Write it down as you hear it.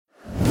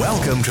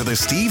Welcome to the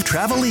Steve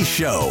Trevelise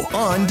Show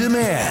on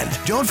demand.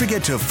 Don't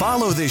forget to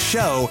follow this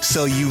show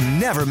so you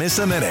never miss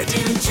a minute.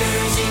 New Jersey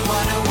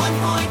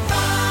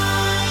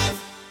 101.5.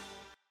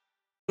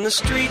 On the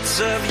streets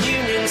of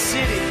Union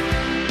City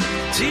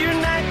to your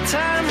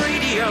nighttime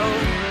radio.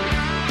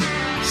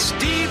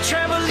 Steve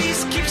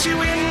Trevelise keeps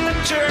you in the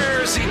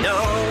Jersey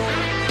know.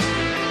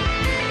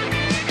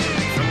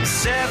 From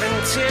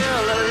 7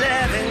 till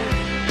 11,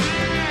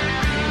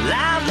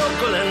 live,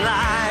 local, and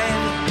live.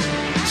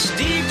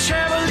 Steve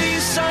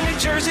Trevelise on New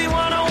Jersey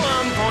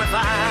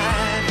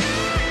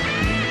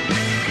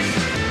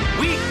 101.5.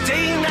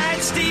 Weekday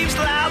night, Steve's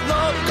loud,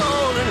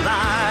 local, and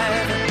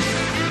live.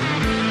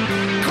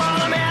 Call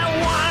him at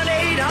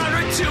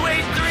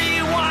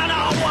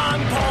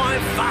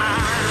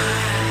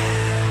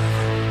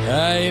 1-800-283-101.5.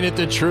 Ain't it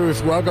the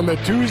truth? Welcome to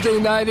Tuesday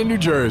night in New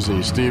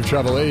Jersey. Steve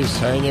Trevelise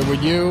hanging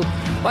with you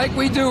like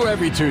we do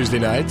every Tuesday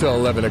night till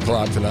 11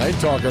 o'clock tonight,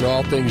 talking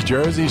all things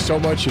Jersey. So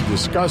much to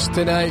discuss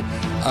tonight.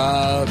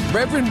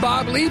 Reverend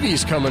Bob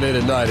Levy's coming in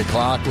at 9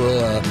 o'clock.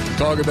 We'll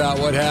talk about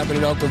what happened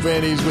in Uncle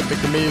Vinny's with the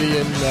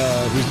comedian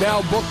who's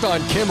now booked on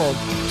Kimmel.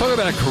 Talk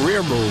about a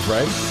career move,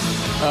 right?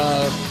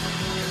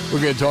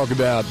 We're going to talk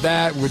about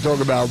that. We're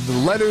talking about the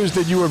letters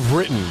that you have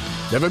written,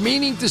 never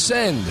meaning to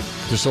send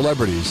to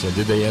celebrities. And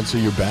did they answer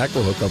you back?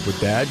 We'll hook up with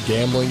that.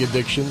 Gambling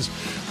addictions.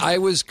 I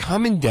was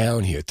coming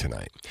down here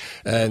tonight,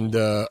 and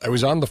I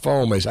was on the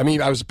phone.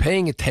 I was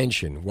paying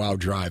attention while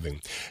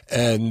driving,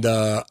 and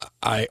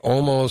I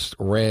almost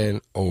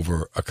ran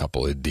over a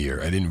couple of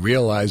deer. I didn't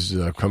realize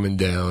coming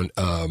down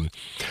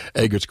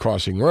Eggert's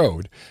Crossing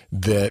Road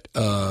that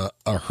a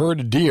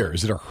herd of deer,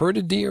 is it a herd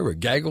of deer, a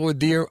gaggle of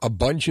deer, a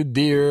bunch of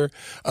deer,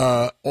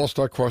 all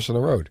start crossing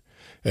the road.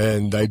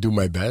 And I do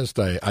my best.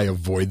 I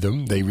avoid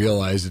them. They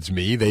realize it's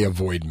me. They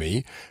avoid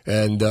me.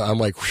 And I'm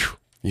like, whew,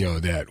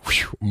 that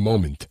whew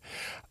moment.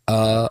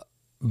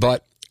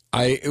 But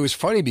it was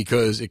funny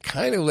because it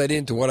kind of led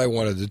into what I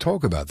wanted to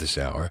talk about this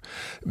hour,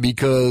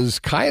 because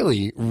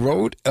Kylie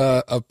wrote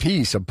a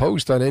post on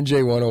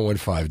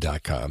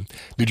NJ1015.com.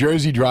 New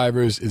Jersey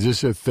drivers, is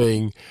this a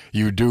thing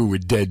you do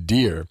with dead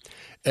deer?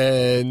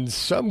 And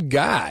some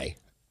guy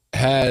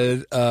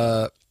had...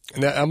 now,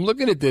 I'm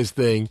looking at this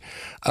thing.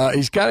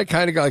 He's got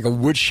like a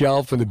wood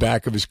shelf in the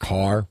back of his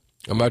car.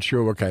 I'm not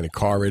sure what kind of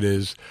car it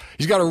is.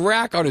 He's got a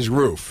rack on his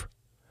roof,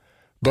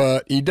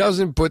 but he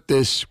doesn't put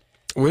this.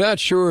 We're not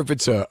sure if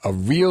it's a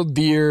real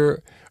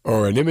deer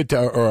or an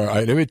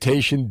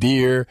imitation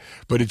deer,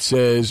 but it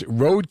says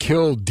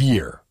Roadkill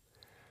deer.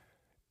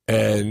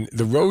 And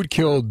the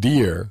Roadkill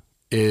deer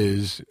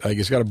is, I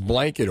guess, got a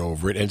blanket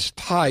over it, and it's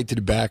tied to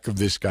the back of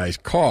this guy's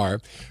car,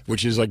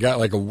 which is got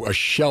like a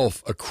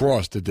shelf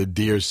across that the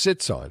deer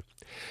sits on.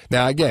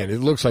 Now, again,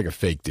 it looks like a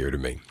fake deer to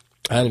me.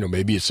 I don't know,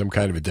 maybe it's some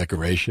kind of a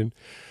decoration.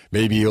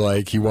 Maybe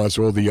like he wants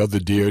all the other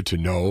deer to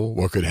know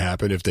what could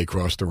happen if they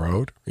cross the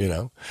road,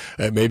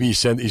 Maybe he's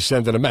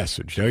sending a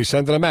message. He's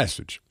sending a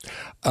message.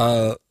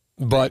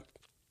 But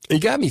it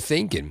got me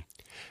thinking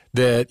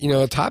that,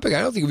 a topic,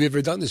 I don't think we've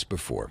ever done this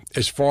before,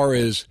 as far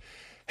as,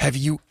 have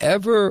you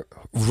ever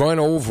run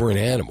over an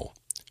animal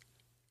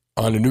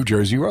on a New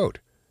Jersey road?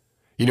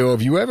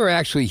 Have you ever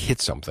actually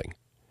hit something?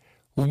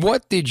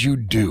 What did you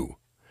do?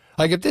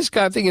 Like if this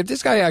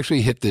guy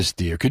actually hit this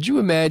deer, could you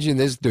imagine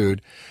this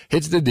dude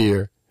hits the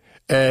deer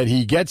and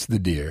he gets the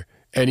deer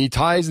and he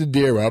ties the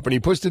deer up and he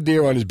puts the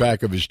deer on his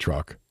back of his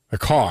truck, a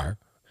car,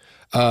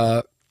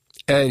 and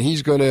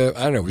he's going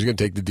to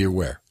take the deer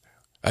where?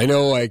 I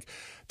know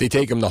they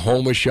take them to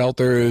homeless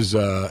shelters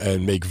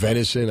and make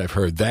venison. I've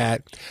heard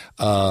that.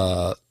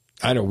 I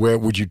don't know, where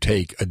would you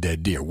take a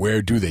dead deer?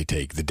 Where do they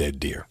take the dead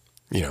deer?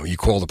 You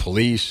call the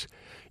police.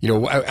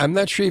 I'm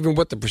not sure even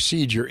what the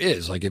procedure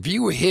is. Like if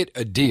you hit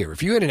a deer,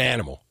 if you hit an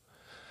animal,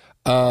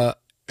 I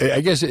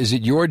guess, is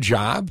it your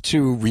job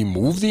to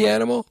remove the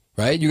animal,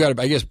 right? You got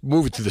to, I guess,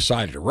 move it to the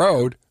side of the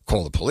road,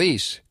 call the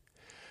police.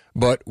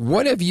 But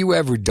what have you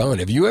ever done?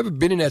 Have you ever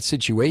been in that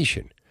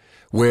situation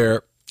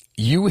where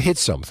you hit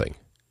something?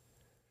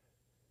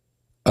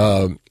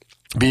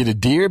 Be it a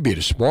deer, be it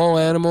a small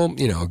animal,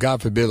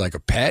 God forbid, like a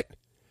pet.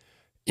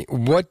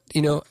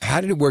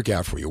 How did it work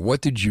out for you? What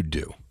did you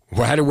do?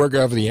 Well, how did it work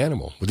out for the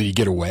animal? Did he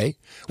get away?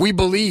 We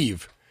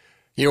believe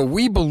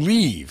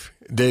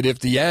that if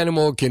the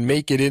animal can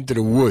make it into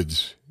the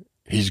woods,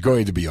 he's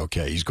going to be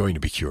okay. He's going to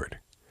be cured.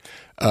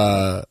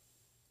 Or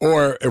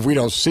if we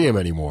don't see him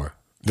anymore,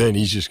 then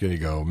he's just going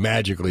to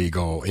magically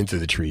go into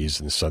the trees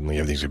and suddenly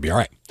everything's going to be all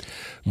right.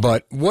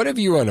 But what have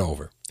you run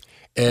over?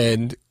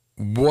 And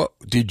what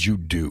did you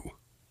do?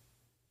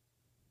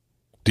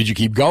 Did you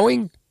keep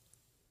going?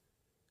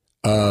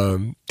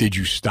 Did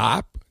you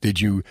stop? Did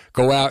you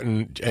go out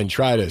and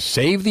try to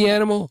save the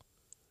animal?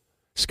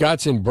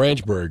 Scott's in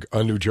Branchburg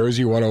on New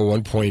Jersey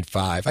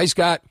 101.5. Hi,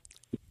 Scott.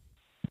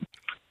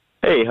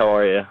 Hey, how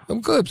are you?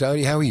 I'm good,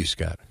 Tony. How are you,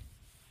 Scott?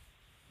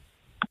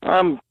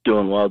 I'm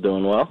doing well.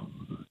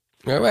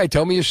 All right,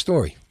 tell me your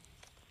story.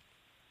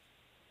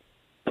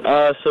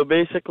 So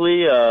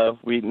basically,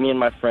 me and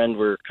my friend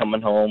were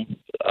coming home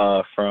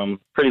from a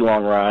pretty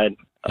long ride,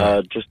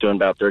 just doing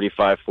about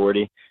 35,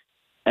 40.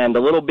 and a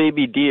little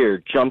baby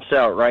deer jumps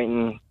out right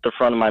in the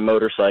front of my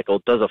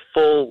motorcycle, does a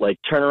full,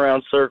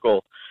 turnaround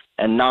circle,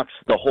 and knocks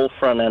the whole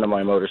front end of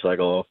my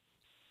motorcycle off,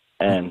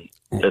 and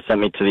they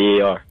sent me to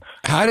the ER.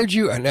 How did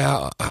you,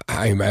 now,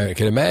 I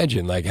can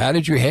imagine, how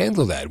did you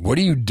handle that? What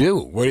do?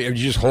 Did you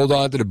just hold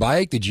on to the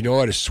bike? Did you know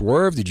how to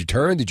swerve? Did you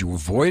turn? Did you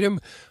avoid him?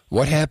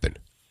 What happened?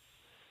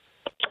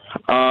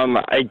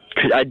 I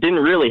didn't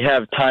really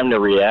have time to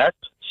react,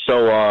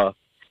 so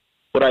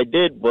what I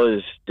did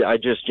was I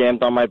just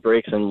jammed on my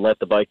brakes and let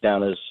the bike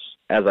down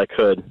as I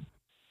could.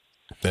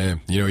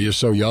 Damn, you're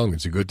so young.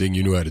 It's a good thing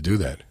you knew how to do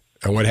that.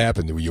 And what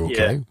happened? Were you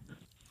okay?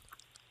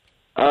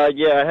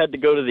 Yeah, I had to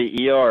go to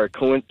the ER.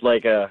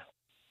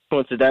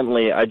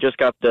 Coincidentally, I just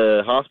got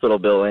the hospital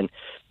bill in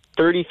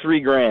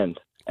 $33,000.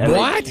 And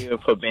what? They didn't even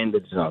put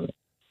bandages on it.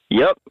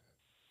 Yep.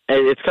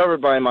 And it's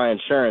covered by my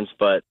insurance,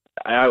 but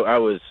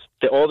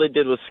all they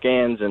did was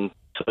scans and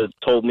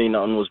told me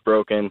nothing was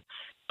broken,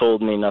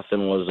 told me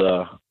nothing was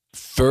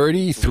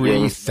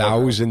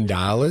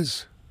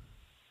 $33,000?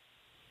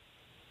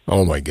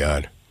 Oh my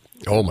God.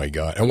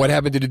 And what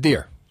happened to the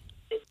deer?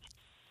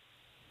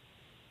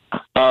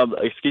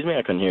 Excuse me,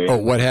 I couldn't hear you. Oh,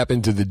 what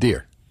happened to the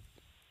deer?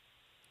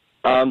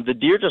 The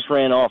deer just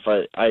ran off.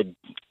 I had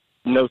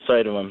no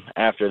sight of him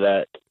after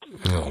that.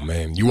 Oh,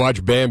 man. You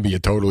watch Bambi a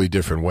totally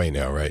different way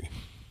now, right?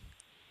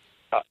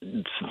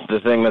 It's the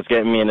thing that's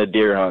getting me into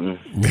deer hunting.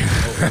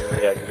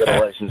 Hopefully I can get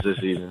a license this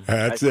season.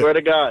 I swear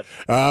to God.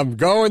 I'm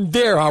going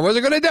deer hunt. I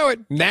wasn't going to do it.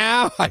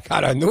 Now I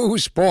got a new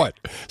sport.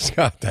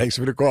 Scott, thanks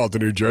for the call to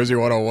New Jersey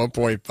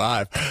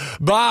 101.5.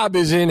 Bob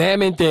is in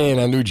Hamilton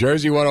on New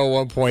Jersey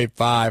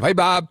 101.5. Hey,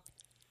 Bob.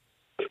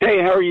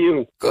 Hey, how are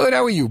you? Good.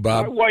 How are you,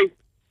 Bob? My wife.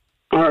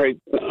 All right.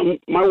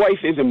 My wife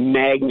is a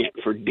magnet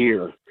for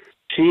deer.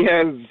 She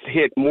has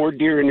hit more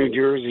deer in New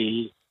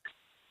Jersey.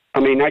 I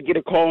mean, I get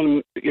a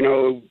call,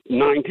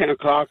 9, 10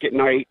 o'clock at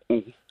night,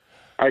 and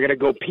I got to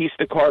go piece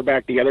the car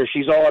back together.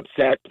 She's all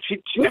upset.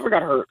 She never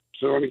got hurt,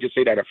 so let me just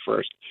say that at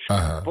first.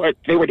 Uh-huh. But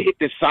they would hit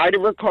the side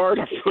of her car,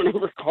 the front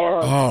of her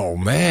car. Oh,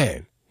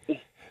 man.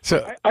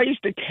 So I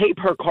used to tape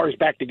her cars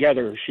back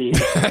together. You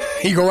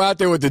go out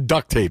there with the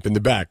duct tape in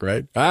the back,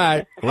 right? All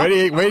right, where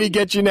do you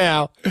get you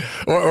now?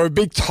 Or a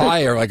big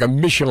tire, like a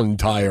Michelin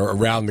tire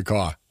around the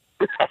car.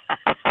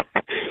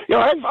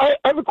 I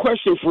have a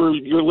question for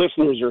your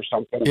listeners or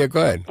something. Yeah,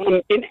 go ahead.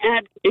 In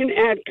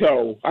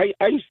Adco, I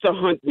used to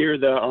hunt near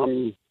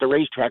the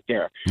racetrack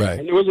there. Right.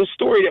 And there was a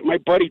story that my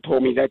buddy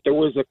told me that there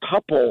was an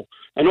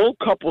old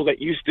couple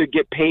that used to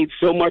get paid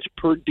so much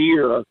per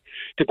deer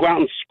to go out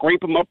and scrape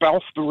them up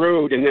off the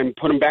road and then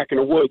put them back in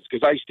the woods,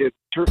 because I used to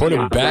put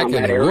them back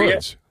in the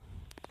woods.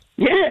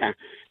 Yeah,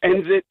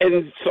 and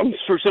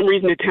for some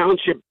reason the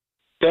township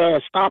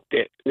stopped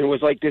it. It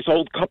was like this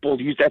old couple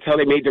that's how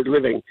they made their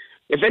living.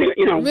 If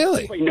anybody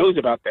knows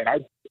about that,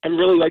 I'd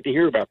really like to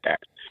hear about that.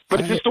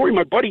 But it's a story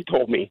my buddy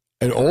told me.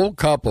 An old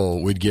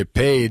couple would get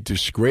paid to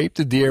scrape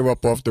the deer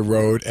up off the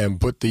road and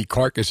put the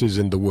carcasses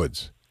in the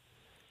woods.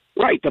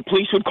 Right. The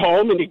police would call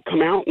them and they'd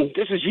come out, and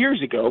this is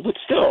years ago, but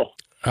still.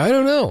 I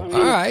don't know.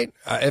 All right.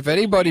 If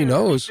anybody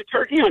knows. It's a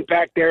turkey hunt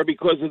back there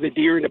because of the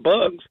deer and the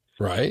bugs.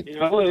 Right.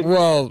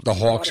 Well, the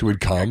hawks would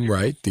come,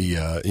 right?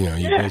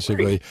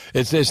 Basically, right.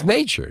 It's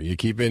nature. You're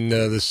keeping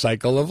the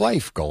cycle of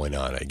life going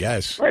on, I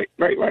guess. Right.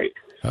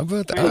 How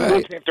about that?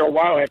 Once after a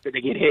while, after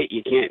they get hit,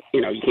 you can't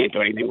do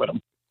anything with them.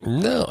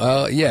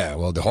 No. Yeah.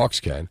 Well, the hawks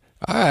can.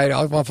 All right.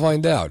 I'll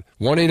find out.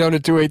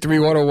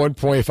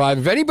 1-800-283-101.5.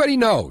 If anybody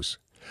knows.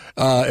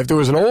 If there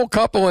was an old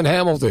couple in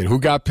Hamilton who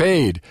got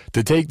paid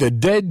to take the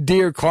dead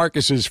deer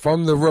carcasses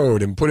from the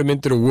road and put them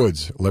into the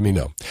woods, let me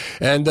know.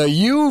 And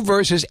you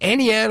versus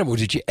any animal,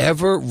 did you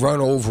ever run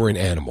over an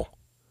animal?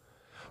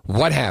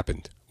 What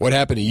happened? What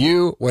happened to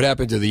you? What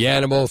happened to the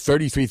animal?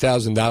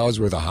 $33,000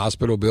 worth of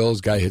hospital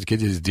bills. Guy hit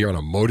his deer on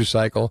a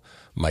motorcycle.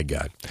 My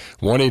God.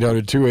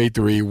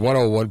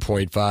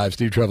 1-800-283-101.5.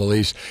 Steve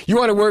Trevelise. You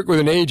want to work with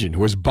an agent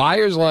who has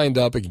buyers lined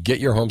up and can get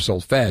your home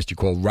sold fast. You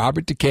call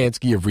Robert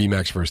Dukansky of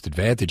RE/MAX First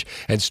Advantage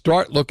and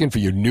start looking for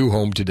your new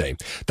home today.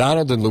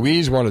 Donald and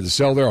Louise wanted to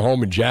sell their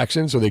home in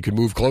Jackson so they could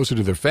move closer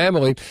to their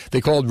family. They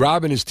called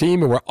Rob and his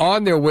team and were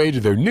on their way to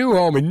their new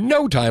home in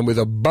no time with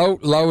a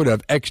boatload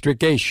of extra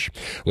cash.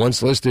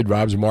 Once listed,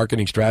 Rob's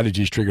marketing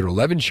strategies triggered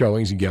 11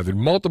 showings and gathered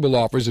multiple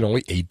offers in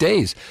only 8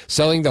 days,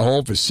 selling the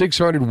home for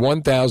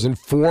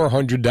 $601,400.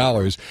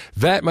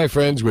 That, my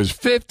friends, was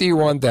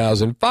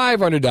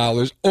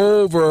 $51,500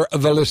 over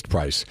the list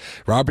price.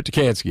 Robert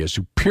Dukansky has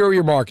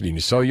superior marketing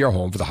to sell your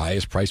home for the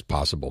highest price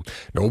possible.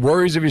 No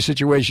worries if your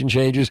situation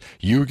changes.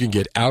 You can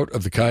get out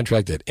of the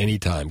contract at any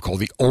time. Call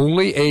the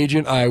only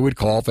agent I would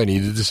call if I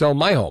needed to sell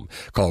my home.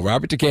 Call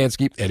Robert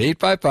Dukansky at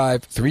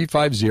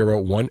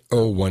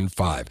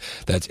 855-350-1015.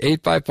 That's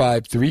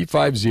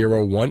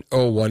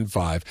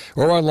 855-350-1015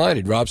 or online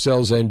at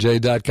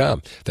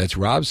robsellsnj.com. That's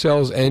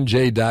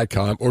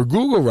robsellsnj.com or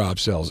Google Rob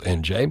Sells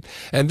NJ.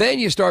 And then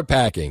you start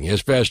packing.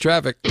 Here's Fast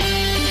Traffic.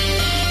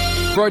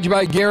 Brought to you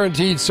by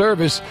Guaranteed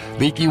Service.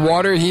 Leaky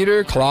water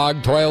heater,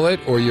 clogged toilet,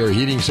 or your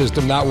heating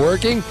system not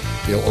working?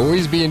 You'll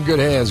always be in good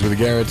hands with a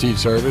Guaranteed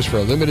Service. For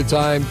a limited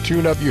time,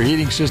 tune up your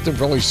heating system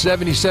for only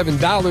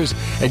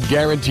 $77 and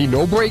guarantee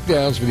no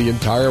breakdowns for the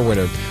entire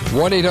winter.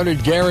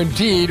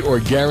 1-800-GUARANTEED or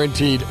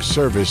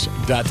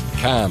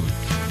GuaranteedService.com.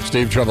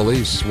 Steve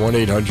Trevelise,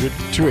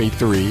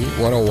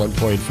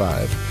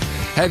 1-800-283-101.5.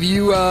 Have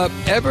you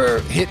ever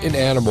hit an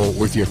animal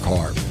with your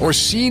car or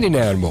seen an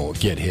animal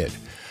get hit?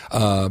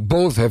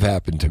 Both have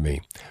happened to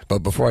me. But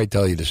before I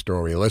tell you the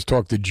story, let's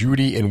talk to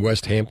Judy in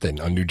West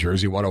Hampton on New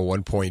Jersey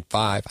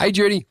 101.5. Hi,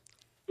 Judy.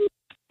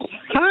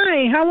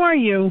 Hi, how are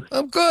you?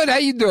 I'm good. How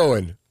you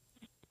doing?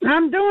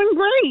 I'm doing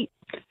great.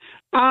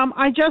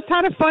 I just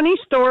had a funny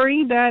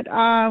story that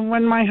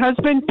when my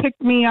husband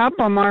picked me up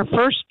on our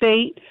first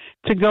date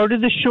to go to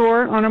the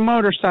shore on a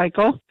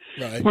motorcycle,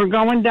 Right. We're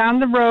going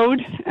down the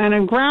road, and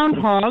a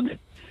groundhog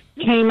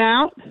came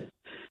out,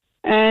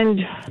 and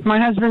my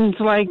husband's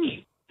like,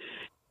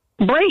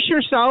 brace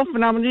yourself,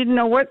 and I didn't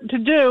know what to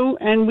do,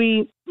 and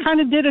we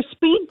kind of did a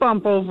speed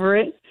bump over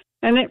it,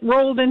 and it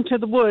rolled into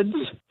the woods.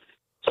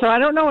 So I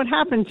don't know what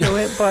happened to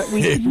it, but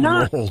we did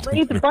not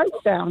lay the bike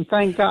down,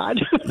 thank God.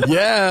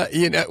 Yeah,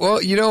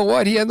 well, you know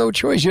what? He had no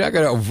choice. You're not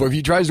going to, if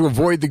he tries to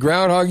avoid the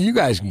groundhog, you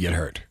guys can get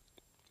hurt.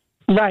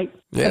 Right.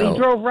 Yeah. And he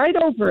drove right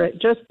over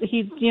it.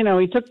 He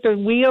took the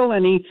wheel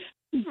and he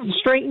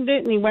straightened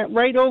it and he went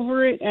right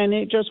over it and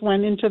it just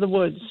went into the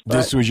woods.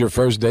 This was your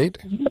first date?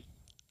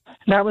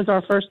 That was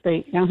our first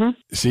date. Uh-huh.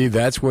 See,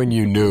 that's when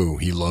you knew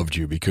he loved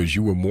you because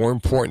you were more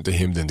important to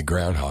him than the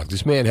groundhog.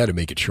 This man had to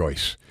make a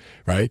choice,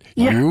 right?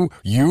 Yeah.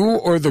 You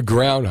or the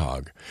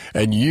groundhog.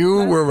 And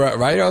you were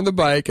right on the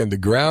bike and the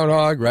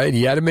groundhog, right?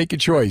 He had to make a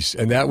choice.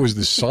 And that was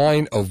the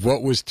sign of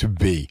what was to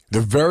be.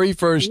 The very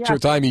first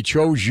time he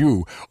chose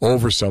you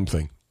over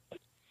something.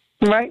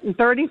 Right. In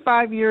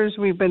 35 years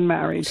we've been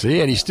married.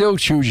 See, and he still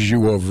chooses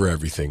you over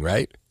everything,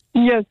 right?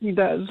 Yes, he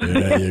does.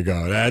 There you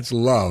go. That's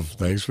love.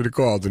 Thanks for the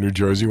call to New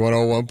Jersey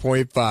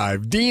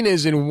 101.5. Dina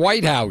is in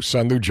White House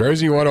on New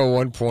Jersey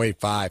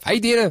 101.5. Hi,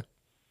 Dina.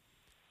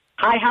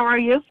 Hi, how are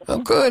you?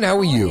 I'm good. How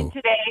are you?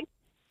 Today,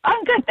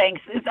 I'm good,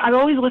 thanks. I'm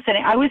always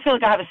listening. I always feel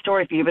like I have a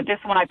story for you, but this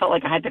one I felt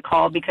like I had to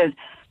call because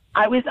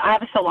I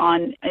have a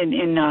salon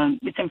in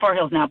it's in Fort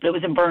Hills now, but it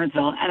was in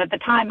Burnsville. And at the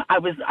time, I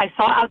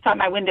saw outside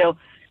my window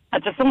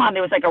at the salon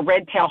there was like a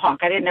red-tailed hawk.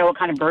 I didn't know what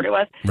kind of bird it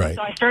was, right.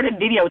 So I started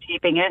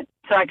videotaping it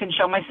so I can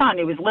show my son.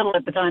 He was little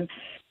at the time.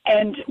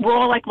 And we're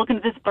all like looking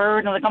at this bird,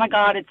 and I'm like, oh my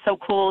God, it's so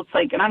cool. It's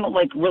like, and I don't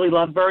like really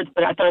love birds,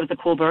 but I thought it was a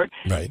cool bird.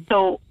 Right.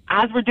 So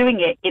as we're doing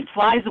it, it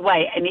flies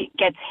away and it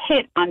gets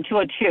hit on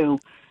 202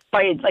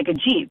 by like a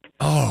Jeep.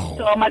 Oh.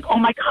 So I'm like, oh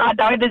my God,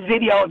 now I have this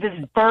video of this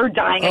bird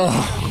dying and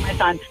my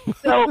son.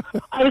 So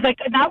I was like,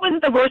 that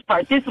wasn't the worst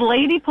part. This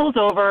lady pulls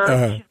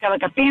over. She's got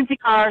like a fancy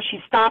car. She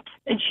stops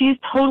and she's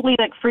totally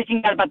like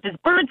freaking out about this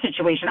bird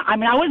situation. I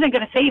mean, I wasn't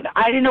going to save it.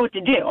 I didn't know what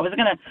to do. I was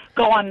going to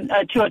go on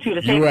 202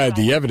 to save it. You had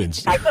the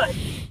evidence. I could.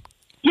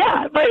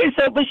 Yeah, but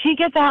she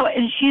gets out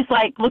and she's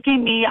like looking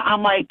at me.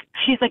 I'm like,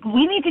 she's like,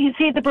 we need to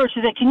save the bird.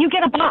 She's like, can you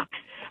get a box?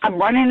 I'm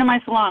running into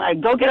my salon. I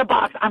go get a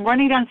box. I'm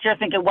running downstairs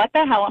thinking, what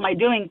the hell am I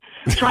doing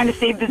trying to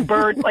save this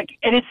bird? Like,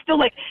 and it's still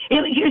like,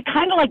 it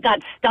kind of like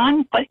got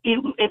stunned, but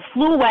it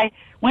flew away,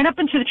 went up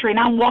into the tree.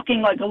 Now I'm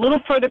walking like a little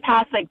further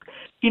past, like,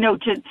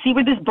 to see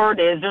where this bird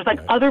is. There's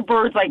like other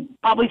birds, like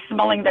probably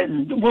smelling that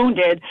is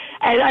wounded.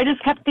 And I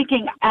just kept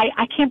thinking,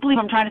 I can't believe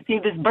I'm trying to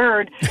save this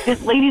bird.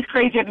 This lady's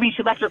crazy with me.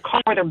 She left her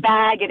car with her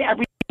bag and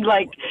everything,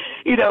 like,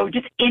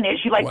 just in it.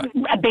 She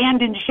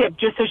abandoned ship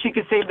just so she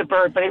could save the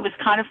bird. But it was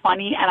kind of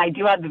funny. And I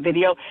do have the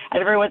video. And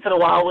every once in a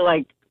while, we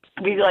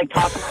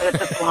talk about it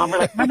at the salon. We're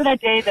like, remember that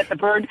day that the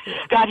bird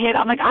got hit?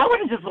 I'm like, I would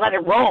have just let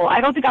it roll.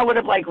 I don't think I would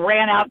have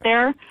ran out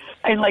there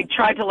and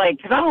tried to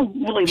because I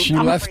don't really. She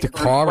left the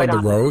car on the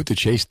road to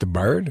chase the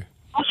bird?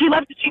 Oh, she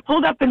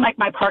pulled up in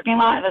my parking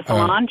lot at the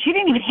salon. She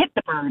didn't even hit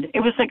the bird.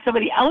 It was like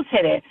somebody else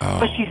hit it,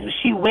 but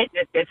she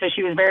witnessed it, so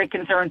she was very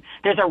concerned.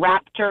 There's a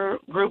raptor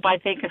group, I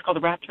think it's called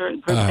the raptor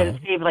group that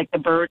saved the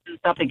birds and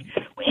stuff, like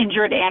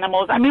injured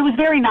animals. I mean, it was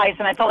very nice,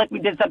 and I felt like we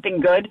did something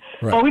good.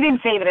 Right. But we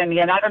didn't save it in the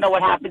end. I don't know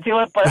what happened to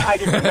it, but I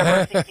just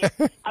remember thinking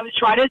I was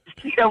trying to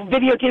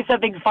videotape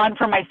something fun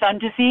for my son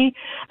to see,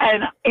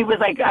 and it was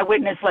like I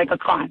witnessed a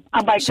crime.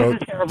 I'm like, this is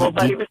terrible.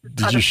 But it was.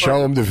 Did you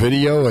show him the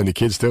video, and the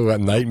kid still got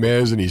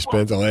nightmares, and he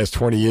spent the last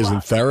 20 years in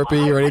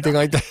therapy or anything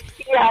like that?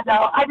 Yeah,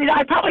 no. I mean,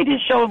 I probably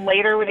did show him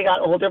later when he got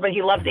older, but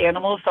he loves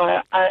animals, so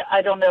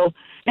I don't know.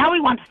 Now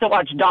he wants to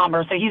watch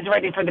Dahmer, so he's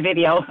ready for the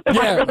video.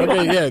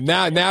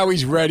 Now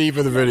he's ready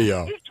for the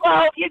video. He's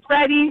 12, he's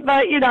ready,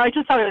 but, I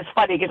just thought it was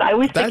funny because I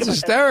always think That's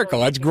hysterical.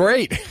 That's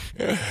great.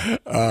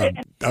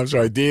 I'm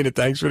sorry, Dina,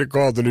 thanks for the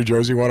call to New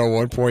Jersey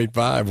 101.5,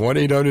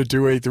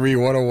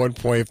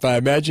 1-800-283-101.5.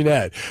 Imagine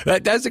that.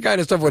 That's the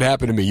kind of stuff would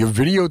happen to me. You're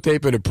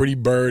videotaping a pretty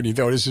bird, you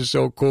this is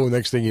so cool.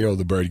 Next thing you know,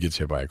 the bird gets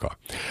hit by a car.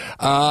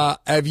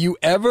 Have you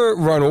ever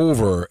run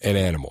over an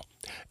animal?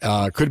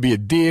 Could be a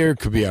deer,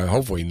 could be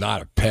hopefully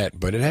not a pet,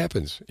 but it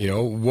happens.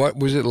 What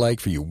was it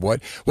like for you?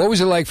 What was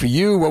it like for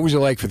you? What was it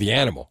like for the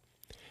animal?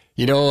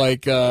 You know,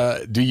 like,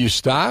 do you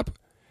stop?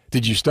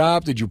 Did you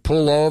stop? Did you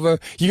pull over?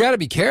 You got to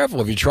be careful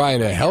if you're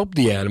trying to help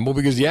the animal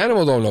because the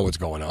animal don't know what's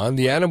going on.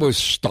 The animal is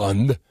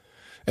stunned,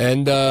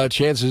 and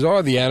chances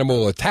are the animal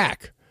will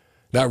attack,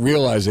 not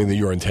realizing that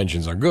your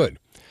intentions are good.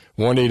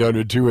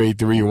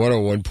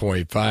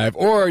 1-800-283-101.5.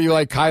 Or you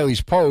like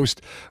Kylie's post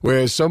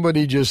where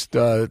somebody just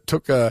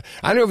took I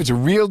don't know if it's a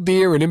real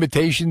deer, an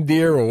imitation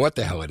deer, or what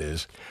the hell it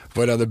is.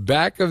 But on the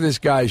back of this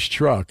guy's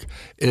truck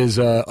is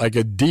like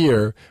a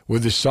deer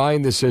with a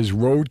sign that says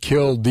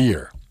Roadkill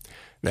deer.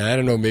 Now, I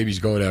don't know, maybe he's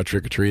going out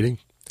trick-or-treating.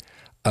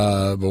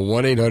 But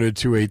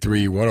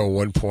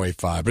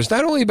 1-800-283-101.5. But it's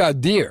not only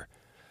about deer.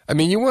 I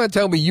mean, you want to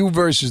tell me you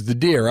versus the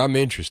deer, I'm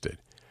interested.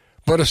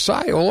 But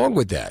along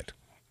with that,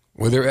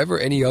 were there ever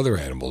any other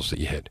animals that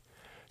you hit?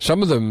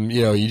 Some of them,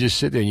 you know, you just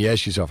sit there and you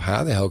ask yourself,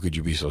 how the hell could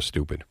you be so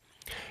stupid?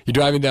 You're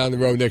driving down the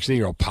road, next thing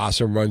you know, a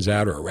possum runs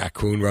out or a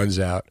raccoon runs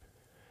out.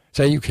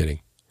 Say, are you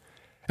kidding?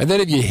 And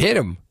then if you hit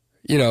them,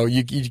 you know,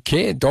 you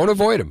can't. Don't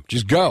avoid them.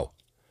 Just go.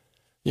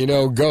 You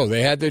know, go.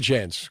 They had their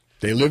chance.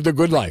 They lived a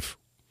good life.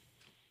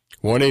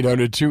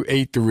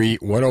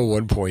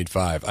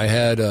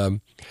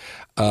 1-800-283-101.5.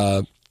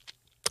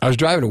 I was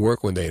driving to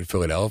work one day in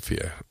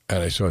Philadelphia,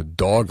 and I saw a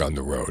dog on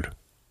the road.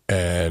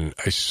 And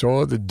I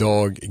saw the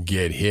dog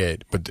get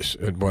hit, but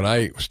when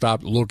I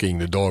stopped looking,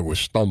 the dog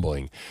was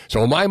stumbling.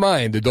 So in my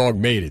mind, the dog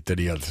made it to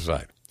the other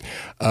side.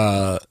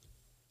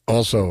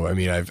 Also, I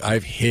mean,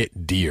 I've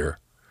hit deer,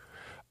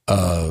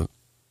 but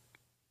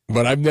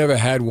I've never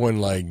had one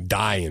like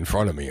die in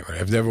front of me.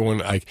 I've never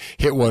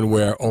hit one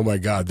where, oh my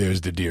God,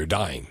 there's the deer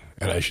dying,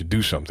 and I should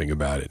do something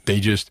about it. They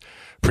just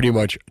pretty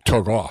much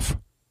took off.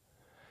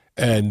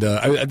 And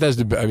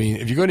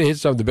if you're going to hit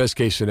something, the best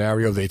case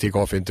scenario, they take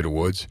off into the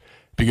woods.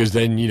 Because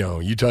then, you know,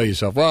 you tell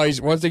yourself, well,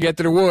 once they get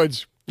to the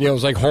woods, you know,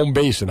 it's like home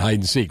base and hide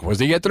and seek. Once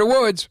they get to the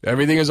woods,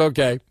 everything is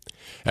okay.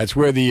 That's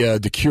where the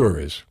cure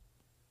is.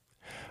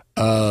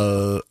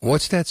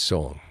 What's that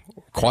song?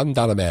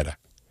 Quandanamera.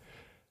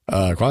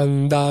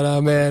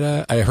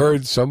 Quandanamera. I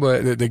heard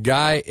somebody, the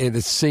guy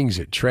that sings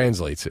it,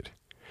 translates it.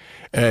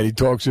 And he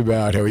talks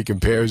about how he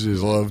compares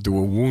his love to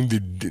a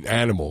wounded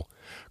animal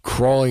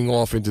crawling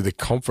off into the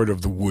comfort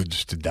of the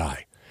woods to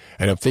die.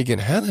 And I'm thinking,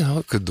 how the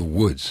hell could the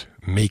woods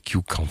make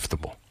you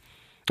comfortable?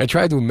 I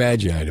tried to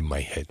imagine it in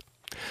my head.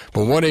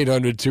 But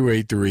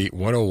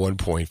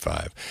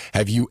 1-800-283-101.5.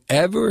 Have you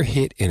ever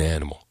hit an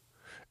animal?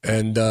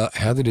 And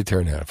how did it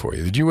turn out for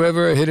you? Did you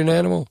ever hit an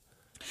animal?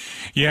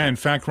 Yeah, in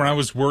fact, when I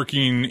was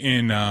working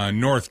in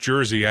North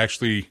Jersey,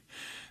 actually,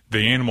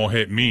 the animal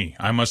hit me.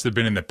 I must have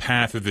been in the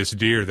path of this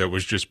deer that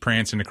was just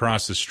prancing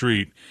across the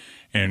street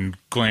and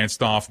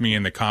glanced off me,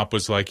 and the cop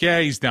was like, yeah,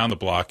 he's down the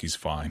block. He's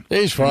fine.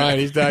 He's fine.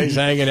 He's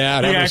hanging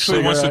out. He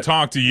actually wants to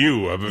talk to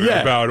you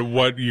about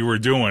what you were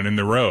doing in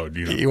the road.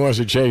 You know? He wants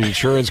to change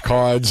insurance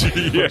cards.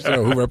 He wants to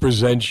know who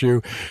represents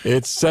you.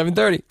 It's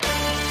 7:30.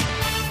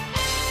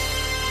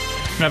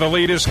 Now the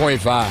latest.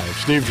 0.5.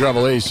 Steve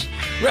Trevelise.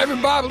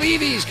 Reverend Bob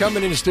Levy's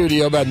coming in the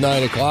studio about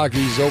 9 o'clock.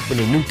 He's opened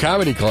a new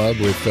comedy club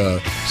with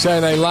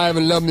Saturday Night Live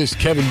alumnus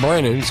Kevin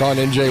Brennan. It's on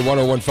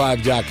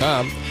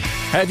NJ1015.com.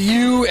 Have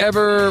you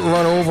ever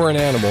run over an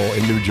animal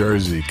in New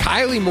Jersey?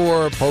 Kylie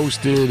Moore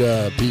posted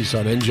a piece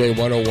on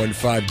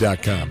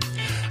NJ1015.com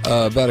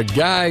about a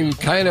guy who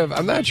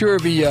I'm not sure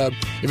if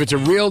it's a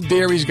real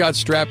deer he's got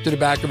strapped to the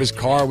back of his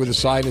car with a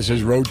sign that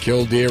says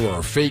Roadkill deer or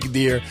a fake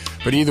deer.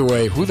 But either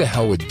way, who the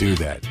hell would do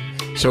that?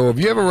 So if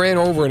you ever ran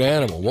over an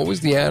animal, what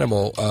was the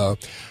animal?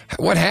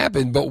 What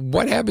happened? But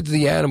what happened to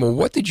the animal?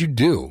 What did you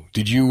do?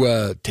 Did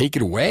you take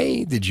it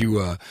away? Did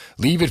you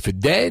leave it for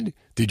dead?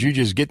 Did you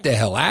just get the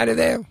hell out of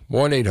there?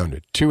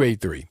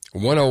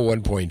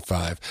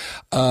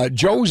 1-800-283-101.5.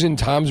 Joe's in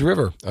Toms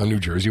River on New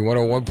Jersey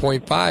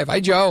 101.5. Hi,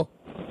 Joe.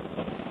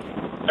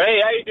 Hey,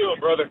 how you doing,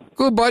 brother?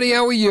 Good, buddy.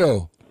 How are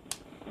you?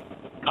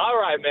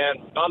 All right, man.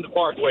 On the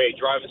Parkway,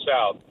 driving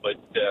south. But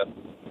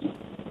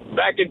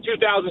back in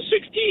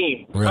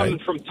 2016, coming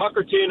from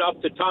Tuckerton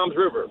up to Toms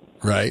River.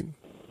 Right.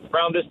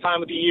 Around this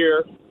time of the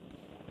year,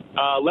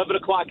 11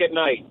 o'clock at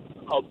night,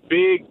 a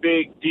big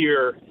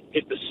deer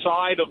hit the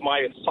side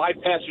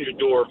passenger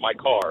door of my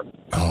car.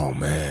 Oh,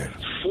 man.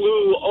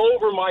 Flew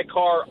over my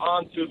car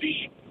onto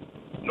the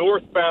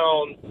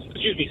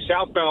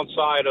southbound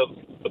side of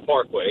the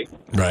Parkway.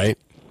 Right.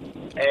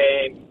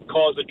 And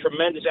caused a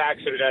tremendous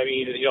accident. I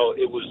mean, you know,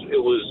 it was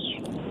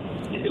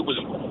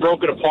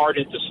broken apart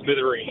into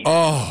smithereens.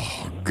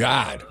 Oh,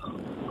 God.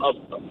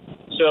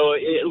 So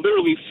it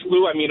literally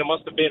flew. I mean, it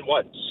must have been,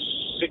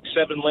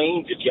 6-7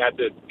 lanes if you had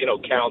to,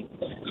 count.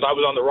 Because I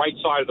was on the right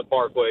side of the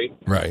Parkway.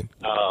 Right.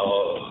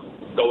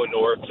 Going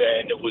north,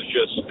 and it was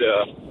just,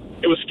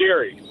 it was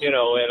scary, and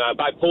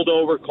I pulled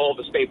over, called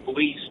the state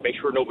police, make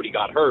sure nobody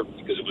got hurt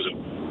because it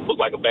looked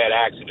like a bad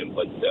accident.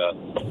 But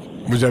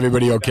was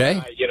everybody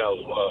okay?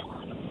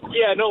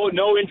 Yeah,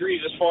 no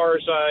injuries as far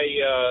as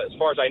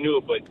I knew,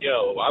 but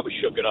I was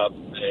shooken up,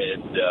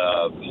 and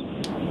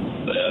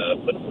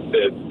but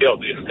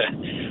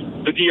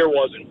the deer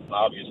wasn't,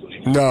 obviously.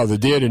 No, the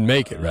deer didn't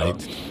make it, right?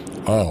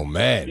 Oh,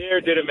 man. Deer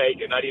didn't make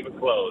it, not even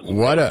close.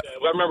 What a...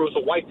 I remember it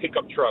was a white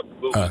pickup truck.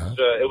 It was,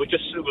 it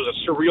was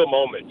a surreal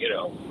moment, you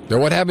know. Now,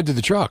 what happened to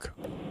the truck?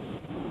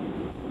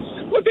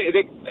 Well,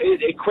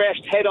 it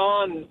crashed head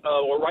on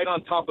or right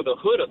on top of the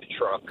hood of the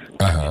truck.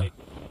 Uh-huh.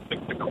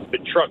 The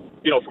truck,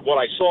 you know, from what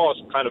I saw,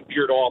 kind of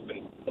veered off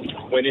and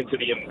went into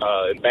the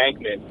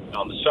embankment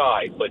on the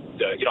side. But,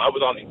 you know, I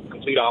was on the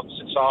complete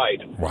opposite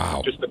side.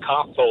 Wow. Just the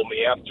cop told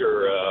me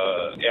after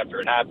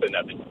it happened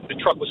that the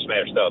truck was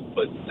smashed up,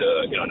 but,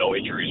 you know, no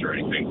injuries or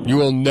anything. You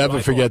will never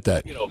forget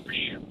that. You know, for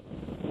sure.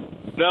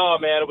 No,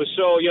 man, it was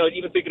so, you know,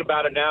 even thinking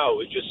about it now,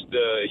 it just,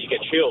 you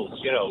get chills,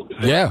 you know.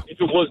 Yeah. If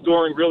it was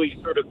during really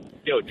sort of,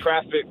 you know,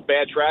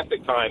 bad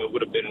traffic time, it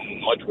would have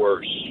been much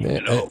worse, Yeah,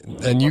 you know,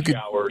 and you could,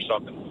 hour or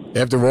something.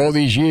 after all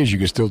these years, you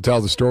can still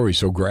tell the story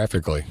so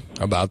graphically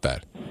about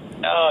that.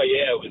 Oh,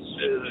 yeah,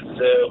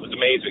 it was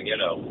amazing, you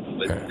know.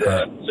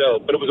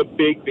 But it was a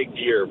big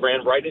deer.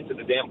 Ran right into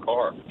the damn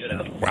car, you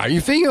know. Wow,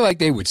 you figure like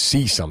they would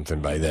see something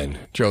by then.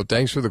 Joe,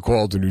 thanks for the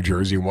call to New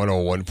Jersey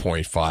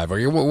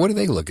 101.5. What are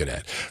they looking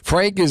at?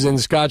 Frank is in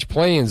Scotch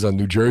Plains on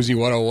New Jersey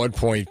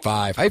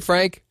 101.5. Hi,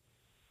 Frank.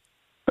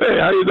 Hey,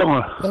 how you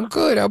doing? I'm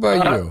good. How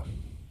about you?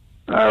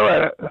 All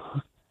right.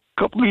 A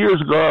couple of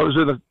years ago, I was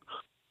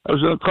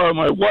in a car with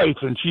my wife,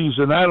 and she's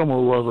an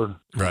animal lover.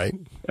 Right.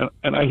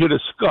 And I hit a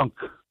skunk.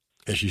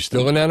 Is she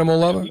still an animal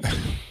lover?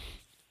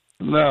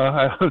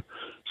 No,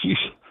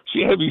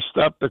 she had me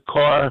stop the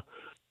car.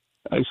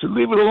 I said,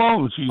 "Leave it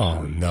alone."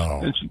 Oh no!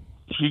 And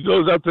she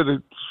goes up to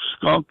the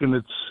skunk, and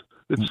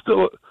it's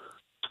still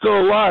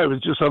alive.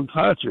 It's just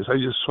unconscious. I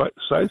just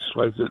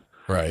sideswiped it.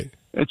 Right.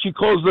 And she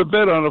calls the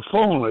vet on the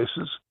phone. I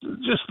says,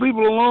 "Just leave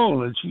it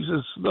alone." And she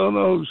says,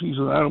 "No, she's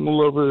an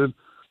animal lover. And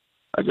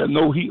I got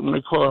no heat in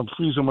my car. I'm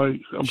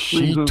freezing.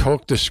 She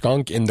took the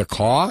skunk in the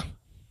car?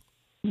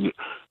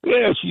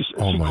 Yeah, she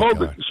called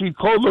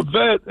the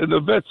vet, and the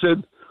vet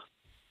said,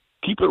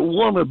 "Keep it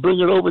warm and bring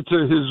it over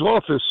to his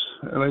office."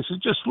 And I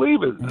said, "Just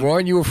leave it."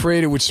 Weren't you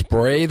afraid it would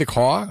spray the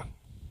car?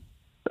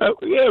 I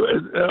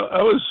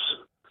was,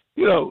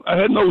 you know, I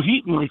had no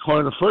heat in my car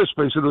in the first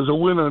place. It was a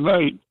winter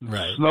night,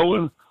 right,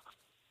 snowing.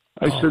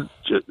 I said,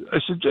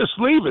 "Just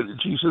leave it." And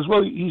she says,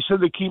 "Well, he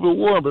said to keep it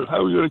warm, but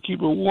how are you going to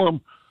keep it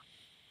warm?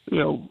 You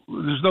know,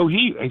 there's no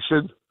heat." I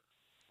said,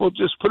 "Well,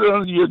 just put it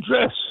under your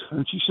dress."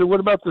 And she said, "What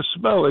about the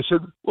smell?" I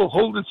said, "Well,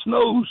 hold its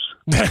nose."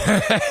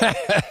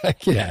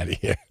 Get out of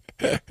here.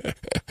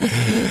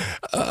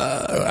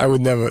 I would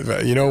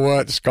never. You know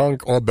what,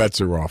 skunk? All bets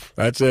are off.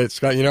 That's it,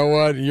 skunk. You know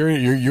what?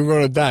 You're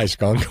going to die,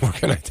 skunk. What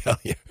can I tell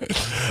you?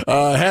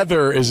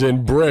 Heather is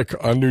in Brick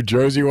on New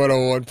Jersey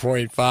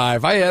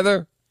 101.5. Hi,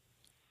 Heather.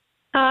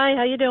 Hi,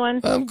 how you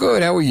doing? I'm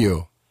good. How are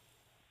you?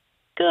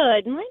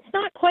 Good. Mine's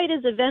not quite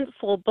as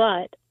eventful,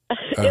 but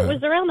it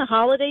was around the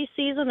holiday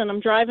season, and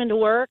I'm driving to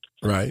work.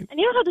 Right. And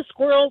you know how the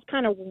squirrels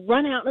kind of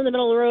run out in the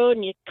middle of the road,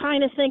 and you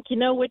kind of think you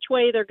know which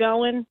way they're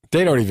going?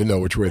 They don't even know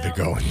which way they're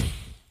going.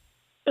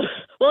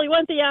 Well, you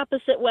went the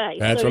opposite way.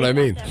 That's what I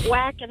mean. That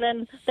whack and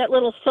then that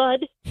little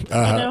thud, you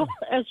know,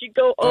 as you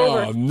go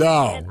over. Oh,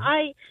 no. And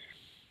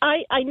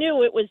I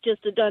knew it was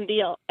just a done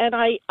deal, and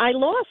I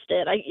lost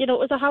it. It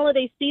was a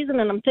holiday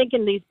season, and I'm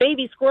thinking these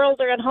baby squirrels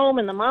are at home,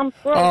 and the mom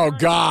squirrel. Oh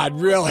God,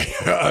 really?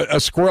 A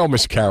squirrel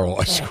Miss Carol,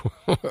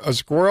 a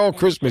squirrel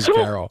Christmas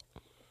Carol.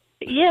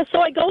 Yeah, so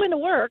I go into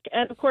work,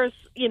 and of course,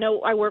 you know,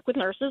 I work with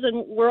nurses,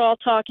 and we're all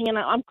talking, and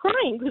I'm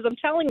crying because I'm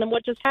telling them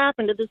what just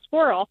happened to the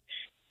squirrel.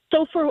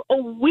 So for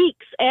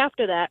weeks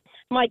after that,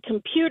 my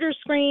computer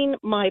screen,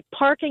 my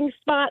parking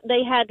spot,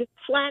 they had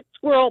flat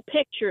squirrel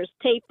pictures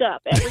taped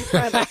up every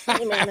time I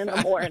came in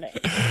the morning.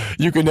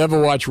 You could never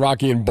watch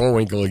Rocky and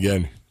Bullwinkle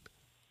again.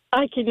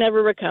 I could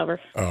never recover.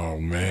 Oh,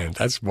 man,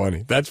 that's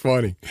funny. That's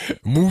funny.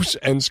 Moose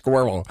and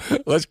squirrel.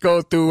 Let's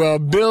go to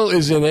Bill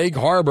is in Egg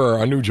Harbor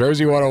on New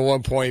Jersey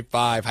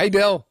 101.5. Hey,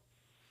 Bill.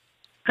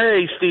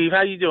 Hey, Steve.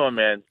 How you doing,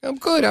 man? I'm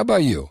good. How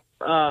about you?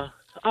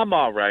 I'm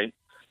all right.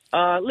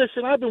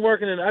 Listen, I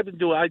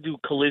do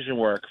collision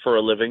work for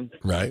a living.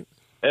 Right.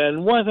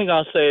 And one thing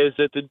I'll say is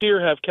that the deer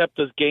have kept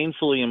us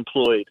gainfully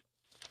employed.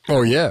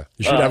 Oh, yeah.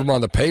 You should have them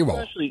on the payroll.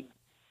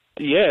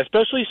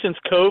 Especially since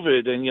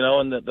COVID, and you know,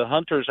 and the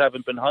hunters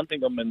haven't been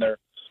hunting them, and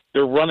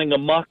they're running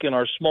amok in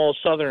our small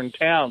southern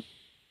town.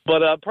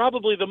 But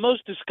probably the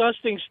most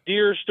disgusting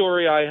deer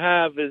story I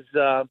have is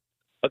a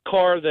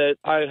car that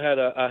I had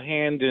a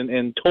hand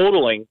in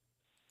totaling.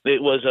 It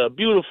was a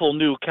beautiful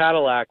new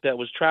Cadillac that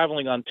was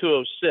traveling on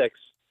 206.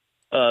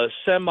 A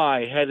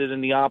semi headed in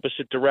the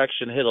opposite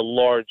direction hit a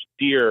large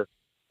deer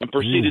and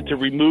proceeded to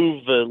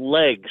remove the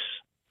legs.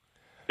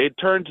 It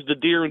turned the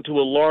deer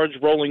into a large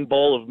rolling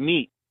ball of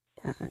meat.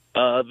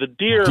 The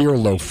deer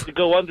loaf. to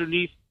go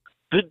underneath.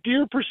 The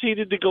deer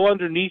proceeded to go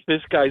underneath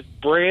this guy's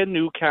brand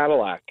new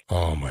Cadillac.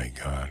 Oh my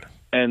God!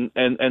 And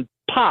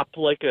pop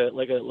like a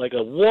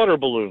water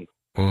balloon.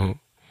 Mm-hmm.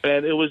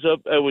 And it was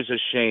a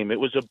shame. It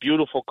was a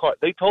beautiful car.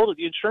 The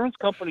insurance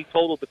company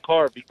totaled the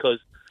car because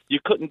you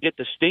couldn't get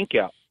the stink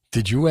out.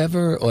 Did you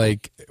ever,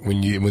 like,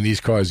 when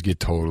these cars get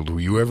totaled, were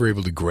you ever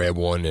able to grab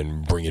one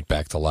and bring it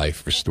back to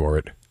life, restore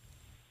it?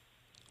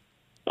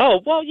 Oh,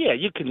 well, yeah,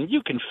 you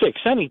can fix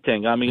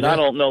anything. I mean, I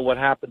don't know what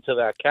happened to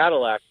that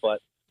Cadillac,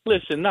 but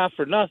listen, not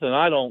for nothing.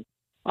 I don't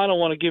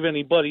want to give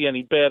anybody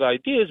any bad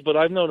ideas, but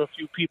I've known a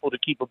few people to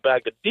keep a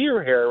bag of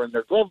deer hair in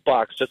their glove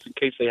box just in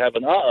case they have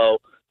an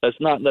that's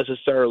not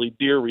necessarily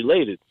deer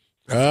related.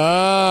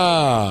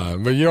 But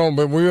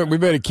we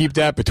better keep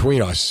that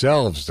between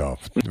ourselves, though.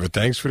 But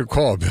thanks for the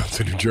call, Bill,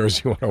 to New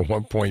Jersey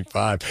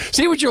 101.5.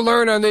 See what you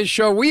learn on this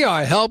show. We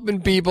are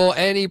helping people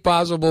any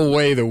possible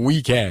way that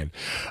we can.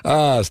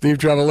 Steve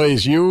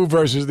Trevelise, you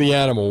versus the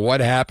animal. What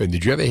happened?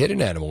 Did you ever hit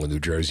an animal in New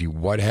Jersey?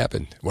 What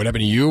happened? What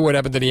happened to you? What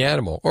happened to the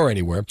animal? Or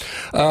anywhere.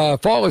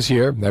 Fall is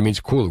here. That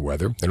means cooler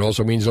weather. It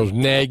also means those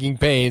nagging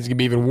pains can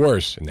be even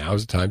worse. And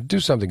now's the time to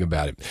do something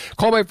about it.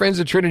 Call my friends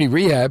at Trinity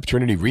Rehab.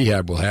 Trinity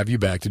Rehab will have you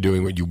back to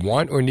doing what you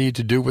want or need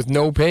to do with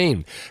no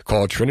pain.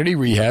 Call Trinity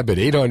Rehab at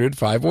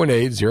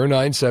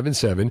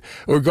 800-518-0977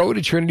 or go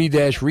to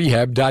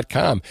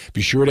trinity-rehab.com.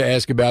 Be sure to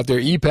ask about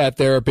their EPAT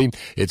therapy.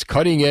 It's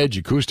cutting-edge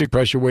acoustic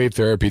pressure wave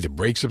therapy that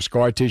breaks up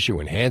scar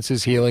tissue,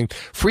 enhances healing,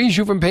 frees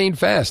you from pain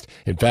fast.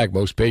 In fact,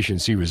 most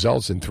patients see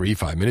results in 3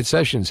 5-minute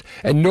sessions,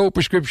 and no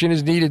prescription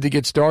is needed to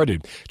get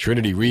started.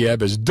 Trinity Rehab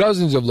has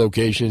dozens of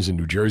locations in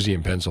New Jersey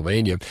and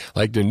Pennsylvania,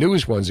 like the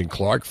newest ones in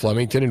Clark,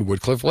 Flemington, and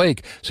Woodcliff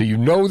Lake, so you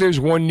know there's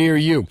one near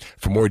you.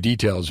 For more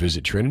details,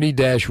 visit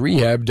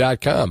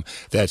trinity-rehab.com.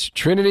 That's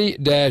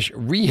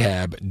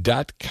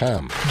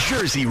trinity-rehab.com.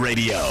 Jersey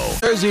Radio.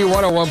 Jersey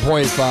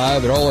 101.5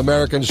 and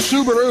All-American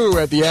Subaru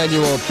at the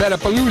annual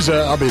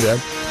Petapalooza. I'll be there.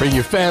 Bring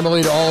your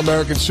family to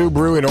All-American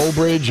Subaru in Old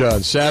Bridge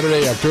on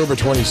Saturday, October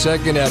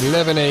 22nd at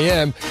 11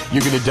 a.m.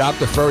 You can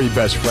adopt a furry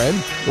best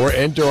friend or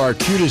enter our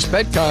cutest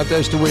pet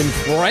contest to win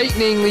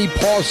frighteningly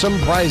pawsome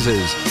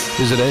prizes.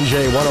 Visit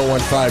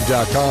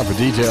NJ1015.com for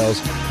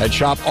details and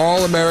shop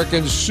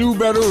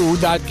allamericansubaru.com.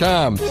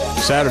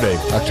 Saturday,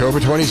 October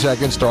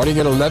 22nd, starting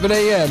at 11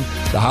 a.m.,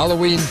 the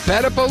Halloween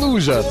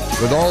Petapalooza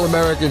with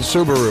All-American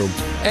Subaru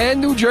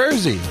and New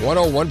Jersey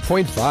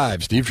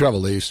 101.5. Steve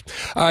Trevelise.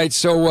 All right,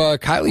 so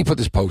Kylie put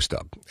this post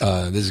up.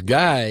 This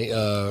guy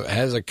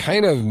has a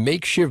kind of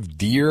makeshift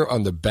deer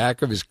on the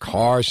back of his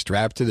car,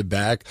 strapped to the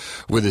back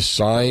with a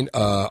sign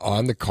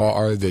on the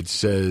car that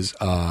says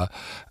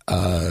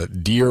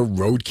deer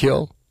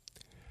roadkill.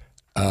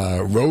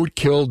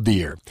 Roadkill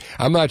deer.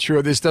 I'm not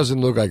sure. This doesn't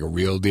look like a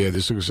real deer.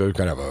 This looks like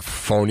kind of a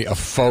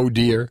faux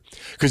deer.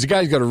 Because the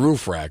guy's got a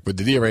roof rack, but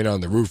the deer ain't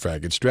on the roof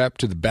rack. It's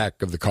strapped to the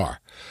back of the car.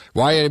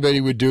 Why anybody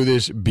would do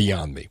this,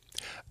 beyond me.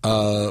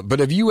 But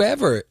have you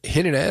ever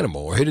hit an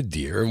animal or hit a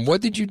deer? And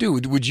what did you do?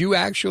 Would you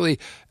actually,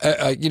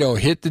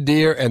 hit the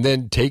deer and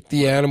then take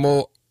the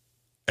animal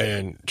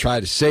and try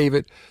to save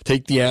it,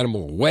 take the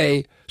animal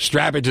away,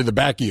 strap it to the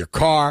back of your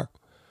car?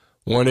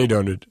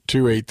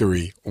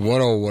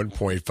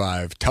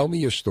 1-800-283-101.5. Tell me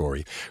your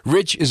story.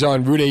 Rich is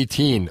on Route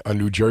 18 on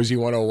New Jersey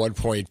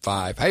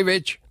 101.5. Hi,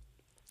 Rich.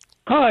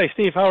 Hi,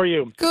 Steve. How are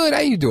you? Good. How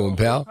you doing,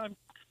 pal?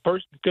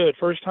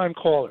 First-time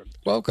caller.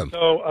 Welcome.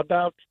 So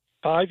about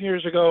 5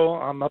 years ago,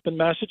 I'm up in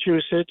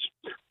Massachusetts.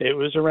 It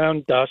was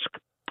around dusk.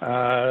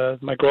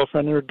 My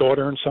girlfriend and her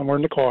daughter and somewhere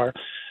in the car.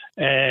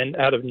 And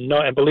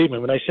and believe me,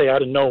 when I say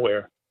out of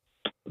nowhere,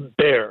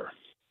 bear.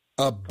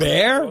 A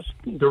bear?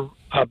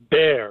 A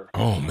bear.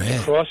 Oh,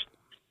 man. Across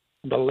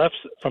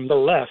from the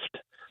left.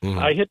 Mm-hmm.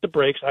 I hit the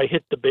brakes. I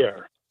hit the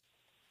bear.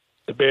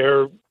 The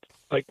bear,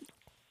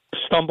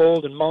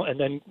 stumbled and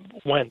then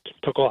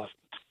took off.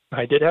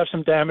 I did have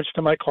some damage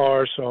to my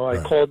car, so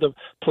I called the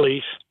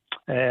police,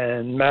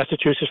 and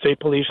Massachusetts State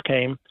Police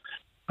came,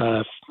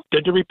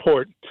 did the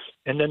report,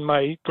 and then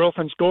my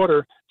girlfriend's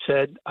daughter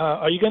said,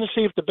 are you going to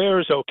see if the bear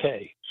is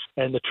okay?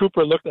 And the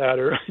trooper looked at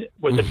her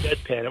with a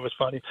deadpan. It was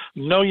funny.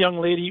 No, young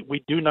lady,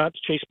 we do not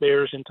chase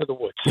bears into the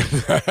woods.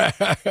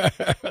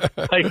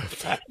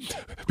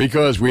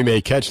 Because we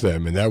may catch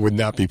them, and that would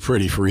not be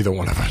pretty for either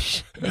one of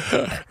us.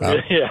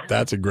 Yeah.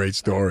 That's a great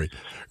story.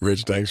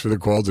 Rich, thanks for the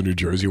call to New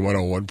Jersey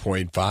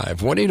 101.5.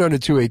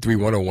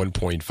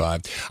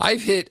 1-800-283-101.5. I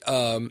hit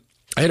a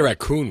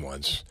raccoon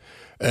once,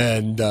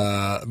 and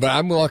but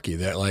I'm lucky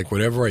that,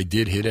 whenever I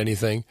did hit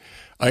anything,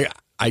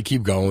 I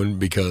keep going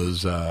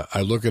because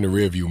I look in the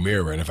rearview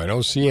mirror, and if I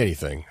don't see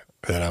anything,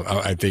 then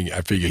I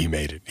figure he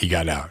made it. He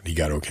got out. He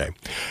got okay.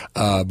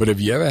 But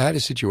have you ever had a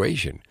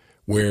situation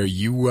where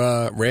you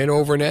ran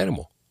over an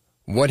animal?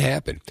 What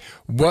happened?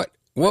 What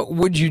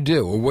would you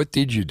do, or what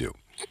did you do?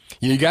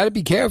 You got to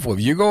be careful. If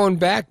you're going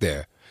back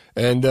there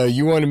and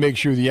you want to make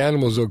sure the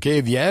animal's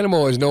okay, the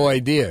animal has no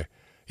idea.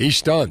 He's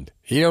stunned.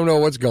 He don't know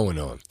what's going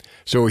on.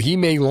 So he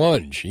may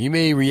lunge. He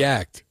may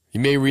react. He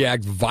may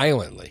react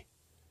violently.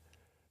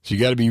 So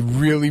you got to be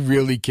really,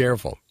 really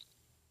careful.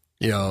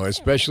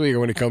 Especially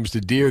when it comes to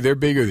deer, they're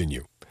bigger than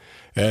you.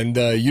 And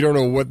you don't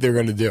know what they're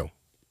going to do.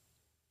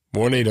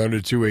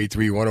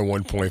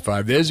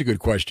 1-800-283-101.5. There's a good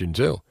question,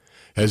 too.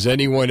 Has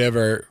anyone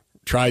ever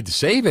tried to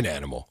save an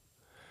animal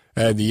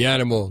and the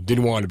animal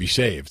didn't want to be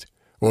saved?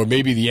 Or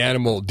maybe the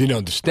animal didn't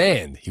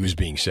understand he was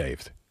being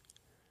saved?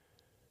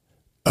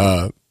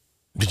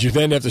 Did you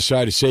then have to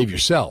try to save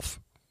yourself?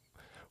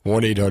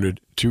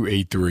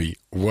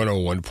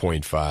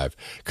 1-800-283-101.5.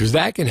 Because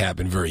that can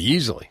happen very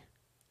easily.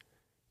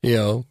 You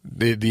know,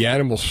 the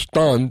animal's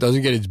stunned,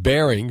 doesn't get its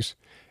bearings,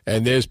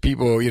 and there's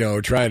people,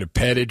 trying to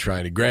pet it,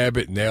 trying to grab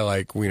it, and they're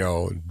like,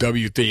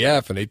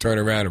 WTF, and they turn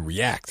around and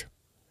react.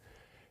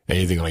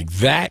 Anything like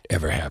that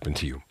ever happened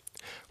to you?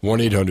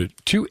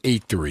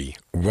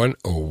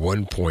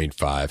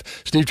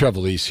 1-800-283-101.5. Steve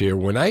Trevelise here.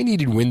 When I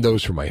needed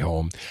windows for my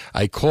home,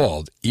 I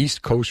called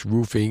East Coast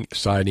Roofing,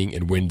 Siding,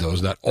 and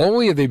Windows. Not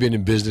only have they been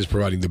in business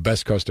providing the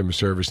best customer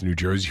service in New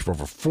Jersey for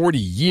over 40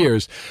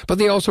 years, but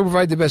they also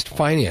provide the best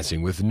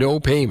financing with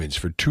no payments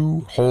for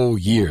 2 whole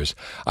years.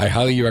 I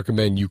highly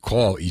recommend you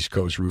call East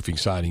Coast Roofing,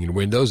 Siding, and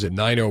Windows at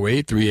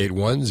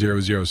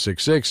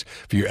 908-381-0066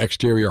 for your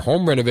exterior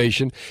home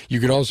renovation.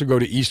 You can also go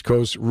to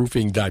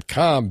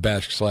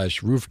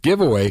eastcoastroofing.com/roof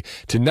giveaway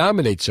to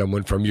nominate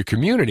someone from your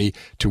community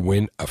to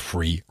win a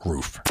free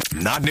roof.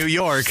 Not New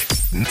York.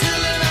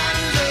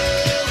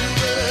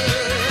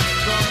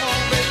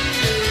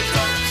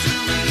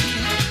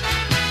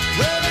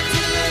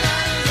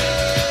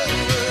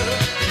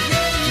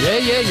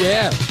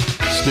 Yeah.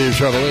 Steve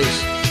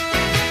Trevelise.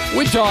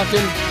 We're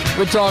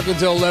talking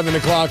till 11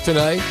 o'clock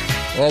tonight.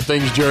 All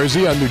things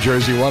Jersey on New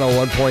Jersey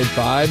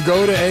 101.5.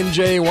 Go to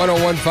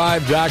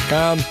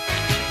NJ1015.com.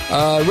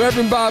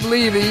 Reverend Bob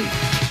Levy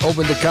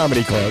opened the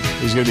comedy club.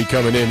 He's going to be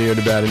coming in here in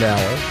about an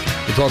hour.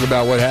 We'll talk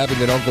about what happened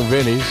at Uncle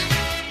Vinny's.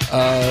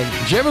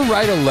 Did you ever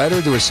write a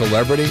letter to a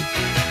celebrity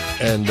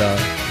and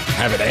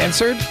have it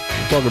answered?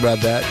 We'll talk about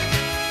that.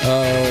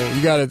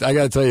 I got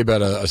to tell you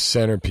about a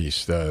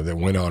centerpiece that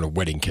went on a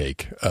wedding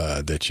cake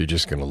that you're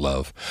just going to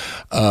love.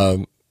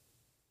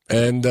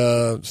 And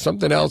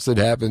something else that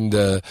happened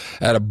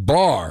at a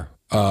bar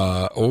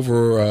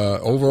over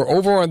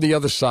on the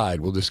other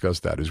side. We'll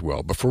discuss that as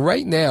well. But for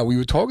right now, we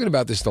were talking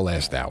about this the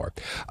last hour,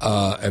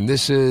 and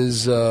this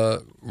is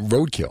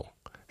roadkill.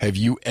 Have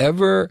you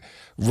ever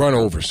run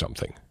over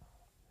something?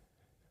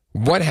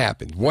 What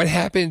happened? What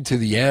happened to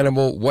the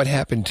animal? What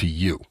happened to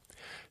you?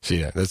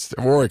 See,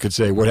 or I could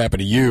say, what happened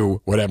to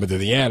you? What happened to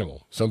the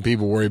animal? Some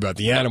people worry about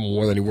the animal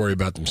more than they worry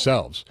about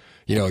themselves.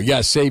 You got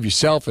to save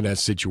yourself in that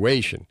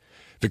situation.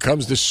 If it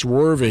comes to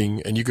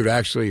swerving and you could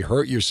actually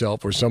hurt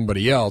yourself or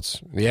somebody else,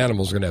 the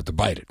animal's going to have to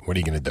bite it. What are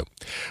you going to do?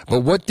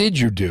 But what did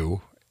you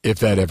do if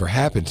that ever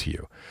happened to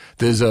you?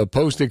 There's a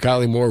post that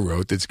Kylie Moore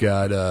wrote that's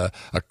got a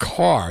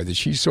car that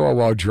she saw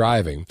while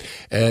driving,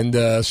 and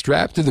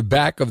strapped to the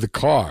back of the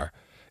car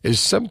is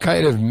some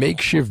kind of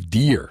makeshift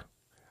deer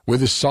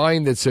with a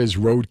sign that says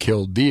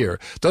roadkill deer.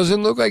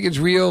 Doesn't look like it's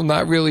real,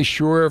 not really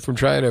sure from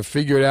trying to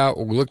figure it out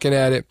or looking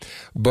at it,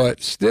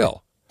 but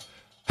still.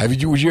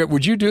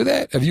 Would you do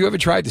that? Have you ever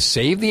tried to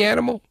save the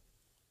animal?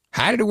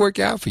 How did it work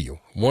out for you?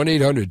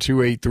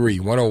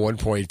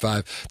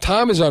 1-800-283-101.5.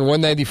 Tom is on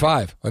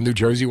 195 on New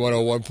Jersey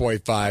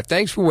 101.5.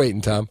 Thanks for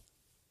waiting, Tom.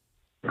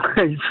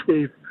 Hey,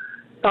 Steve.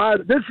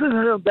 This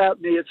isn't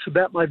about me. It's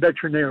about my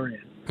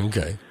veterinarian.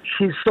 Okay.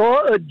 She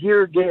saw a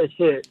deer get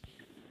hit.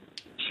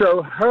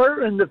 So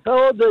her and the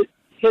fellow that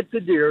hit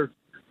the deer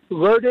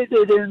loaded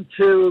it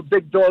into a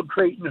big dog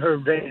crate in her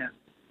van.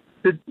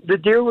 The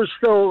deer was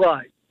still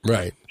alive.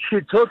 Right.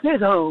 She took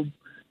it home,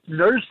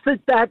 nursed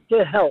it back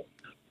to health.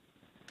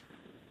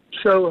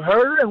 So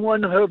her and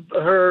one of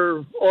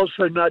her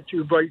also not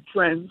too bright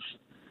friends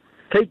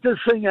take this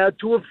thing out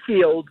to a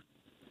field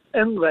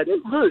and let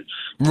it loose.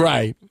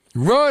 Right.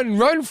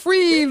 Run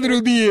free, little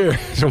deer.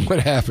 So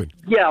what happened?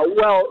 Yeah,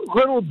 well,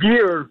 little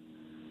deer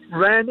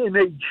ran in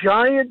a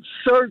giant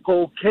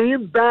circle,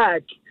 came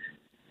back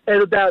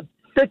at about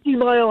 50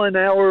 mile an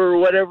hour or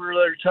whatever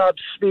their top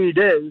speed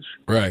is.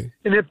 Right.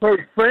 And if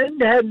her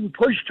friend hadn't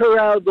pushed her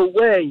out of the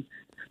way,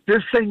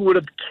 this thing would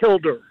have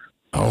killed her.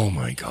 Oh,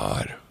 my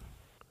God.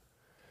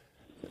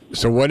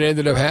 So what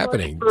ended up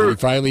happening? Did he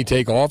finally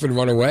take off and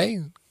run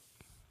away?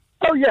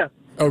 Oh, yeah.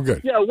 Oh, good.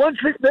 Yeah, once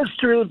it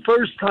missed her the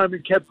first time,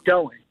 it kept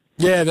going.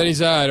 Yeah, then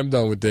he's all right, I'm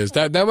done with this.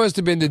 That must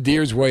have been the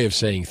deer's way of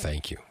saying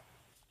thank you.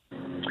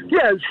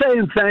 Yeah,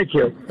 saying thank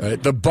you.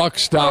 The buck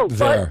stopped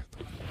there.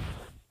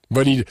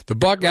 But the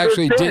buck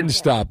actually didn't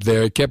stop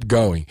there. It kept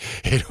going.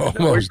 It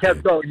almost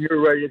kept going. You're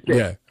right. It did.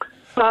 Yeah.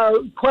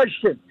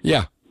 Question.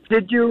 Yeah.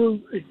 Did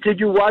you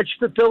watch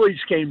the Phillies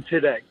game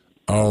today?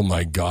 Oh,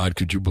 my God.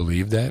 Could you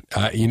believe that?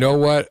 You know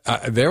what?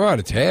 They're on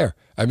a tear.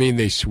 I mean,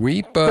 they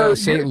sweep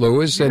St.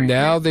 Louis, and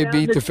now they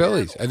beat the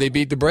Phillies. And they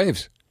beat the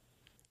Braves.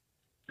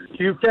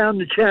 You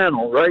found the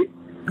channel, right?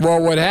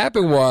 Well, what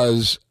happened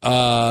was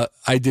I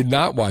did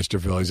not watch the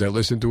Phillies. I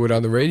listened to it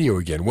on the radio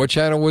again. What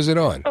channel was it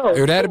on? Oh,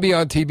 it had to be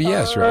on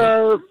TBS,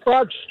 right?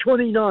 Fox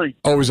 29.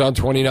 Oh, it was on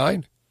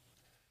 29?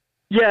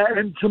 Yeah,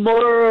 and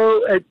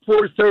tomorrow at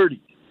 4:30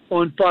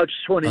 on Fox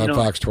 29. On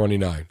Fox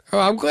 29. Oh,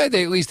 I'm glad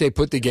at least they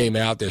put the game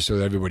out there so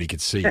that everybody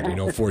could see it. They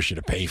don't force you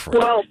to pay for it.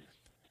 Well,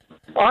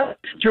 I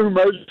do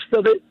most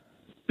of it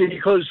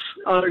because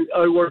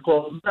I work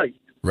all night.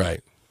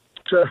 Right.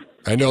 So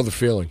I know the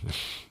feeling.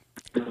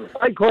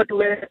 I caught the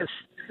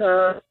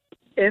last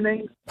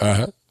inning.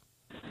 Uh-huh.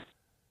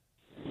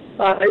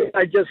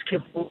 I just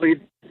can't believe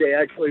they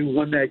actually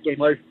won that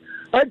game.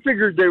 I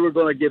figured they were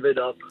going to give it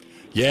up.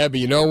 Yeah, but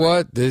you know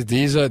what?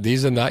 These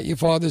are not your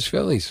father's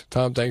Phillies.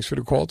 Tom, thanks for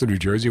the call to New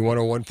Jersey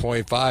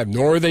 101.5.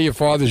 Nor are they your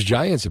father's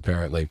Giants,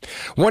 apparently.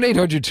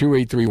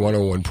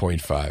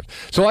 1-800-283-101.5.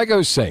 So like I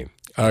was saying,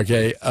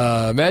 okay,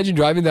 imagine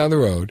driving down the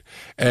road,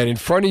 and in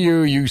front of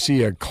you, you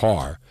see a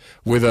car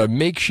with a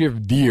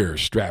makeshift deer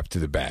strapped to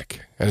the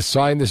back, and a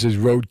sign that says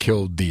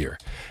Roadkill deer.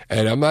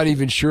 And I'm not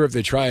even sure if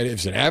they're trying, if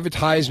it's an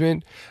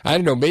advertisement. I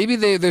don't know. Maybe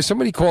there's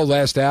somebody called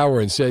last hour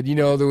and said,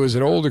 there was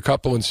an older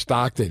couple in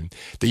Stockton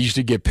that used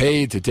to get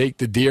paid to take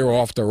the deer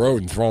off the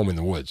road and throw them in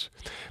the woods.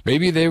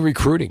 Maybe they're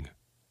recruiting.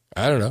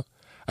 I don't know.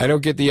 I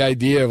don't get the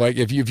idea of, like,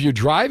 if you're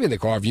driving the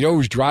car, if you know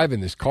who's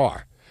driving this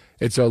car,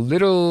 it's a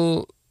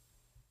little...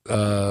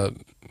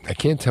 I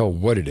can't tell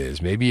what it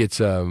is. Maybe it's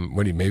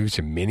maybe it's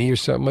a Mini or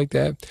something like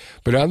that.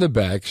 But on the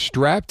back,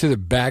 strapped to the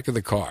back of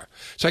the car.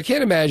 So I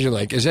can't imagine,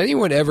 like, has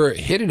anyone ever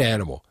hit an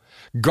animal,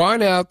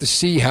 gone out to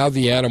see how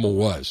the animal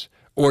was,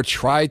 or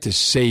tried to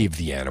save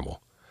the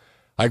animal?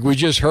 Like we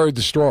just heard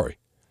the story,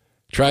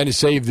 trying to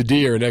save the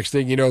deer. Next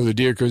thing you know, the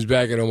deer comes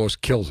back and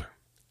almost kills her.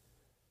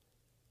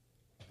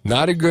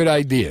 Not a good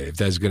idea if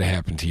that's going to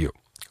happen to you.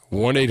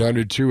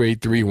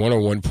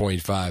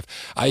 1-800-283-101.5.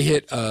 I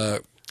hit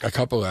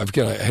I've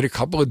hit a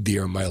couple of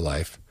deer in my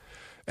life,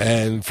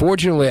 and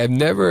fortunately, I've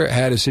never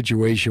had a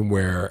situation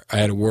where I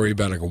had to worry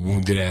about, like, a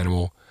wounded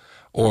animal,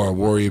 or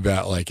worry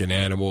about, like, an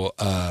animal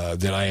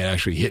that I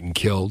actually hit and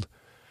killed.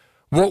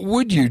 What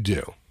would you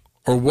do,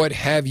 or what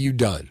have you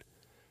done?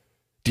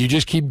 Do you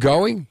just keep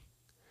going?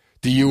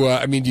 Do you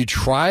do you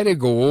try to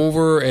go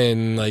over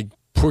and, like,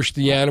 push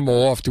the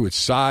animal off to its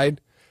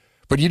side,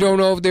 but you don't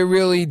know if they're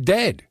really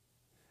dead?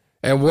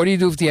 And what do you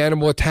do if the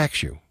animal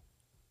attacks you?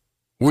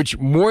 Which,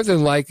 more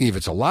than likely, if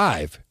it's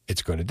alive,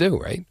 it's going to do,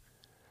 right?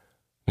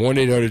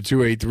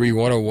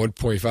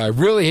 1-800-283-101.5.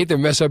 Really hate to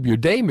mess up your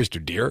day,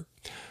 Mr. Deer,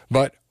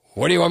 but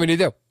what do you want me to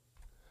do?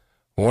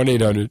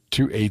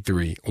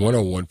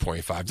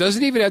 1-800-283-101.5.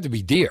 Doesn't even have to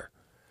be deer.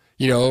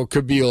 It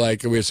could be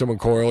like we had someone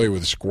call earlier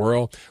with a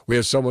squirrel. We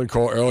had someone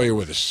call earlier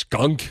with a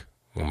skunk.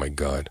 Oh, my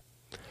God.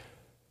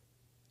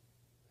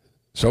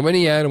 So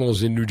many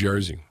animals in New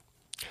Jersey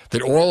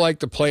that all like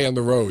to play on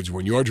the roads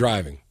when you're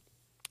driving.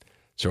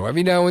 So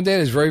every now and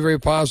then it's very, very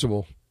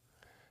possible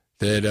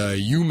that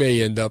you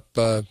may end up,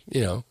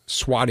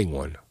 swatting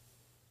one.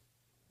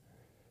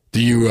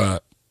 Do you,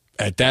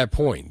 at that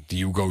point, do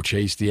you go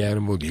chase the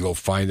animal? Do you go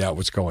find out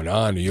what's going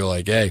on? Or you're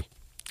like, hey,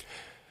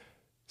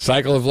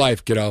 cycle of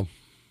life, kiddo.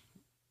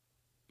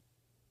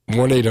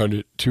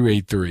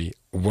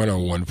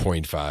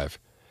 1-800-283-101.5.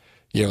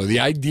 The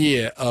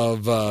idea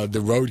of the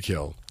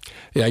roadkill,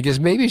 I guess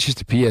maybe it's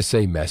just a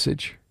PSA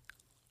message.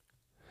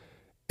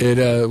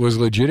 It was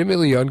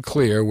legitimately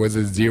unclear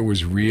whether the deer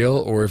was real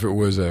or if it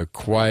was a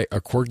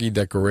quirky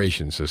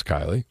decoration, says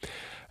Kylie.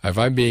 If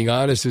I'm being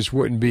honest, this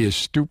wouldn't be as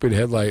stupid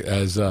headlight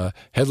as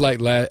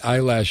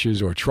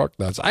eyelashes or truck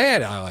nuts. I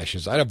had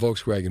eyelashes. I had a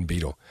Volkswagen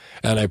Beetle,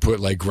 and I put,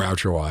 like,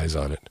 Groucho eyes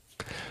on it.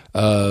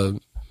 Well,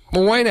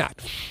 why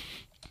not?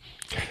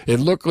 It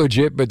looked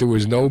legit, but there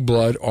was no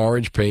blood,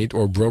 orange paint,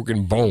 or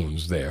broken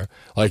bones there,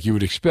 like you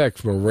would expect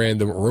from a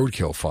random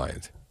roadkill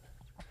find.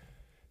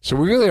 So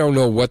we really don't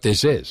know what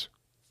this is.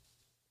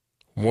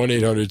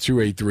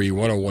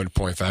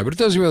 1-800-283-101.5. But it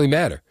doesn't really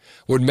matter.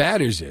 What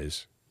matters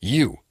is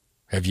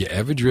have you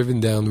ever driven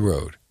down the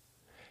road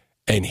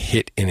and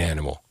hit an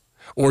animal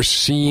or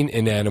seen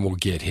an animal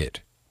get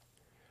hit?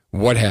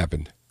 What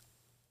happened?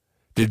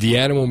 Did the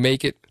animal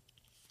make it?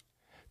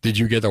 Did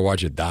you get to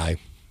watch it die?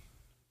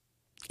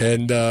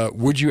 And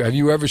have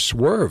you ever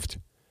swerved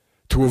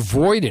to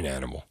avoid an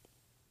animal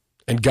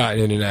and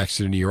gotten in an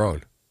accident of your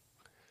own?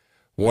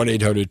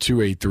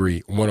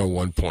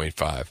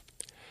 1-800-283-101.5.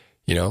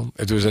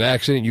 If there was an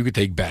accident you could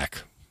take back,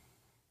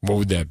 what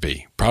would that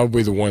be?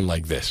 Probably the one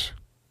like this.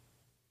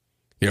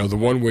 The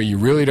one where you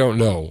really don't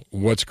know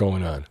what's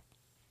going on.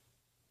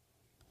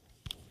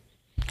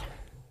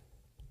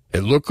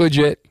 It looked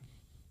legit.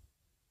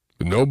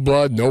 No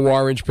blood, no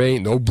orange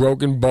paint, no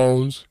broken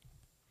bones.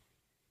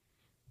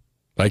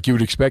 Like you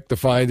would expect to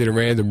find in a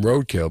random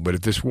roadkill. But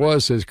if this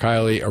was, says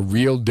Kylie, a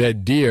real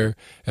dead deer,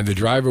 and the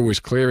driver was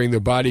clearing the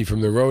body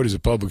from the road as a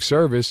public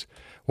service,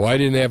 why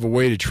didn't they have a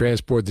way to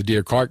transport the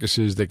deer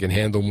carcasses that can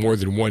handle more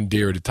than one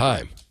deer at a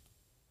time?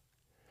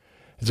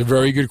 It's a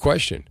very good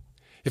question.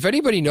 If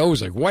anybody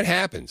knows, like, what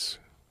happens?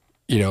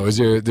 Is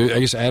there, I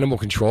guess animal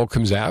control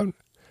comes out?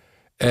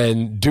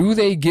 And do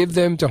they give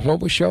them to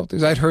homeless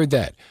shelters? I'd heard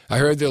that. I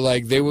heard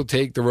that, they will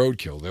take the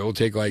roadkill. They will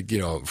take,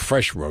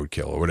 fresh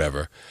roadkill or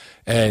whatever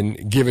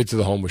and give it to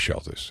the homeless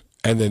shelters.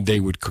 And then they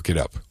would cook it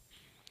up.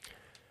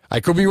 I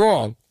could be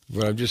wrong,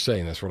 but I'm just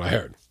saying that's what I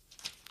heard.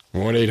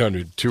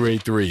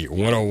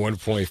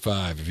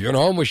 1-800-283-101.5. If you're in a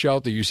homeless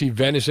shelter, you see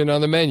venison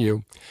on the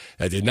menu.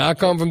 That did not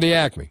come from the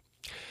Acme.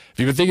 If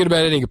you've been thinking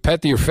about adding a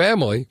pet to your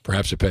family,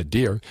 perhaps a pet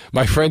deer,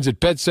 my friends at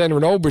Pet Center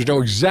in Old Bridge know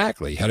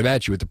exactly how to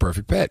match you with the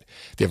perfect pet.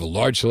 They have a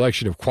large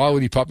selection of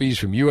quality puppies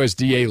from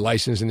USDA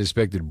licensed and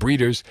inspected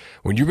breeders.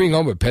 When you bring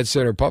home a Pet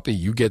Center puppy,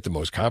 you get the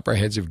most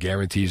comprehensive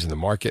guarantees in the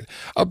market,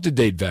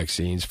 up-to-date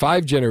vaccines,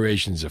 5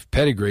 generations of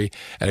pedigree,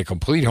 and a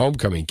complete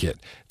homecoming kit.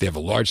 They have a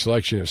large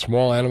selection of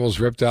small animals,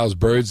 reptiles,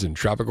 birds, and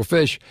tropical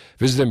fish.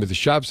 Visit them at the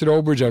shops at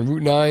Old Bridge on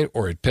Route 9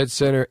 or at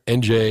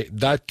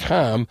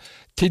PetCenterNJ.com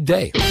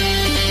today.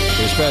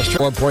 This past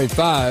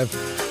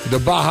 1.5, the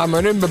Baja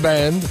Marimba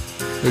Band,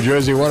 New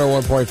Jersey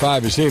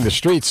 101.5 is seeing the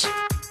streets.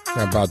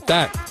 How about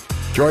that?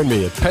 Join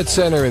me at Pet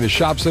Center in the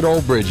shops at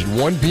Old Bridge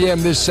at 1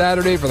 p.m. this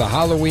Saturday for the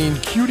Halloween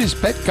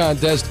Cutest Pet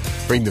Contest.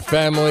 Bring the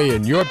family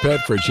and your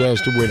pet for a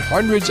chance to win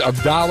hundreds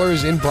of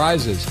dollars in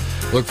prizes.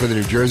 Look for the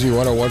New Jersey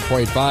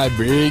 101.5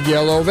 Big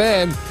Yellow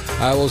Van.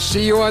 I will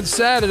see you on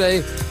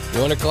Saturday,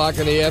 1 o'clock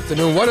in the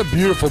afternoon. What a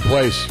beautiful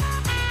place.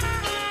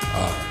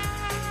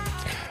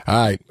 All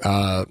right.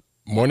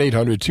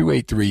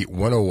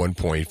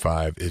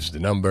 1-800-283-101.5 is the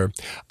number.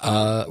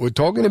 We're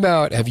talking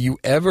about, have you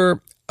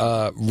ever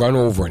run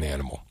over an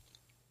animal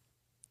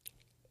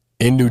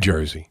in New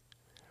Jersey?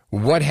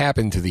 What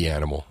happened to the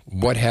animal?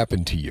 What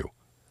happened to you?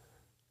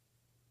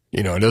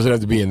 You know, it doesn't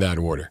have to be in that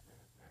order.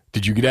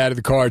 Did you get out of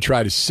the car,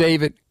 try to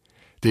save it?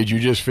 Did you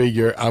just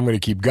figure, I'm going to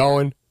keep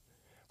going,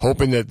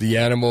 hoping that the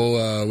animal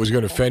was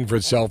going to fend for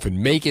itself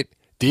and make it?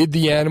 Did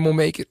the animal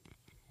make it?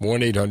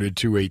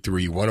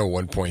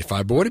 1-800-283-101.5.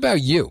 But what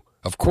about you?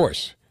 Of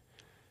course.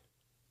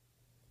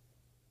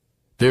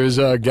 There's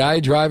a guy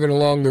driving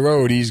along the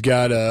road. He's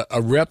got a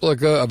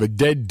replica of a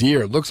dead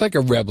deer. It looks like a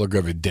replica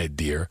of a dead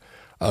deer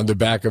on the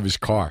back of his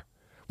car.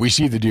 We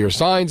see the deer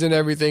signs and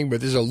everything, but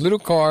there's a little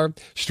car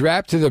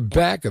strapped to the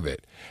back of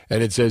it,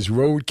 and it says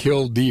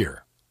Roadkill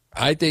Deer.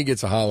 I think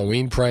it's a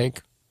Halloween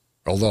prank,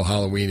 although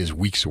Halloween is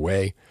weeks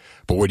away.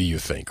 But what do you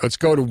think? Let's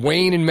go to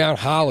Wayne in Mount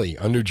Holly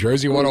on New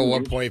Jersey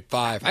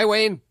 101.5. Hi,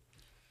 Wayne.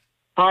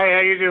 Hi, how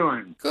you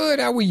doing? Good.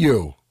 How are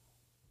you?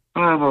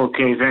 I'm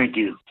okay, thank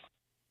you.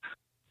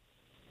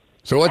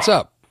 So what's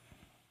up?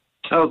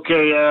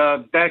 Okay,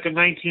 back in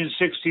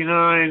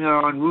 1969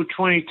 on Route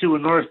 22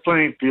 in North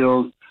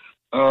Plainfield,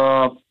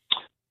 I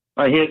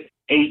hit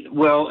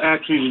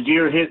the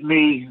deer hit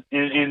me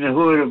in the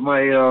hood of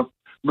my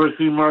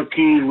Mercury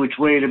Marquis, which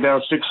weighed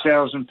about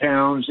 6,000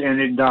 pounds,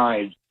 and it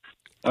died.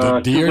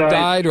 The deer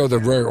died or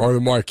the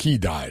Marquis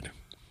died?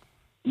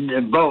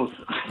 Both.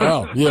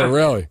 Oh, yeah,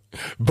 really?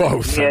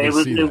 Both. Yeah, it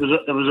was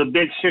a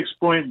big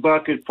 6-point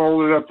buck. It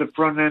folded up the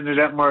front end of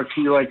that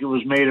Marquis like it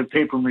was made of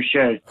paper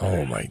mache.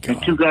 Oh, my God.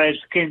 And 2 guys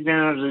came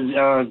down to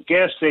the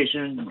gas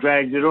station and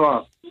dragged it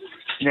off.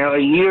 Now, a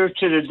year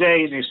to the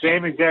day, in the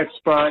same exact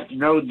spot,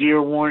 no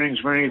deer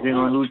warnings or anything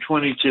on Route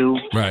 22.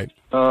 Right.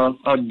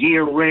 A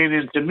deer ran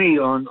into me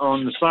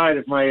on the side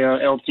of my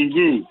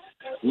LTD,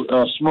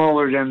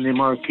 smaller than the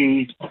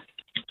Marquis.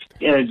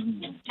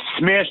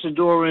 Smashed the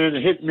door in,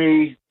 hit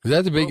me. Is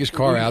that the biggest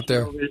car out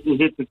there?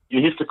 It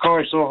hit the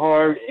car so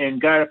hard and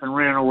got up and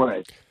ran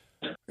away.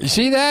 You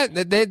see that?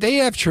 They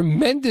have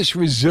tremendous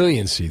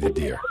resiliency, the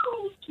deer.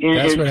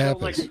 That's what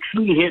happens. Like a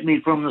tree hit me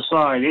from the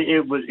side.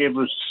 It was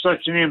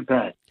such an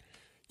impact.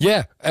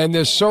 Yeah, and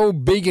they're so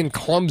big and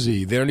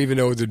clumsy, they don't even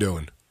know what they're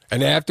doing.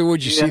 And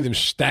afterwards, you see them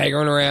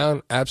staggering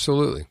around.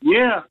 Absolutely.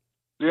 Yeah.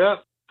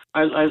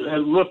 I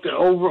looked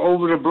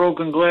over the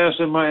broken glass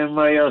in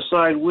my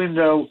side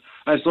window.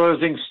 I saw the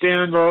thing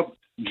stand up,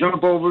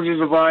 jump over the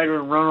divider,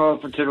 and run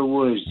off into the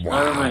woods. Wow.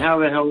 I don't know how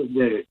the hell it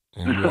did it.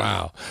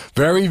 Wow.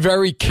 Very,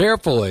 very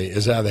carefully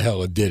is how the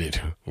hell it did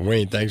it.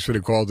 Wayne, thanks for the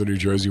call to New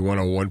Jersey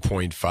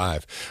 101.5.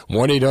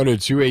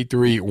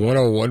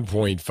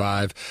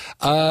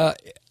 1-800-283-101.5.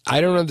 I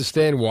don't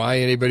understand why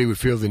anybody would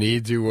feel the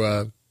need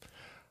to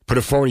put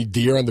a phony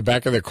deer on the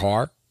back of their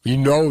car. You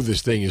know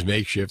this thing is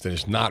makeshift and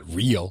it's not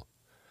real.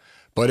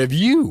 But have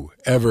you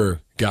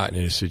ever gotten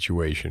in a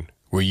situation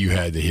where you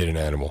had to hit an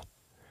animal?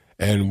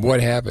 And what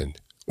happened?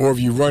 Or have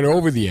you run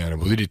over the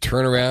animal? Did it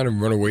turn around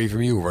and run away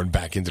from you or run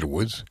back into the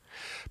woods?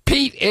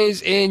 Pete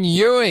is in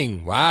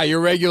Ewing. Wow, you're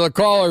a regular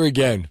caller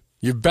again.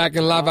 You're back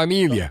in La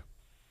Familia.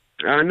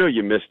 I know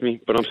you missed me,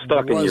 but I'm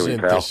stuck in Ewing,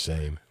 pal. The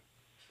same.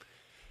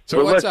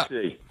 So what's up?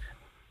 Let's see.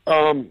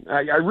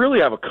 I really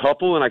have a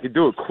couple, and I could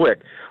do it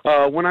quick.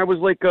 When I was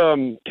like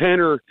 10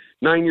 or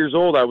 9 years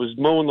old, I was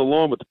mowing the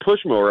lawn with the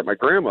push mower at my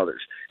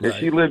grandmother's, and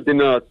she lived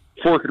in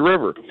Forked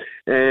River,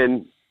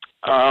 and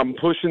I'm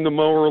pushing the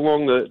mower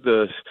along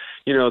the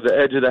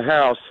edge of the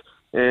house,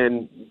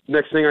 and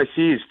next thing I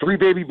see is 3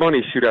 baby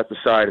bunnies shoot out the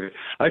side of it.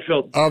 I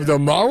felt of the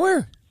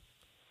mower.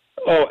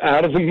 Oh,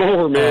 out of the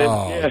mower, man.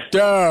 Oh, yeah.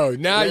 Dude,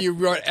 now you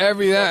run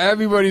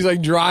everybody's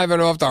like driving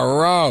off the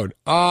road.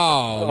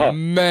 Oh,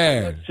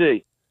 man. Let's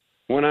see.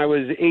 When I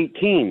was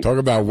 18. Talk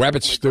about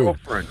rabbit stew.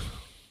 Girlfriend.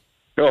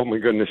 Oh, my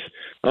goodness.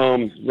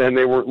 Then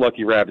they weren't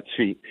lucky rabbit's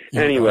feet.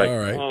 Yeah, anyway, all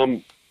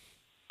right.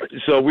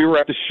 So we were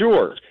at the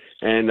shore,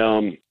 and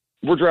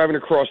we're driving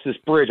across this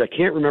bridge. I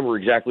can't remember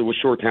exactly what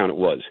shore town it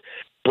was,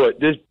 but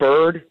this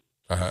bird,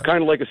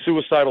 kind of like a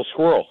suicidal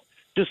squirrel,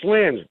 just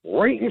lands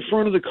right in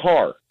front of the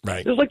car.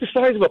 Right. It's like the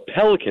size of a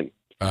pelican.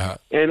 Uh-huh.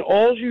 And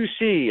all you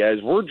see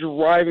as we're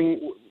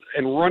driving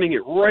and running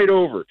it right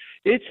over,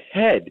 its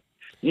head,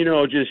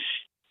 just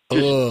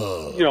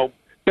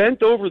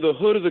bent over the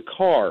hood of the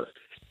car,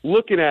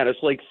 looking at us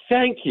like,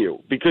 thank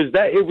you, because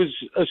it was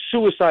a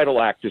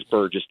suicidal act this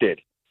bird just did.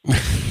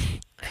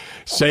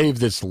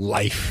 Saved its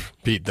life.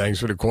 Pete, thanks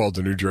for the call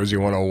to New Jersey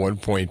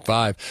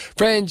 101.5.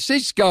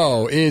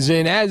 Francisco is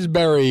in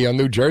Asbury on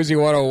New Jersey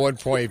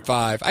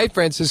 101.5. Hey,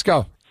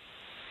 Francisco.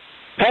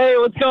 Hey,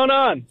 what's going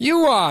on? You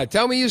are.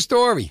 Tell me your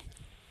story.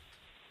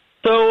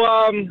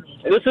 So,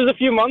 this is a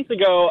few months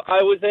ago.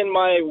 I was in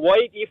my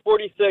white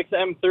E46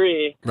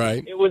 M3.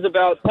 Right. It was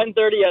about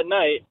 10:30 at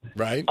night.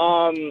 Right.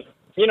 I'm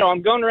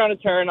going around a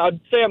turn. I'd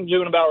say I'm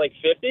doing about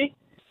 50.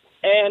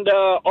 And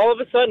all of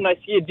a sudden, I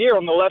see a deer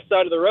on the left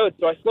side of the road,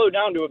 so I slow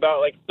down to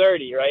about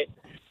 30, right?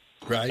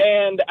 Right.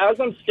 And as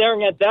I'm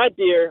staring at that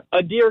deer,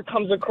 a deer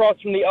comes across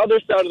from the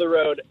other side of the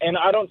road, and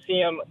I don't see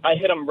him. I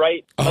hit him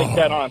right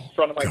dead on in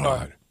front of my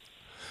car.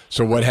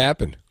 So what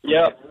happened?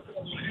 Yep.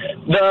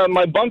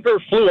 My bumper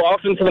flew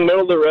off into the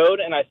middle of the road,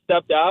 and I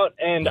stepped out,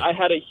 and I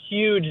had a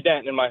huge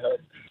dent in my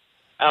hood.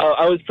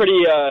 I was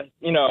pretty,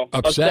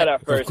 upset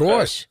at first. Of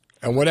course.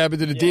 And what happened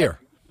to the deer?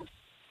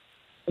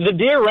 The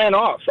deer ran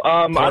off.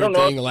 I don't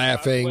know.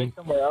 Laughing.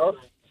 Somewhere else.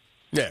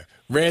 Yeah.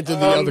 Ran to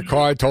the other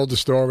car, told the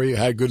story,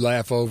 had a good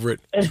laugh over it.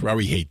 That's why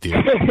we hate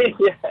deer.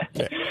 Yeah.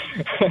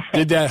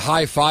 Did that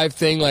high five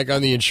thing like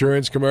on the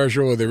insurance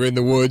commercial where they're in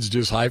the woods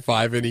just high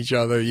fiving each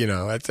other.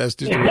 That's just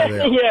the way they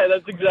are. Yeah,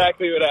 that's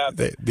exactly what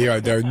happened.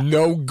 They're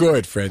no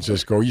good,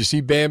 Francisco. You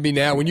see Bambi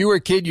now. When you were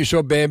a kid, you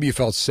saw Bambi, you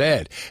felt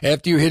sad.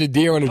 After you hit a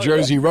deer on a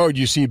Jersey road,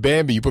 you see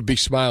Bambi, you put a big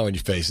smile on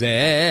your face.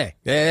 Go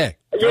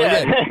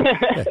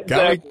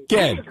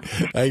again.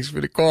 Thanks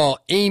for the call.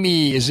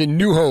 Amy is in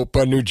New Hope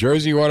on New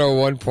Jersey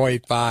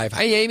 101.5.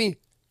 Hi, Amy.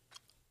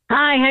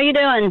 Hi, how you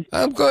doing?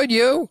 I'm good.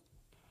 You?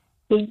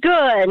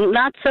 Good.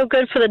 Not so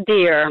good for the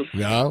deer.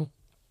 No?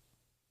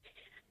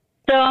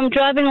 So I'm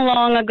driving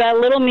along. I've got a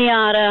little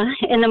Miata.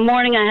 In the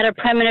morning, I had a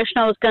premonition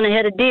I was going to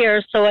hit a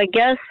deer, so I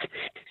guess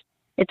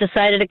it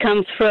decided to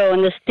come through,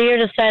 and this deer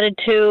decided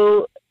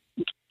to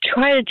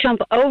try to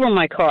jump over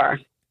my car.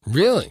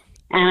 Really?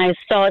 And I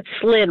saw it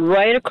slid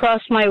right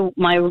across my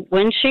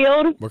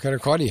windshield. What kind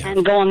of car do you have?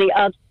 And go on the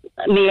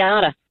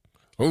Miata.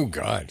 Oh,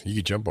 God. You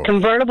could jump over.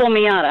 Convertible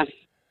Miata.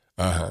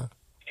 Uh-huh.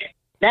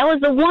 That was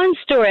the one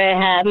story I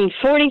had. And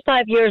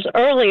 45 years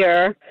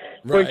earlier,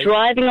 we're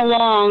driving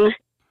along.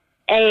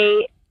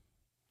 A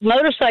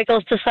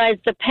motorcyclist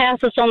decides to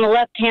pass us on the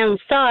left-hand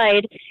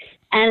side,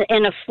 and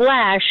in a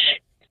flash,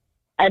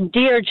 a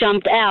deer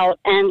jumped out,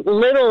 and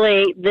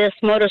literally this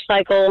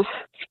motorcycle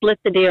split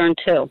the deer in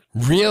two.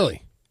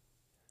 Really?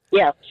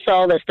 Yeah,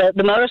 saw this.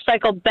 The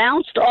motorcycle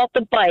bounced off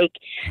the bike,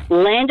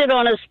 landed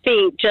on his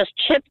feet, just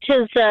chipped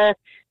his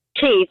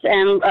teeth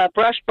and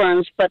brush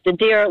burns, but the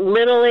deer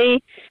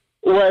literally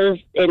was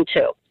in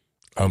two.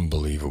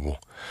 Unbelievable.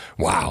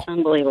 Wow.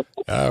 Unbelievable.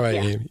 All right,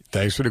 Amy.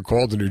 Thanks for the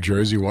call to New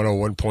Jersey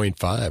 101.5.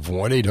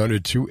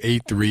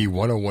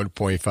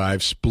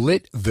 1-800-283-101.5.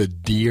 Split the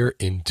deer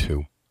in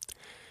two.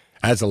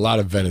 That's a lot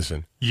of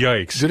venison.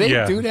 Yikes. Do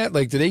they do that?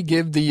 Do they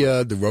give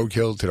the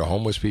roadkill to the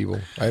homeless people?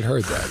 I'd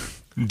heard that.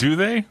 Do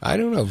they? I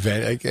don't know.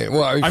 I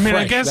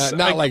guess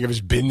not like if it's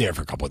been there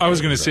for a couple of days. I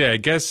was going to say, I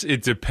guess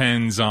it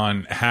depends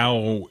on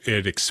how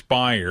it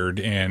expired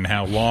and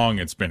how long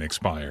it's been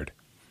expired.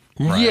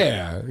 Right.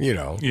 Yeah,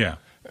 Yeah.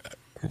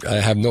 I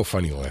have no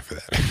funny line for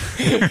that.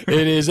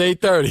 It is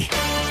 8:30.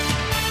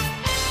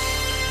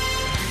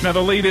 Now,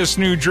 the latest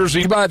New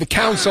Jersey... By the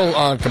Council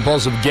on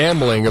Compulsive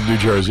Gambling of New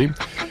Jersey.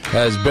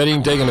 Has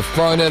betting taken the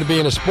front end of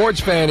being a sports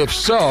fan? If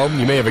so,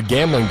 you may have a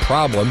gambling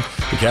problem.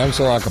 The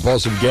Council on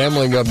Compulsive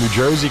Gambling of New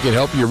Jersey can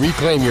help you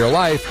reclaim your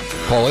life.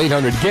 Call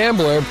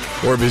 800-GAMBLER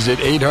or visit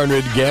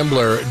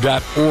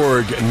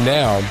 800gambler.org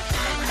now.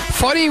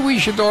 Funny we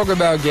should talk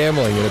about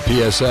gambling in a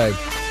PSA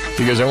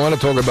because I want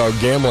to talk about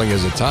gambling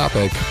as a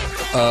topic.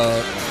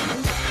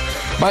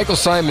 Michael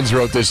Simons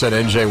wrote this at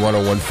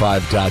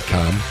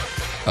NJ1015.com.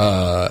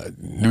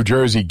 New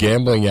Jersey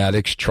gambling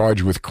addicts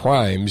charged with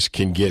crimes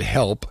can get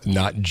help,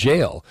 not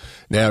jail.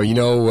 Now,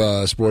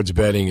 sports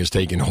betting has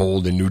taken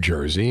hold in New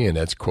Jersey, and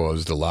that's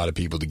caused a lot of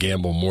people to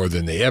gamble more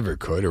than they ever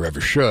could or ever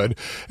should.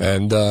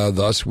 And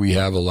thus, we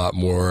have a lot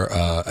more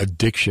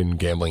addiction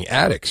gambling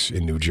addicts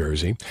in New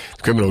Jersey.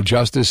 The criminal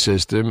justice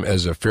system,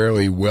 as a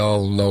fairly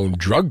well-known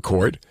drug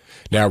court,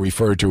 now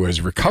referred to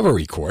as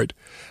recovery court.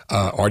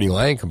 Artie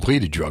Lang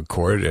completed drug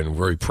court, and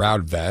very proud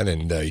of that,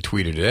 and he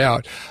tweeted it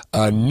out.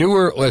 A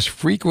newer, less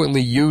frequently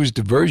used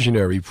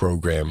diversionary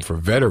program for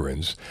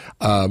veterans,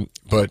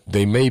 but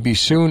they may be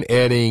soon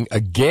adding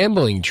a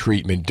gambling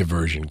treatment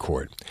diversion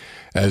court.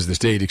 as the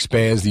state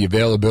expands the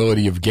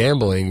availability of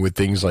gambling with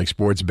things like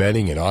sports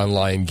betting and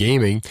online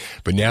gaming,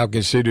 but now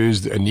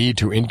considers a need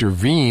to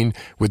intervene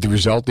with the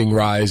resulting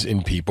rise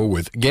in people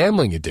with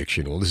gambling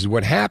addiction. Well, this is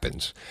what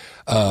happens.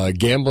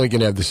 Gambling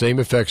can have the same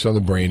effects on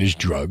the brain as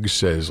drugs,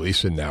 says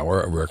Lisa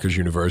Nauer, a Rutgers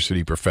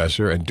University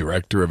professor and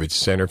director of its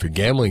Center for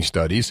Gambling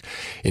Studies.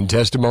 In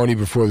testimony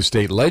before the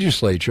state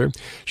legislature,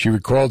 she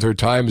recalled her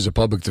time as a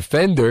public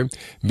defender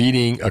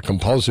meeting a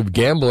compulsive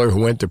gambler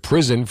who went to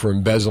prison for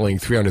embezzling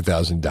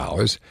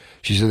 $300,000.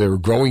 She said there are a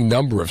growing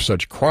number of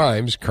such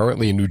crimes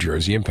currently in New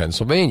Jersey and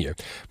Pennsylvania.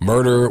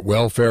 Murder,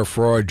 welfare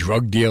fraud,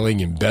 drug dealing,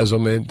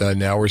 embezzlement,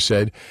 Nauer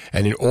said.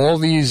 And in all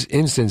these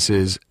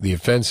instances, the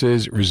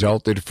offenses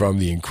resulted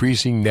from the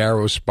increasing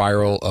narrow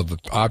spiral of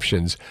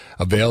options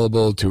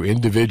available to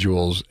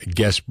individuals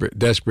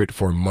desperate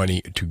for money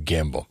to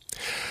gamble.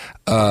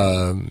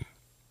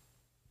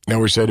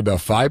 Now, said about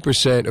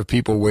 5% of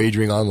people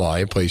wagering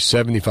online place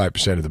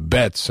 75% of the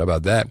bets. How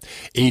about that?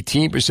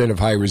 18% of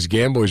high-risk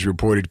gamblers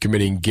reported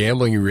committing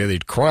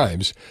gambling-related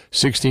crimes.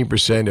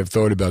 16% have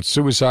thought about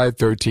suicide.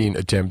 13%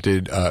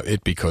 attempted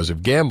it because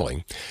of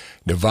gambling.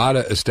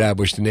 Nevada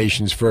established the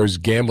nation's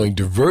first gambling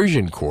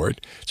diversion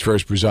court. Its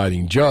first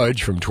presiding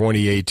judge from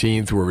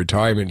 2018 through a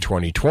retirement in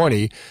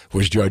 2020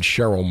 was Judge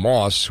Cheryl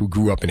Moss, who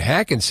grew up in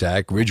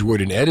Hackensack,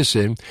 Ridgewood, and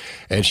Edison,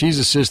 and she's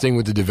assisting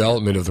with the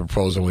development of the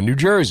proposal in New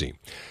Jersey.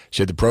 She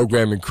said the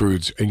program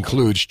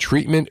includes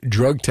treatment,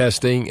 drug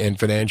testing, and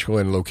financial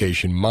and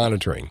location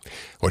monitoring.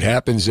 What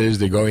happens is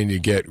they're going to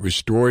get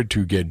restored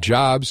to get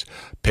jobs,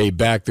 pay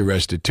back the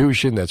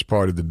restitution. That's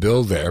part of the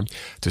bill there,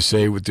 to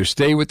stay with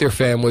their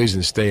families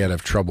and stay out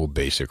of trouble,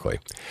 basically.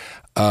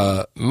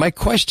 My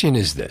question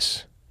is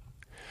this.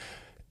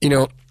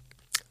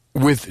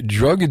 With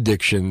drug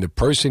addiction, the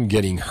person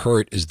getting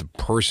hurt is the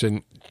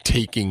person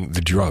taking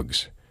the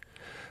drugs.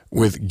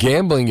 With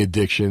gambling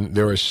addiction,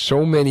 there are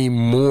so many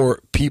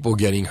more people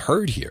getting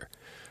hurt here.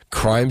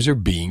 Crimes are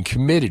being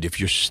committed. If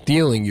you're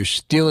stealing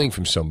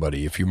from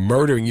somebody. If you're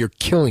murdering, you're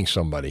killing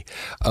somebody,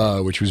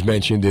 which was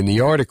mentioned in the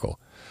article.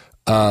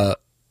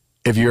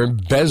 If you're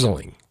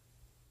embezzling,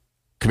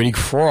 committing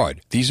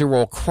fraud, these are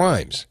all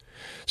crimes.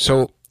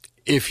 So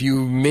if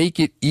you make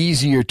it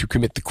easier to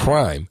commit the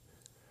crime,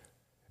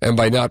 and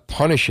by not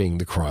punishing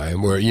the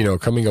crime or,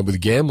 coming up with a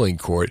gambling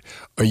court,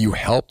 are you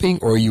helping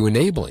or are you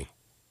enabling?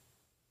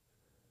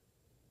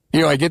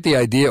 I get the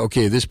idea,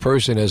 okay, this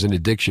person has an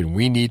addiction.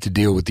 We need to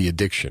deal with the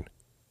addiction.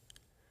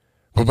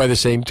 But by the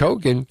same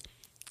token,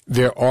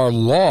 there are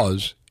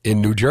laws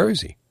in New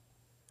Jersey.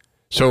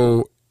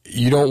 So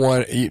you don't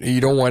want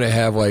to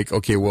have like,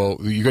 okay, well,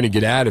 you're going to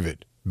get out of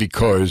it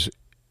because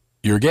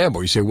you're a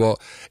gambler. You say, well,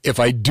 if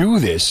I do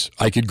this,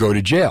 I could go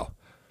to jail.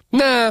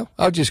 Nah,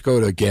 I'll just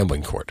go to a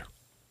gambling court.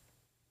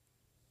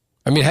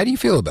 I mean, how do you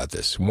feel about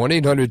this?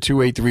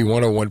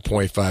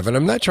 1-800-283-101.5.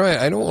 And I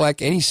don't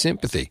lack any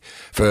sympathy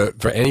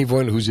for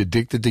anyone who's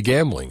addicted to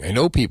gambling. I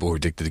know people who are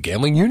addicted to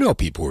gambling. You know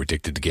people who are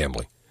addicted to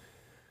gambling.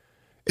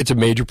 It's a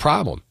major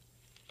problem.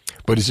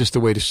 But is this the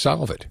way to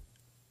solve it?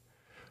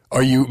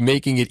 Are you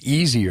making it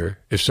easier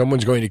if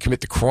someone's going to commit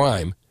the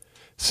crime,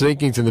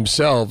 thinking to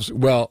themselves,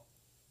 well,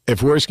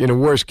 in a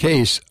worst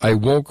case, I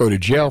won't go to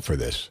jail for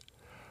this.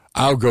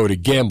 I'll go to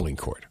gambling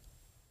court.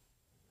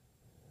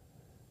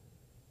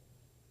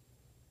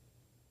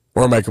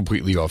 Or am I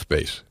completely off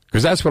base?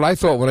 Because that's what I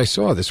thought when I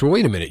saw this. Well,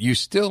 wait a minute. You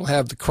still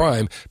have the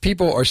crime.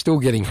 People are still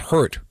getting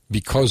hurt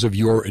because of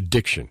your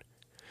addiction.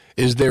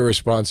 Is there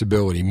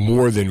responsibility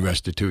more than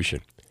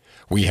restitution?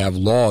 We have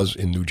laws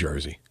in New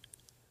Jersey.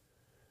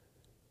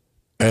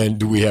 And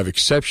do we have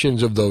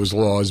exceptions of those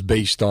laws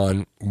based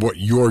on what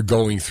you're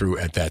going through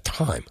at that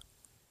time?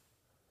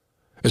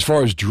 As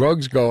far as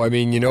drugs go, I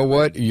mean, you know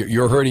what?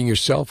 You're hurting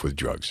yourself with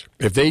drugs.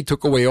 If they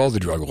took away all the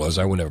drug laws,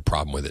 I wouldn't have a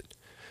problem with it.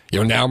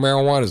 Now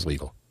marijuana is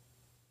legal.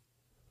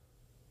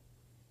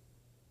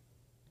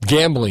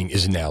 Gambling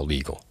is now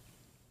legal.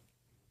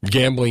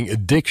 Gambling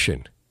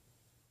addiction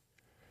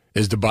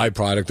is the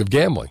byproduct of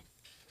gambling.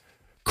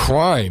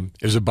 Crime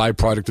is a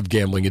byproduct of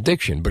gambling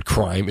addiction, but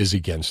crime is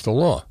against the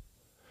law.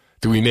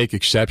 Do we make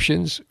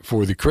exceptions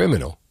for the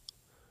criminal?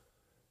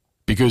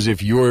 Because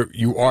if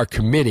you are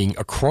committing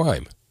a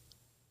crime,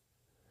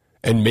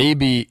 and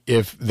maybe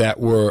if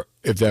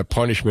that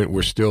punishment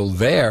were still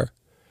there,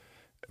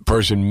 a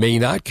person may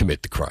not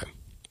commit the crime.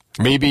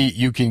 Maybe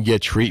you can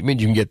get treatment,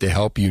 you can get the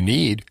help you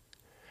need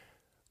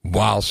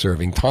while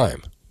serving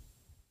time.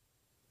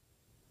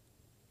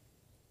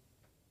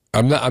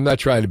 I'm not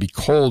trying to be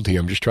cold here.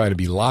 I'm just trying to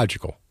be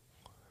logical.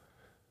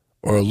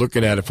 Or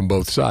looking at it from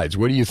both sides.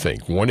 What do you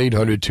think?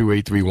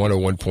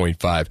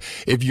 1-800-283-101.5.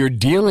 If you're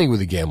dealing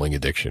with a gambling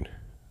addiction,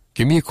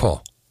 give me a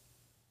call.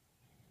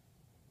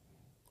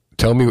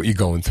 Tell me what you're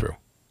going through.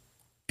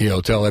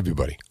 Tell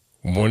everybody.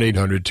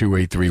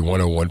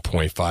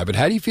 1-800-283-101.5. But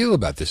how do you feel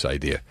about this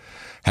idea?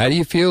 How do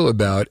you feel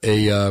about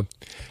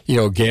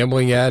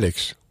gambling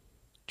addicts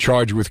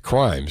charged with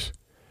crimes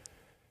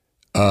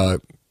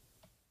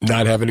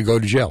not having to go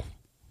to jail?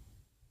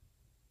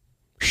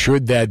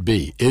 Should that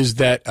be? Is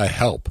that a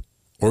help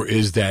or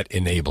is that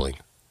enabling?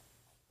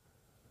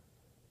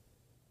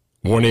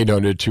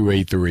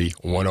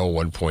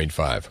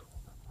 1-800-283-101.5.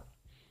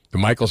 The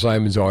Michael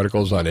Simons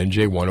articles on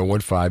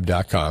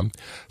NJ1015.com.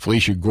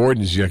 Felicia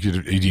Gordon,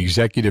 the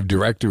executive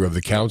director of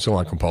the Council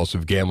on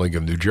Compulsive Gambling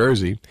of New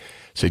Jersey,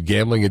 said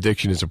gambling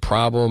addiction is a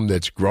problem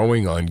that's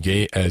growing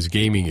as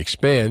gaming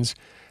expands.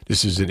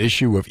 This is an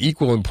issue of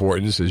equal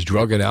importance as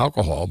drug and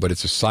alcohol, but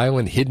it's a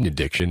silent, hidden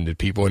addiction that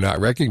people are not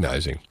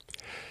recognizing.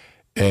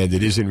 And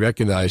it isn't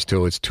recognized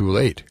till it's too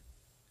late.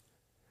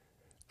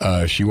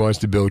 She wants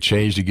to build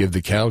change to give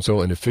the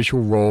council an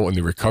official role in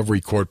the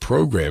recovery court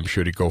program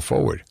should it go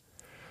forward.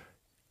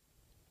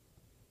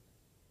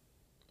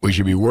 We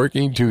should be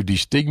working to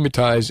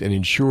destigmatize and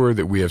ensure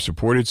that we have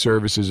supported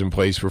services in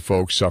place for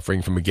folks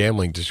suffering from a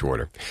gambling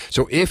disorder.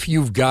 So if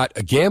you've got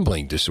a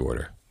gambling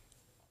disorder,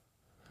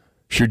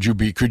 could you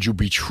be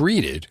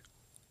treated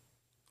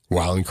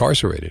while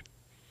incarcerated?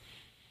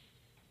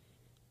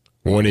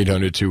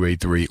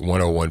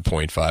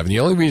 1-800-283-101.5. And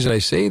the only reason I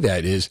say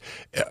that is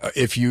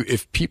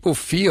if people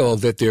feel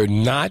that they're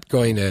not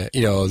going to,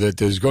 that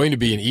there's going to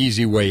be an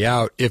easy way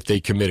out if they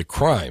commit a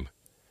crime,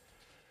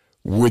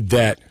 would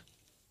that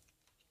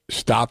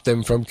stop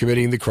them from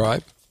committing the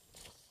crime?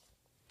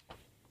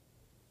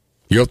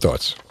 Your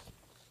thoughts.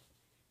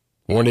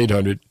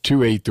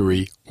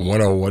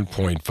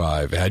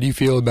 1-800-283-101.5. How do you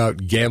feel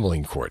about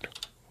gambling court?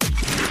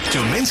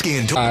 Dominski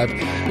and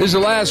This is the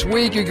last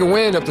week you can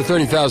win up to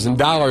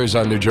 $30,000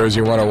 on New Jersey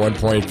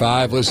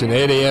 101.5. Listen,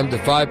 8 a.m. to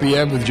 5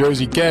 p.m. with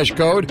Jersey Cash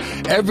Code.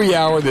 Every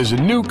hour there's a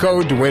new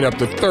code to win up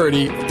to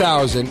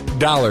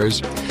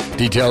 $30,000.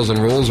 Details and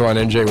rules are on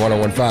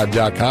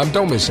NJ1015.com.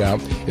 Don't miss out.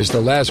 It's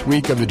the last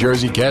week of the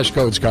Jersey Cash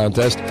Codes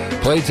contest.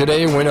 Play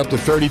today and win up to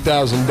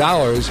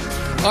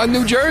 $30,000 on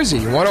New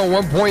Jersey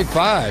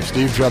 101.5.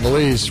 Steve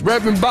Trevelise.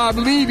 Reverend Bob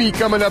Levy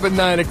coming up at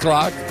 9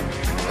 o'clock.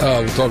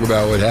 We'll talk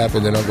about what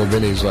happened in Uncle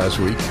Vinny's last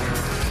week.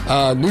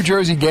 New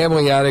Jersey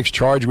gambling addicts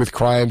charged with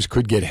crimes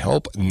could get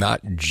help,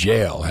 not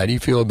jail. How do you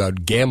feel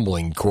about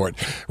gambling court?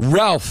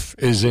 Ralph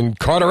is in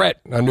Carteret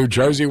on New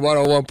Jersey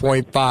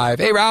 101.5.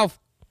 Hey, Ralph.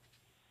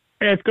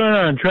 Hey, what's going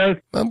on, Trev?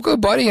 I'm good,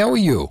 buddy. How are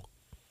you?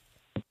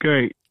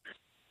 Great.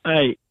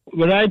 Hey,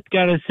 what I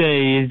got to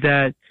say is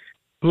that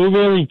who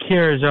really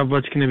cares of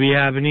what's going to be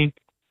happening?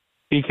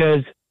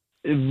 Because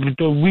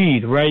the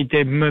weed, right? The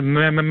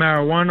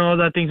marijuana, all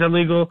that thing's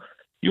illegal.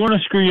 You want to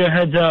screw your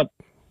heads up,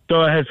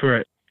 go ahead for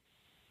it.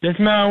 This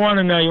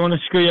marijuana now, you want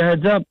to screw your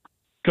heads up,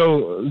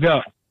 go.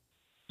 All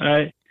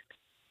right?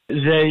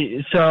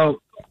 So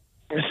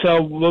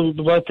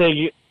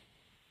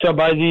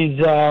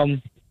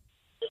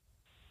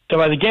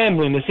by the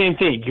gambling, the same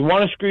thing. You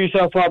want to screw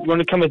yourself up, you want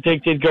to become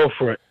addicted, go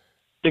for it.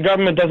 The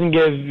government doesn't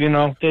give, they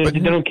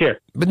don't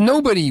care. But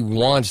nobody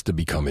wants to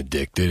become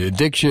addicted.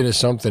 Addiction is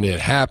something that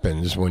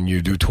happens when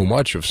you do too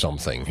much of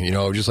something,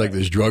 just like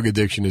there's drug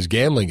addiction is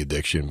gambling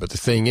addiction. But the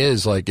thing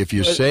is, like, if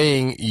you're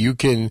saying you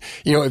can,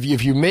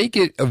 if you make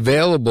it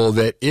available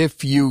that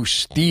if you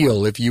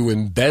steal, if you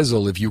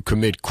embezzle, if you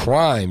commit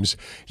crimes,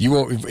 you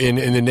won't, in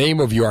the name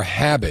of your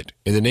habit,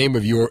 in the name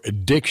of your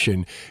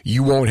addiction,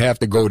 you won't have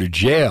to go to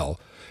jail.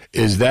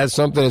 Is that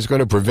something that's going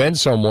to prevent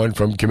someone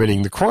from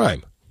committing the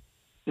crime?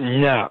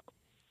 No.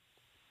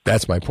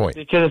 That's my point.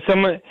 Because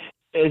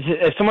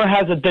if someone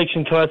has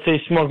addiction to, let's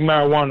say, smoke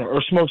marijuana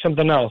or smoke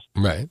something else,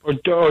 right,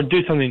 or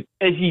do something,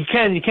 you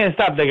can't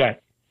stop the guy.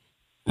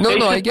 No,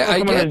 I get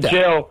that.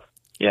 Jail.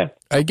 Yeah,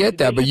 I get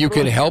that, but you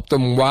can help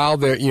them while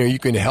they're,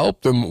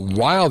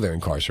 they're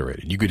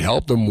incarcerated. You could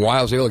help them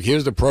while, say, look,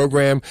 here's the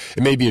program.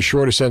 It may be a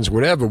shorter sentence,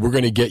 whatever. We're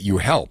going to get you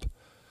help.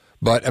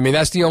 But,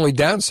 that's the only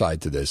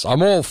downside to this.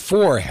 I'm all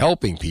for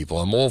helping people.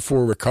 I'm all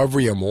for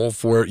recovery. I'm all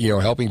for,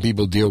 helping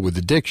people deal with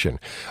addiction.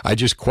 I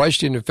just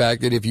question the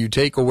fact that if you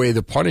take away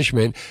the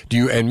punishment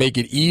and make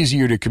it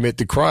easier to commit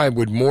the crime,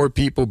 would more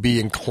people be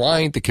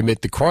inclined to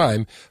commit the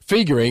crime,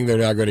 figuring they're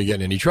not going to get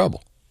in any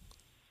trouble?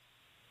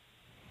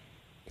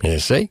 You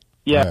see?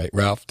 Yeah. All right,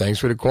 Ralph, thanks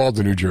for the call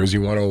to New Jersey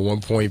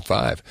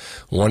 101.5.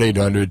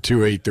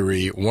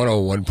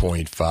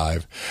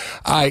 1-800-283-101.5.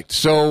 All right,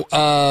 so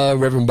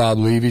Reverend Bob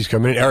Levy's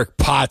coming in. Eric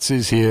Potts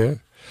is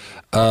here.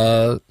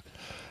 So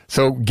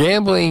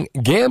gambling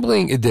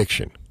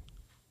addiction.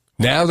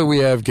 Now that we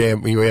have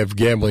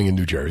gambling in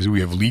New Jersey, we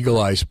have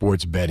legalized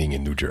sports betting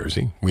in New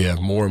Jersey. We have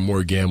more and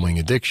more gambling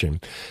addiction.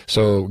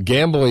 So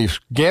gambling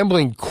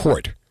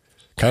court,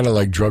 kind of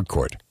like drug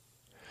court,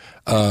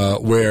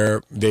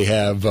 where they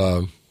have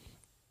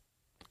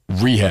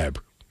rehab,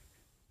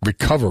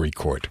 recovery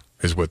court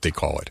is what they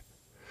call it.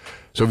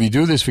 So if you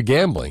do this for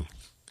gambling,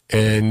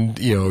 and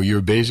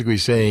you're basically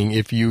saying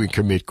if you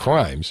commit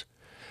crimes,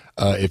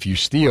 if you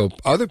steal,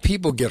 other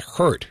people get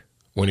hurt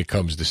when it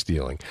comes to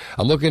stealing.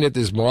 I'm looking at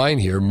this line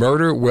here: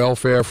 murder,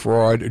 welfare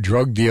fraud,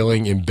 drug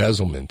dealing,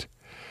 embezzlement.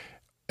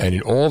 And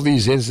in all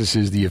these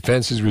instances, the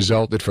offenses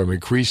resulted from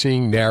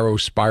increasing narrow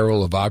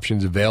spiral of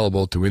options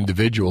available to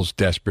individuals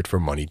desperate for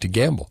money to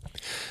gamble.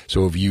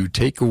 So if you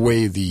take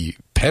away the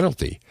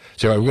penalty,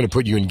 say, we're going to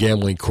put you in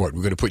gambling court,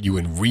 we're going to put you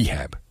in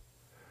rehab.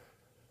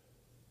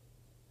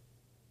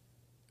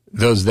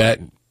 Does that,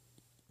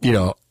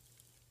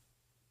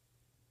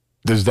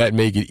 does that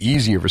make it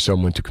easier for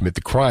someone to commit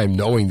the crime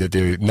knowing that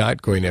they're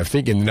not going to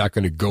think and they're not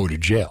going to go to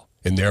jail?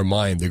 In their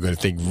mind, they're going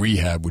to think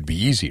rehab would be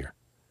easier.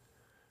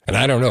 And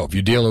I don't know. If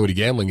you're dealing with a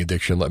gambling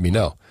addiction, let me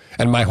know.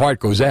 And my heart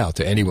goes out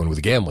to anyone with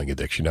a gambling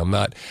addiction. I'm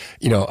not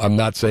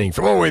saying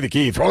throw away the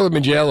key, throw them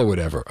in jail or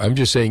whatever. I'm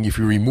just saying if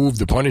you remove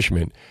the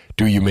punishment,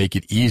 do you make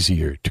it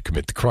easier to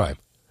commit the crime?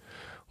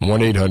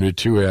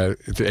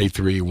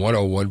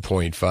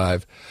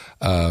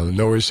 1-800-283-101.5.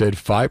 Nora said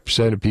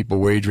 5% of people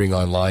wagering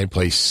online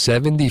place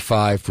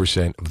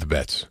 75% of the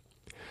bets.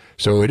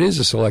 So it is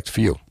a select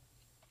few.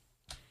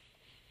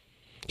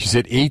 She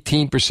said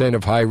 18%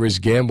 of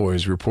high-risk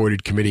gamblers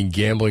reported committing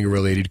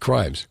gambling-related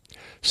crimes.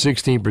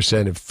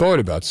 16% have thought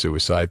about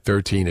suicide.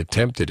 13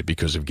 attempted it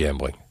because of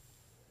gambling.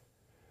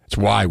 That's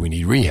why we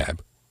need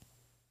rehab.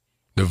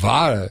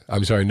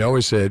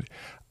 Noah said,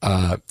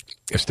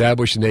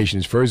 established the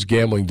nation's first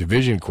gambling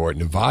division court.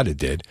 Nevada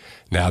did.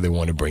 Now they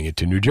want to bring it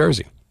to New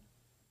Jersey.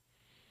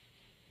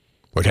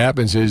 What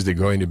happens is they're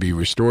going to be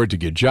restored to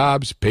get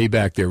jobs, pay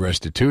back their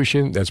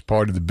restitution. That's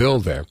part of the bill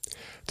there.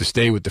 To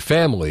stay with the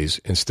families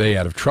and stay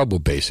out of trouble,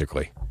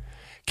 basically.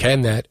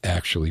 Can that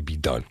actually be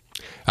done?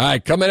 All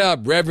right, coming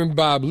up, Reverend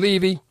Bob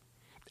Levy,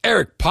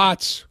 Eric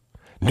Potts,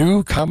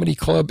 new comedy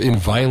club in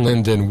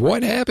Vineland, and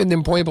what happened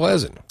in Point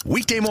Pleasant.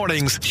 Weekday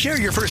mornings, share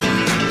your first...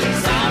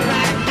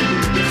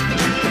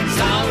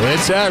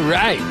 It's all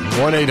right.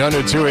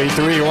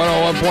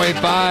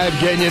 1-800-283-101.5,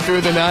 getting you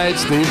through the night.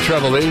 Steve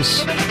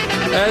Trevelise.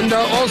 And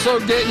also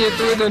getting you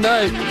through the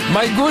night,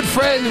 my good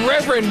friend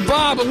Reverend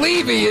Bob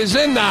Levy is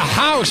in the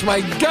house.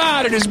 My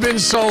God, it has been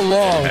so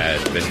long. Yeah,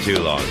 it's been too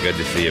long. Good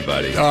to see you,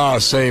 buddy. Oh,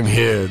 same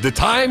here. The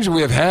times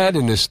we have had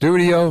in the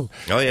studio.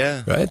 Oh,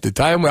 yeah. Right? The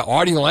time where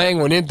Artie Lang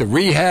went into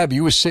rehab,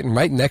 you were sitting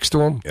right next to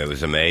him. It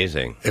was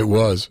amazing. It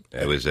was.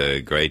 It was a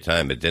great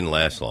time. It didn't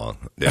last long.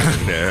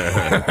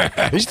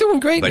 He's doing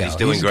great now. But he's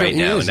doing great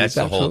now, and that's It's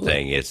the whole absolutely.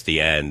 thing. It's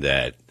the end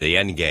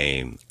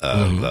game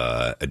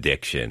of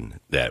addiction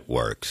that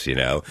works, you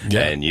know?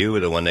 Yeah. And you were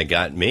the one that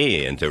got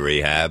me into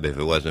rehab. If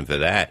it wasn't for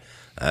that,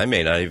 I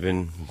may not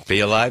even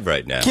be alive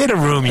right now. Get a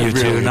room, you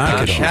two.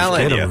 I'm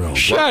telling you.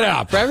 Shut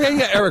up.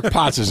 Eric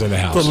Potts is in the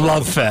house. The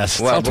love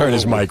fest. I'll turn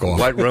his mic off.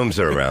 What rooms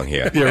are around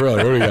here? Yeah, really.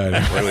 What do we got?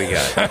 What do we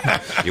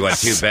got? You want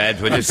two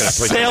beds? We're just going to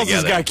put Sales them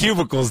has together. got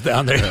cubicles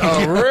down there.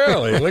 Oh,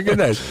 really? Look at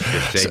this.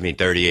 Just saved me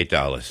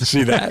 $38.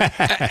 See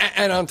that?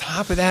 And on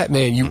top of that,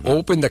 man, you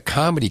opened a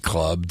comedy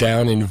club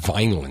down in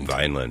Vineland.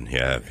 Vineland,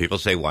 yeah. People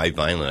say, why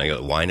Vineland? I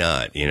go, why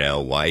not? You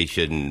know, why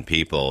shouldn't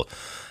people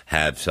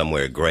have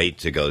somewhere great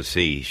to go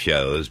see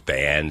shows,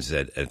 bands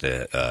at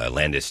the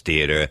Landis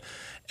Theater?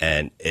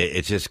 And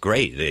it's just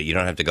great. You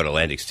don't have to go to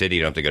Atlantic City.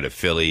 You don't have to go to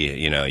Philly.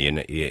 You know, you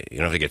don't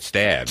have to get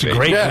stabbed. It's a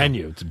great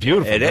venue. It's a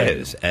beautiful It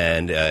venue. is.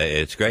 And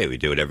it's great. We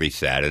do it every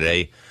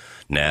Saturday.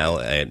 Now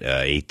at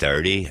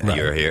 8:30, Right.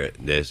 you're here.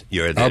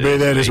 I'll be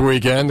there this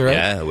weekend, right?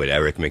 Yeah, with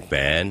Eric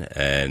McMahon,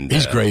 and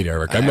He's great,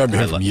 Eric. I remember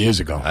him from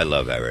years ago. I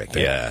love Eric.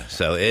 Yeah,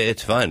 so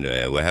it's fun.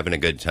 We're having a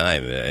good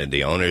time.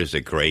 The owners are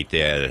great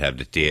there that have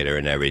the theater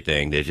and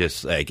everything. They're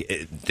just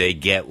like they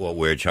get what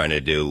we're trying to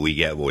do. We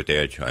get what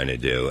they're trying to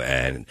do,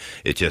 and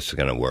it's just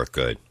going to work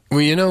good. Well,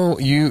 you know,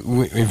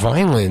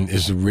 Vineland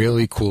is a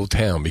really cool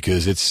town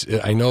because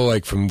I know,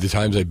 like, from the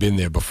times I've been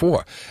there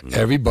before,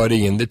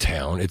 everybody in the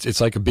town, it's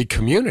like a big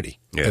community.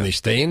 Yeah. And they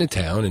stay in the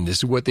town, and this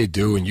is what they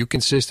do, and you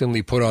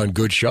consistently put on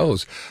good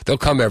shows. They'll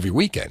come every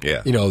weekend.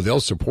 Yeah. You know,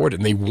 they'll support it,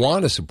 and they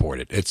want to support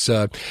it. It's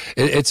a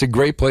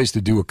great place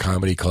to do a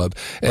comedy club.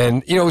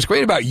 And, you know, what's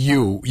great about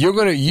you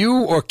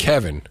or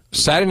Kevin,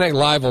 Saturday Night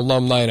Live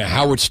alumni and a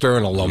Howard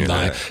Stern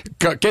alumni,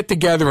 get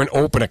together and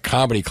open a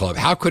comedy club.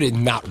 How could it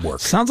not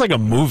work? Sounds like a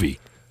movie.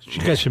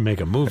 You guys should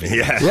make a movie.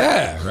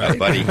 Yeah, right. A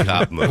buddy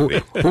cop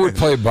movie. Who would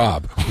play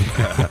Bob?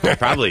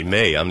 Probably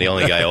me. I'm the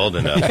only guy old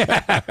enough.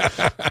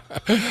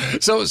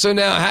 So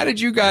now, how did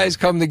you guys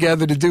come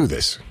together to do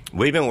this?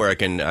 We've been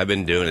working. I've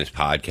been doing this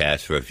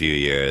podcast for a few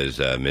years,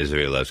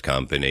 Misery Loves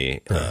Company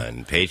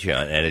on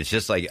Patreon, and it's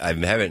just like I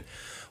haven't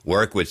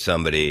worked with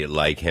somebody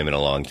like him in a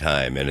long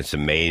time, and it's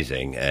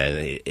amazing.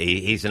 And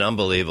he's an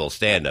unbelievable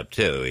stand-up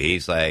too.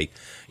 He's like,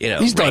 you know,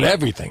 he's done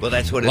everything. Well,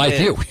 that's what like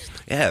it is. you.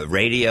 Yeah,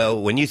 radio.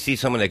 When you see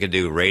someone that can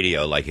do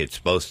radio like it's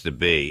supposed to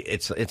be,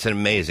 it's an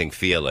amazing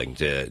feeling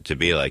to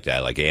be like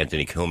that. Like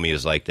Anthony Cumia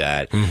is like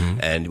that,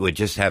 and we're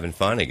just having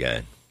fun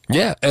again.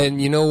 Yeah, and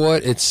you know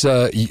what? It's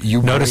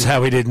you notice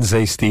how he didn't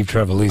say Steve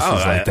Trevelise is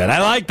like that.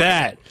 I like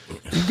that.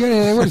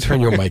 I want to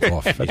turn your mic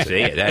off. You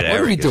see, that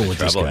what are we Eric doing is with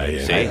this trouble, guy?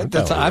 man.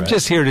 here? See? I'm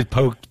just here to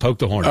poke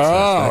the horns.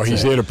 Oh,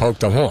 he's here to poke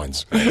the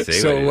horns.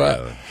 See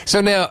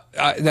So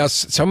now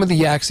some of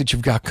the acts that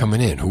you've got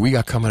coming in, who we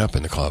got coming up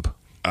in the club?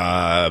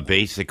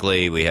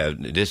 Basically, we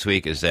have this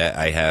week is that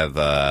I have.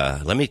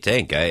 Let me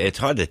think. It's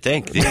hard to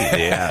think.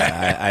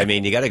 I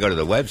mean, you got to go to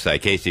the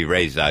website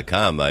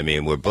KCRays.com. I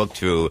mean, we're booked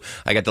through.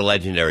 I got the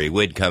legendary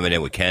Wood coming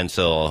in with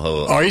Kensel.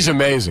 Who, he's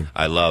amazing.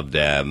 I love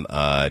them.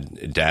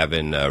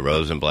 Davin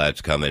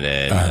Rosenblatt's coming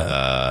in.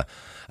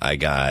 I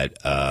got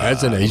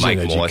That's an Asian Mike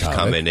edgy Morse comic.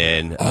 coming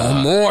in.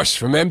 Morse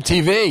from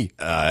MTV.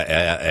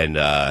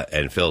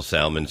 And Phil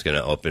Selman's going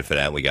to open for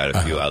that. We got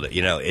a few other.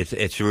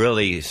 It's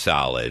really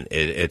solid.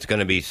 It's going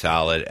to be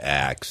solid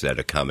acts that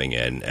are coming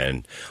in,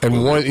 and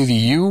either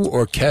you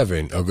or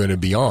Kevin are going to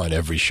be on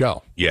every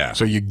show. Yeah.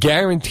 So you're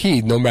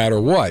guaranteed, no matter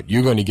what,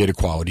 you're going to get a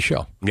quality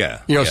show.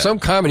 Yeah. Some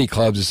comedy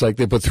clubs, it's like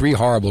they put 3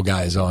 horrible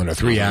guys on or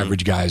 3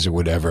 average guys or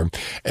whatever.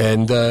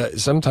 And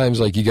sometimes,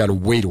 you got to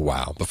wait a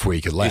while before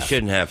you can laugh. You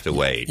shouldn't have to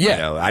wait.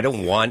 Yeah. I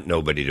don't want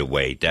nobody to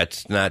wait.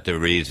 That's not the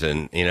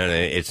reason.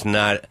 It's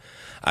not.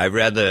 I'd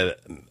rather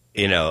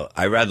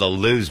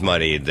lose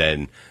money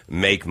than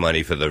make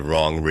money for the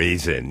wrong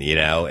reason.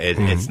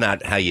 It's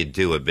not how you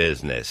do a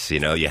business.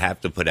 You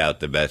have to put out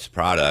the best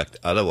product.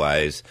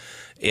 Otherwise,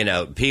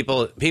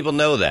 people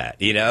know that.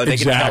 They can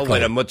tell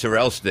when a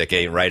mozzarella stick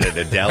ain't right at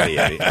a deli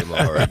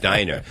anymore or a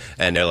diner,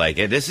 and they're like,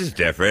 hey, "This is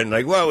different."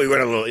 Like, well, we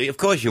went a little. Of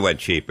course, you went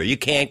cheaper. You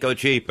can't go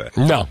cheaper.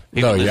 No,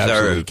 you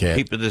absolutely can't.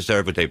 People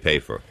deserve what they pay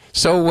for.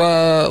 So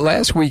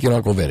last week in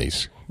Uncle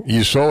Vinny's,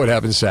 you saw what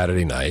happened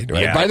Saturday night,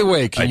 right? Yeah, By the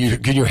way, can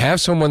you have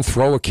someone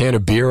throw a can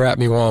of beer at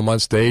me while I'm on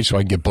stage so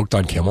I can get booked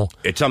on Kimmel?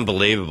 It's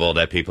unbelievable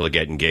that people are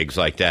getting gigs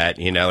like that.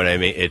 You know what I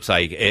mean? It's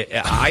like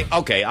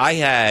I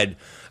had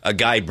a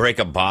guy break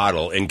a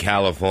bottle in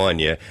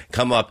California,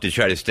 come up to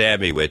try to stab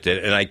me with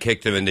it, and I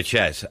kicked him in the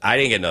chest. I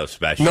didn't get no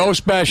special. No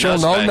special,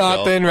 no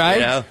nothing,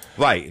 right?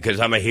 Right, because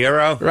I'm a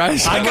hero. Right.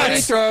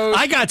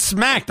 I got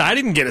smacked. I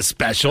didn't get a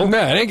special.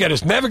 No, I didn't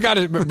get never got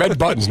a red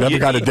buttons, never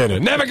got a dinner,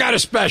 never got a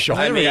special.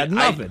 I mean, got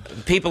nothing.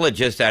 People are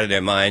just out of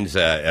their minds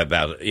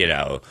about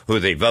who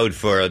they vote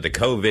for, the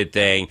COVID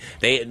thing.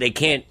 They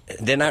can't.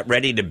 They're not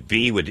ready to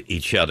be with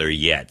each other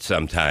yet.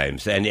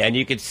 Sometimes, and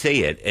you can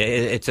see it.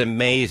 It's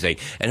amazing.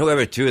 And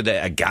whoever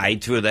a guy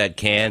threw that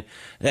can,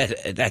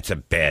 that's a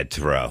bad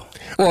throw.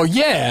 Well,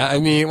 yeah. I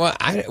mean,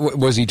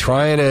 was he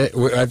trying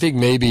to? I think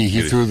maybe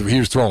he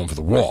was throwing for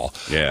the wall.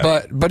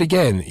 Yeah. But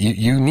again,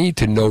 you need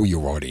to know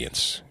your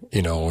audience.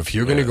 If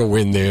you're going to go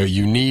in there,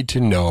 you need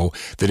to know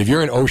that if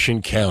you're in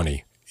Ocean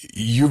County,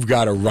 you've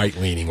got a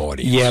right-leaning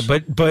audience. Yeah,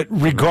 but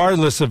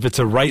regardless if it's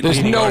a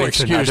right-leaning audience,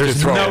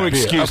 there's no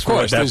excuse for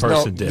what that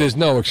person did. There's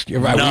no excuse.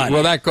 Right.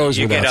 Well, that goes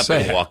you without get up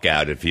saying. and walk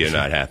out if you're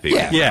not happy.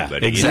 Yeah,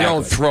 with exactly. You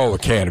don't throw a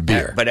can of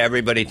beer. But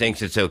everybody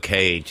thinks it's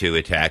okay to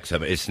attack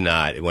somebody. It's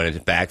not. When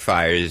it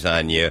backfires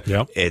on you,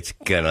 it's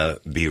gonna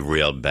be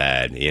real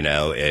bad.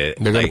 They're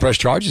gonna press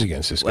charges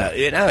against this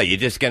guy. Well, you're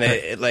just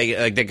gonna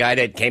like the guy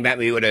that came at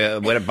me with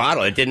a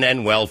bottle. It didn't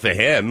end well for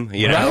him,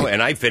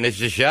 and I finished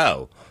the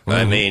show.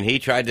 I mean, he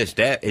tried to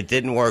stab. It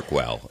didn't work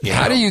well.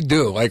 How do you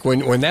do? Like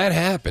when that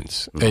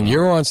happens and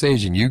you're on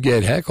stage and you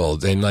get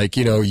heckled and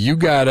you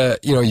gotta,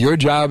 your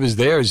job is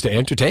to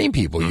entertain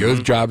people. Your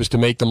job is to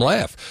make them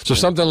laugh. So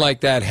something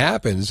like that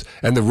happens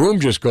and the room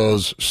just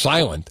goes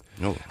silent.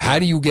 How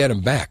do you get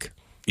them back?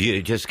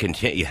 You just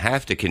continue. You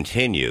have to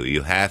continue.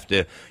 You have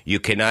to. You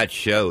cannot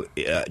show.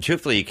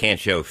 Truthfully, you can't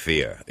show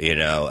fear.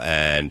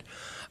 And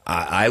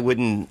I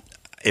wouldn't.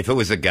 If it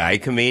was a guy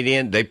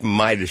comedian, they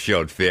might have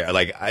showed fear.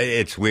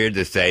 It's weird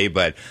to say,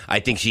 but I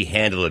think she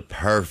handled it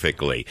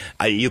perfectly.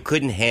 You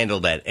couldn't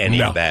handle that any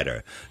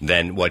better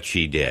than what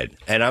she did.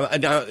 And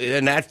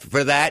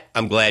for that,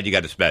 I'm glad you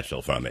got a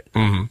special from it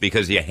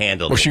because you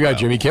handled it. Well, she got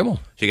Jimmy Kimmel.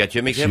 She got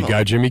Jimmy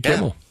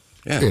Kimmel.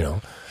 Yeah.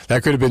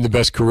 That could have been the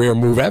best career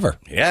move ever.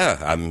 Yeah,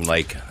 I'm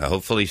like,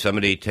 hopefully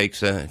somebody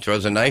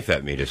throws a knife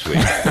at me this week.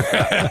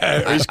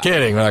 He's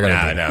kidding. We're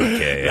not gonna no,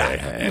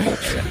 okay.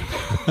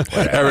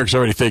 Eric's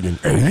already thinking.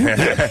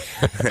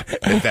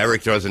 If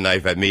Eric throws a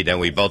knife at me, then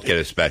we both get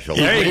a special.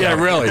 Yeah,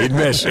 really. He'd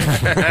miss. He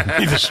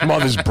just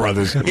smothers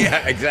brothers.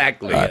 Yeah,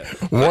 exactly.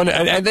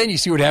 And then you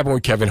see what happened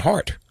with Kevin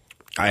Hart.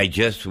 We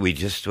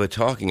just were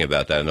talking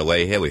about that on the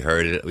way here. We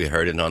heard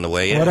it on the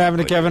way in. What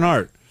happened to Kevin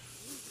Hart?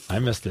 I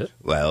missed it.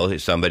 Well,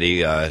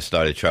 somebody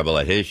started trouble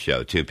at his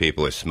show. 2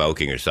 people were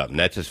smoking or something.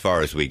 That's as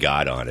far as we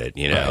got on it,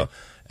 Right.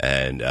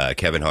 And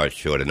Kevin Hart's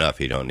short enough.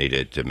 You don't need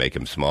it to make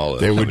him smaller.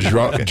 They were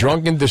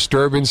drunken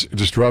disturbance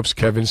disrupts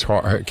Kevin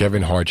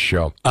Hart's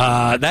show.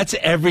 That's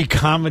every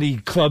comedy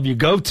club you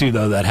go to,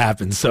 though, that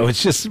happens. So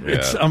it's just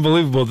it's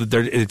unbelievable that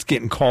it's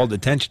getting called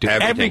attention to.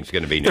 Everything's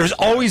going to be. There's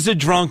always a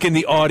drunk in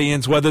the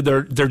audience, whether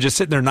they're just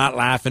sitting there not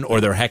laughing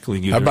or they're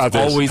heckling you. There's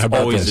always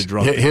a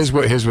drunk. Here's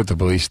what the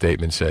police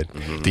statement said.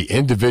 The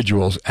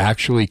individuals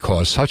actually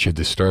caused such a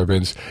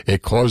disturbance,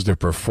 it caused the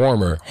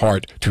performer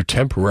Hart to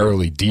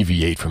temporarily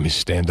deviate from his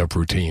stand-up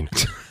routine.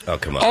 Oh,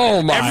 come on.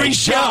 Oh, my every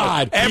show.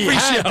 God. Every he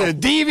had show. to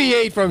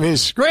deviate from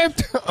his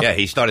script. Yeah,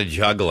 he started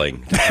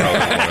juggling.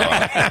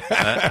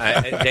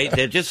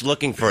 They're just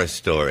looking for a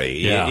story.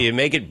 Yeah. You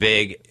make it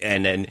big,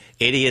 and then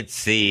idiots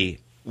see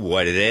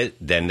what it is.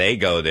 Then they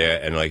go there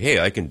and like,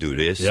 hey, I can do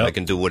this. Yep. I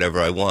can do whatever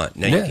I want.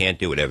 No, you can't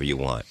do whatever you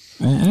want.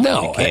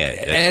 No, you can't.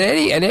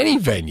 At any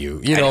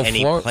venue.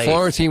 Any place.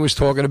 Florentine was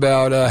talking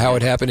about how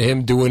it happened to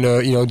him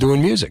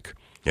doing music.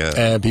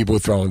 and people were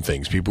throwing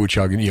things. People were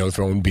chugging,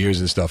 throwing beers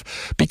and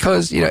stuff.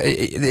 Because,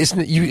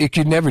 you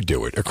could never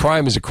do it. A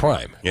crime is a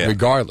crime,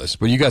 regardless.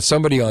 But you got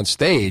somebody on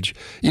stage,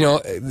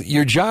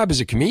 your job as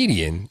a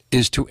comedian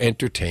is to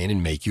entertain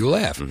and make you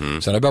laugh.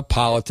 It's not about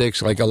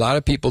politics. Like a lot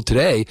of people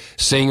today,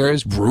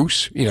 singers,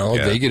 Bruce,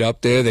 they get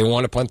up there, they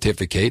want to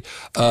pontificate.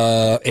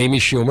 Amy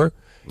Schumer.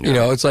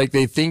 It's like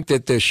they think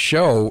that the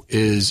show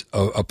is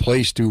a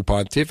place to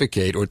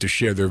pontificate or to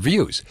share their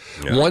views.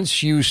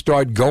 Once you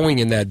start going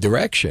in that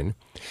direction,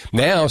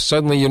 now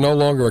suddenly you're no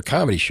longer a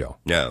comedy show.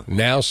 No.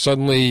 Now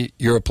suddenly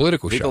you're a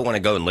political show. People want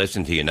to go and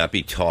listen to you, not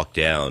be talked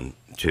down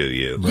to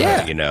you.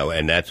 Yeah.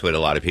 And that's what a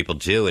lot of people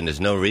do, and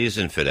there's no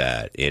reason for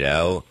that,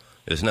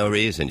 There's no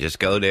reason. Just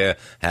go there,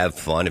 have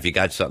fun. If you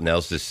got something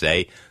else to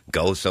say,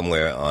 go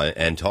somewhere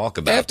and talk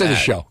about After the that.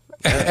 show.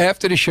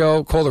 After the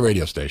show, call the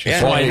radio station.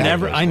 So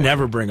I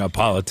never bring up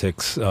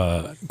politics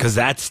because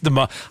that's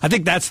I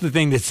think that's the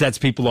thing that sets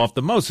people off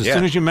the most. As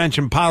soon as you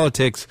mention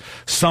politics,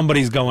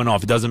 somebody's going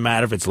off. It doesn't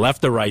matter if it's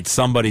left or right.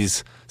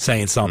 Somebody's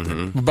saying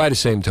something. By the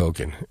same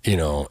token,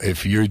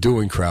 if you're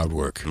doing crowd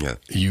work,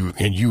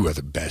 you are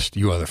the best.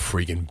 You are the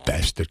freaking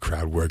best at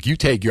crowd work.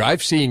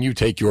 I've seen you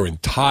take your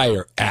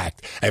entire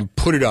act and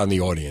put it on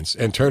the audience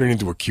and turn it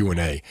into a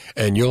Q&A.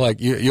 And you're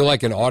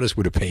like an artist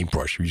with a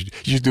paintbrush. You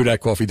just do that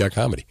at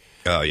coffee.comedy.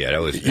 Oh, yeah, that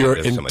was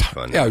so much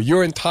fun. Yeah,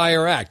 your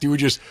entire act. You would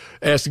just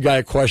ask the guy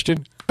a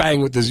question, bang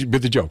with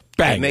the joke,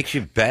 bang. It makes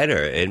you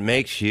better. It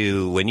makes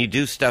you, when you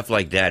do stuff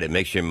like that, it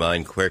makes your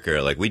mind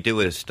quicker. Like we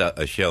do a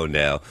show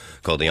now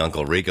called the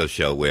Uncle Rico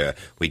Show where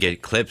we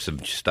get clips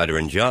of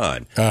Stuttering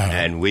John,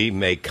 and we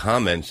make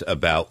comments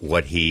about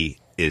what he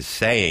is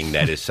saying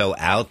that is so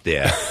out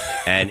there,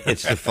 and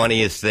it's the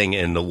funniest thing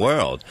in the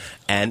world.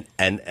 And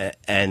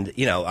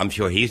I'm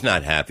sure he's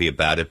not happy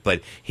about it,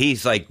 but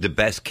he's like the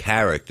best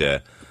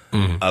character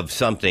of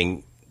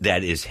something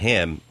that is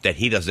him that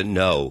he doesn't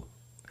know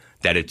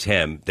that it's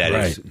him. That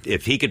is,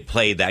 if he could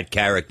play that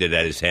character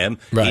that is him,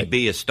 he'd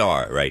be a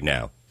star right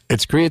now.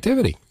 It's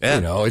creativity.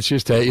 Yeah. It's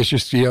just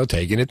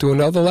taking it to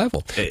another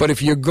level. But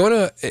if you're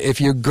gonna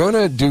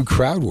do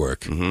crowd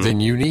work,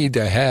 then you need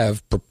to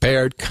have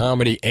prepared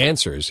comedy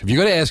answers. If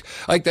you're gonna ask,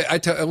 like I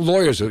tell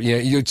lawyers,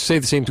 you'd say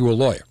the same to a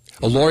lawyer.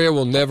 A lawyer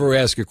will never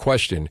ask a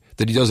question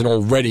that he doesn't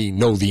already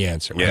know the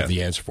answer, have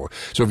the answer for.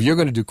 So if you're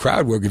going to do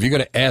crowd work, if you're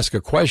going to ask a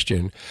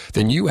question,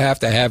 then you have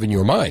to have in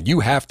your mind,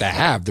 you have to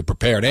have the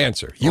prepared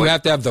answer. You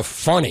have to have the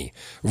funny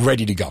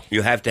ready to go.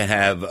 You have to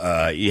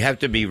have, you have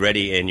to be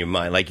ready in your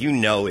mind. Like,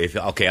 if,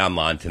 I'm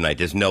on tonight,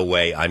 there's no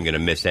way I'm going to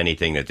miss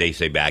anything that they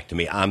say back to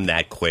me. I'm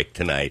that quick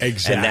tonight.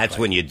 Exactly. And that's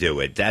when you do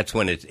it. That's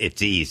when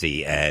it's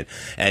easy. And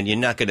you're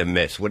not going to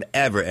miss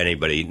whatever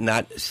anybody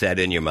not said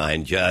in your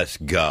mind,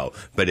 just go.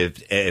 But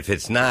if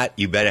it's not,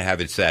 you better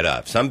have it set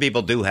up. Some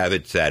people do have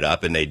it set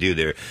up, and they do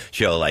their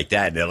show like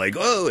that, and they're like,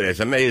 "Oh, that's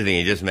amazing!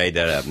 He just made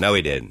that up." No,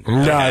 he didn't.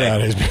 No,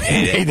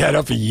 he made that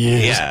up for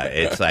years. Yeah,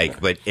 it's like,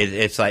 but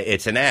it's like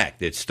it's an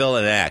act. It's still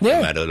an act,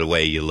 no matter the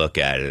way you look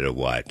at it or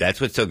what.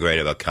 That's what's so great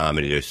about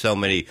comedy. There's so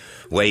many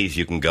ways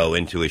you can go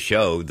into a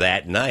show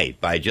that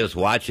night by just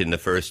watching the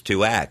first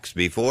two acts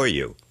before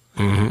you.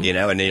 And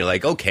then you're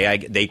like, okay,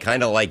 they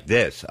kind of like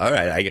this. All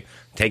right, I can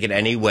take it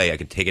any way. I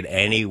can take it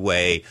any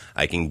way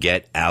I can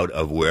get out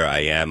of where I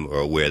am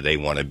or where they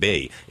want to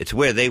be. It's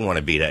where they want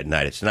to be that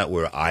night. It's not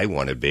where I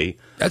want to be.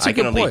 I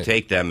can only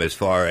take them as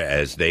far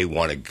as they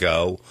want to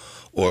go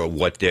or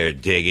what they're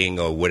digging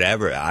or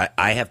whatever.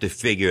 I have to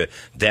figure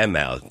them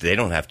out. They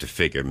don't have to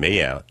figure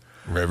me out.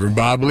 Reverend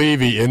Bob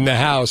Levy in the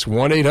house,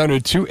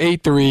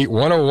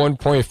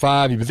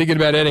 1-800-283-101.5. You've been thinking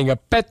about adding a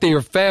pet to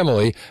your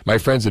family. My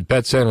friends at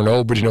Pet Center in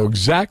Old Bridge know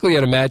exactly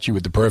how to match you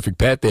with the perfect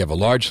pet. They have a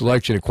large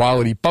selection of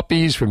quality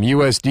puppies from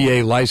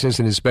USDA licensed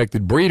and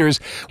inspected breeders.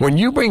 When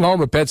you bring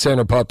home a Pet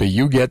Center puppy,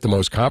 you get the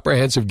most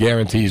comprehensive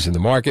guarantees in the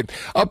market,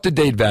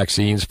 up-to-date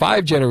vaccines,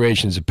 5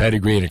 generations of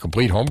pedigree, and a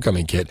complete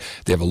homecoming kit.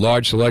 They have a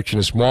large selection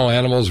of small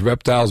animals,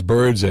 reptiles,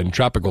 birds, and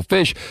tropical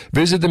fish.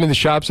 Visit them in the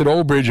shops at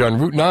Old Bridge on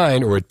Route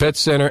 9 or at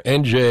PetCenterNJ.com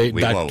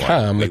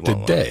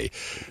today.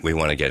 We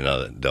want to get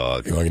another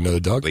dog. You want to get another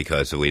dog?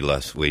 Because we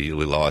lost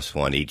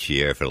one each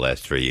year for the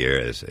last 3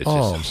 years. It's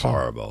just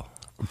horrible.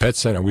 Pet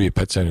Center. We'll be at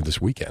Pet Center this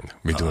weekend.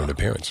 We're doing an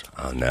appearance.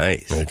 Oh,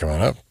 nice. Hey, come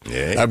on up.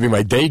 Yeah. That'll be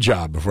my day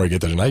job before I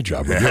get to the night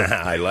job.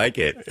 I like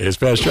it. Here's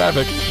Fast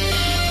Traffic.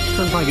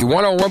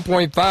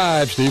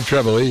 101.5, Steve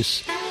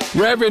Trevelise.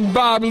 Reverend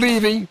Bob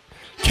Levy.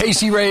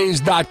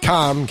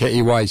 CaseyRays.com,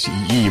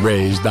 K-E-Y-C-E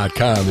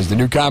Rays.com is the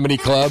new comedy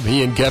club.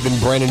 He and Kevin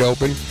Brennan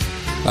open.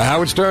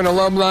 Howard Stern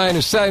alumni and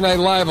a Saturday Night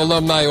Live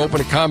alumni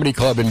open a comedy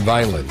club in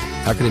Vineland.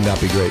 How can it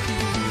not be great?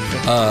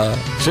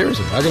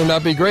 Seriously, how can it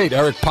not be great?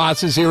 Eric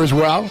Potts is here as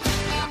well.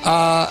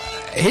 I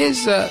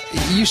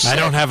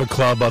don't have a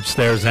club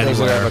upstairs anywhere.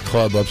 Doesn't have a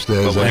club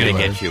upstairs. But we're going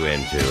to get you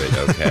into it,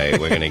 okay?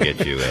 We're going to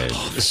get you in.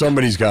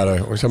 Somebody's got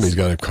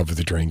to cover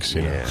the drinks,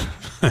 you know.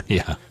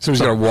 Yeah.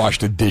 Somebody's got to wash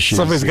the dishes.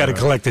 Somebody's got to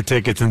collect the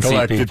tickets and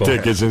see people.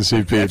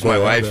 That's my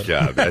wife's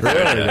job. That's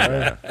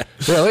really?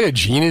 Yeah, look at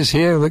Gina's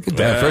here. Look at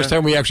that. First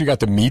time we actually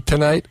got to meet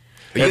tonight.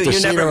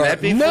 You never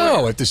met before?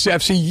 No, at the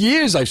I've seen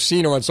years. I've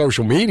seen her on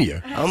social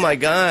media. Oh my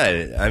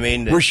God! I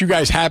mean, wish you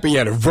guys happy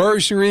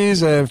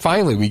anniversaries, and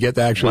finally we get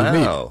to actually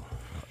meet. Wow,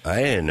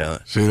 I didn't know.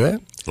 See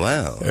that?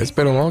 Wow, it's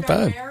been a long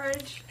time.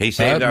 He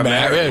saved our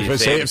marriage.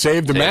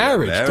 Saved the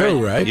marriage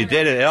too, right? You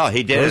did it all.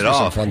 He did it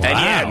all. And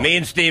yeah, me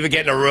and Steve are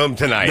getting a room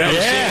tonight.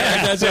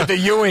 That's at the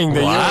Ewing,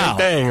 Ewing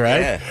thing, right?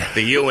 Yeah,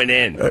 the Ewing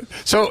Inn.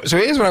 So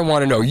here's what I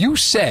want to know. You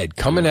said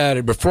coming at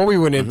it before we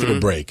went into the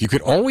break, you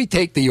could only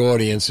take the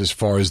audience as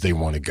far as they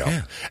want to go,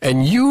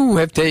 and you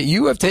have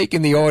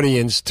taken the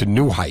audience to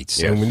new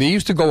heights. Yes. And when they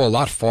used to go a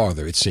lot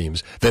farther, it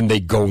seems, than they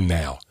go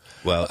now.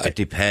 Well, it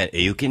depends.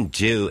 You can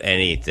do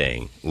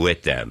anything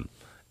with them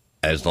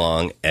as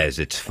long as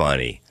it's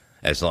funny,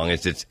 as long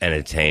as it's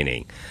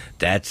entertaining.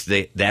 That's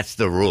the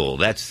rule.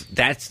 That's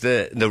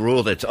the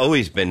rule that's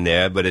always been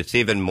there, but it's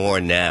even more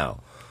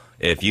now.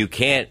 If you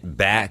can't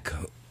back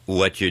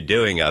what you're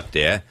doing up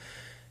there,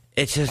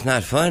 it's just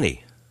not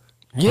funny.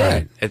 Yeah.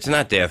 Right? It's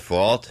not their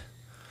fault.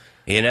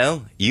 You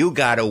know, you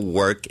got to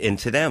work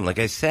into them. Like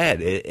I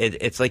said,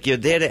 it's like you're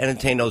there to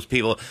entertain those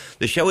people.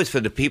 The show is for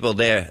the people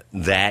there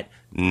that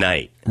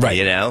night. Right.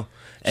 You know?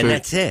 And So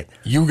that's it.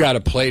 You got to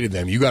play to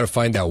them. You got to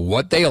find out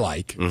what they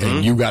like,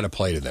 and you got to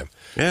play to them.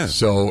 Yeah.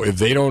 So if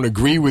they don't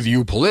agree with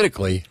you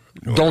politically,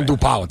 don't do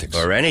politics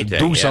or anything.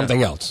 Do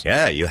something else.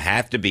 Yeah, you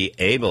have to be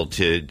able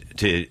to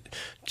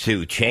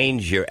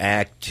change your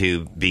act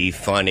to be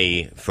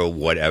funny for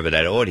whatever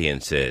that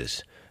audience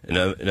is.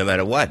 No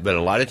matter what. But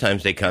a lot of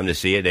times they come to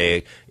see it.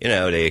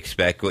 They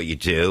expect what you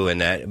do,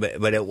 and that.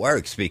 But it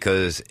works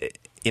because.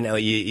 You know,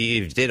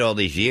 you did all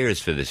these years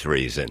for this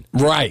reason,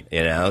 right?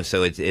 You know,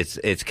 so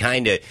it's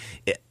kind of.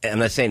 I'm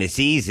not saying it's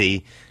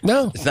easy.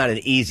 No, it's not an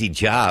easy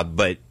job,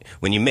 but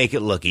when you make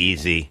it look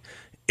easy,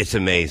 it's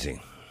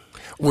amazing.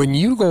 When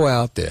you go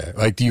out there,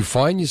 like, do you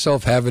find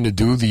yourself having to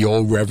do the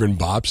old Reverend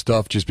Bob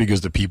stuff just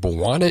because the people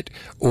want it,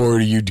 or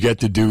do you get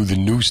to do the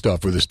new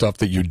stuff or the stuff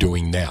that you're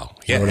doing now?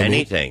 You know what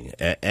anything.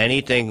 I mean?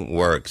 Anything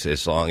works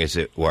as long as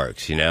it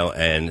works, you know?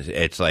 And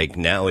it's like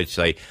now it's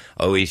like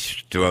always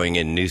throwing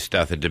in new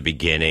stuff at the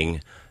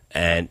beginning,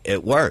 and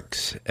it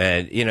works.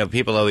 And, you know,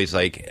 people always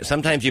like,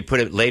 sometimes you put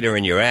it later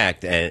in your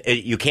act, and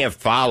you can't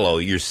follow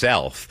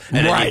yourself,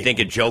 and then you think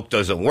a joke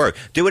doesn't work.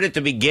 Do it at the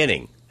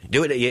beginning.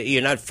 Do it.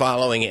 You're not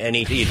following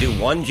anything. You do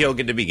one joke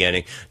at the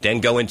beginning, then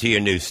go into your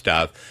new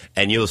stuff,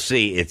 and you'll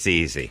see it's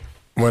easy.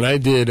 When I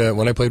played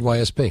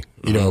YSP,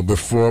 you know,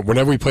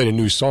 whenever we played a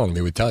new song,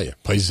 they would tell you,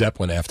 play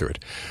Zeppelin after it.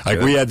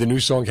 Like, we had the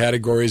new song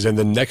categories, and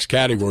the next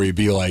category would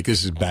be like,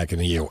 this is back in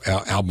the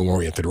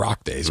album-oriented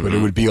rock days, but it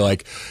would be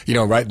like, you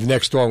know, right, the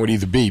next song would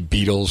either be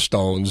Beatles,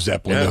 Stones,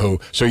 Zeppelin, The Who.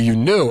 So you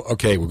knew,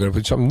 okay, we're going to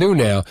put something new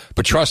now,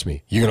 but trust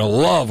me, you're going to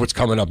love what's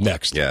coming up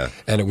next. Yeah.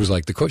 And it was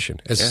like the cushion.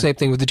 It's the same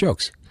thing with the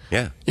jokes.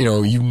 Yeah.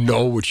 You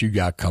know what you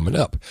got coming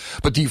up.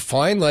 But do you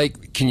find,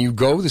 like, can you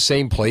go the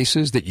same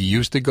places that you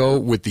used to go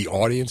with the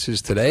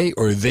audiences today?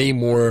 Or are they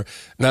more,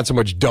 not so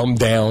much dumbed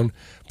down,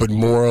 but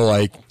more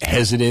like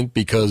hesitant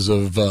because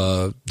of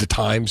the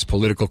times,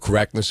 political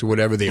correctness or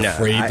whatever? They're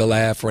afraid to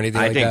laugh or anything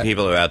like that? I think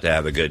people are out to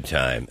have a good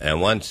time. And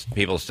once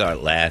people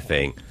start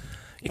laughing,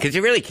 because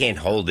you really can't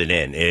hold it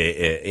in,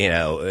 you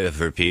know,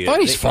 for people.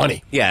 Funny's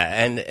funny.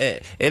 Yeah, and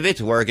if it's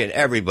working,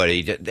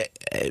 everybody,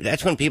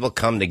 that's when people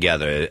come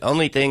together. The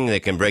only thing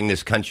that can bring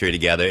this country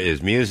together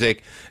is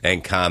music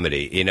and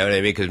comedy. You know what I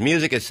mean? Because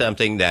music is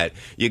something that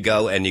you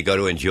go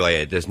to enjoy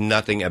it. There's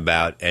nothing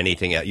about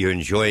anything else. You're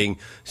enjoying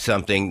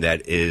something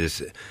that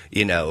is,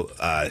 you know,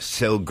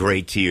 so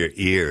great to your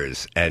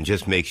ears and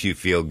just makes you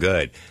feel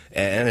good.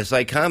 And it's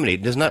like comedy.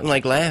 There's nothing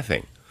like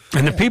laughing.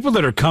 And the people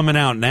that are coming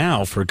out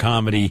now for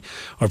comedy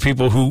are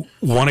people who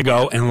want to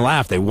go and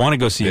laugh. They want to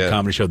go see a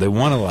comedy show. They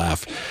want to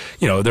laugh.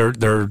 You know,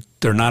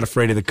 they're not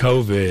afraid of the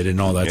COVID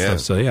and all that stuff.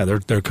 So yeah,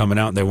 they're coming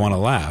out and they want to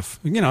laugh.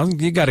 You know,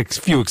 you got a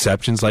few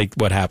exceptions like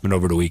what happened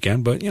over the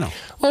weekend, but you know.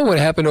 Well, what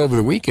happened over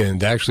the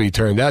weekend actually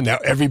turned out. Now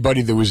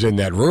everybody that was in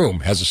that room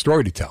has a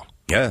story to tell.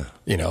 Yeah.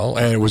 You know,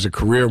 and it was a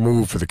career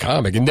move for the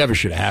comic. It never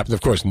should have happened.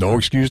 Of course, no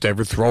excuse to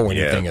ever throw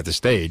anything at the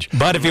stage.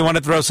 But if you want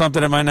to throw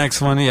something at my next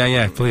one,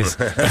 please.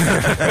 You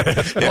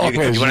want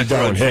to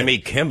throw Jimmy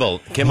Kimmel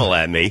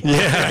at me.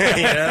 Yeah.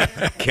 You know?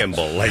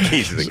 Kimball, like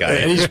he's the guy.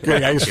 And he's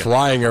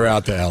flying her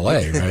out to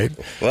L.A., right?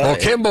 Well,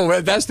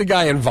 Kimball, that's the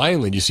guy in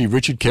Vineland. You see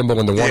Richard Kimball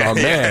and the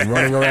one-armed man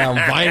running around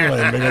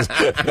Vineland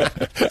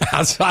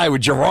outside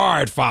with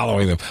Gerard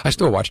following them. I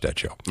still watch that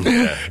show.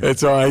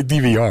 It's I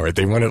DVR it.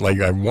 They run it like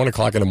at 1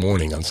 o'clock in the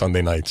morning on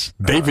Sunday nights.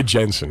 David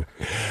Jensen.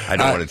 I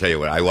don't want to tell you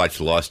what. I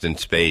watched Lost in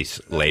Space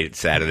late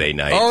Saturday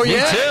night. Oh, yeah. Me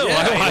too.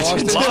 I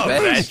love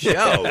that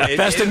show.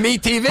 Best in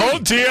Meat TV. Oh,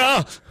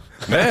 dear.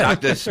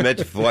 Dr.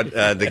 Smith fought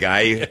the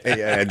guy.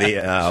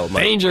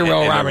 Danger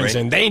Will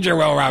Robinson. Danger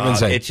Will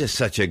Robinson. It's just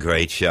such a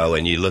great show.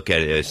 And you look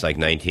at it, it's like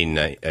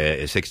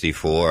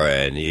 1964,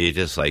 and you're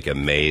just like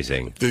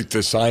amazing.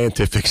 The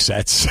scientific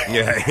sets.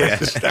 Yeah.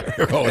 With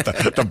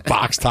the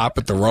box top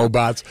with the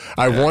robots.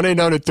 I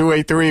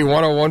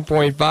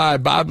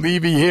 1-800-283-101.5. Bob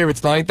Levy here. It's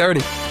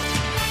 9:30.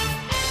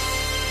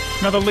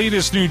 Now, the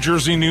latest New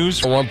Jersey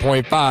news.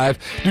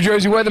 1.5. New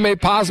Jersey weather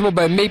made possible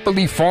by Maple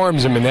Leaf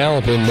Farms in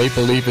Manalapan.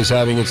 Maple Leaf is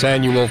having its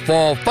annual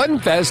Fall Fun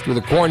Fest with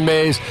a corn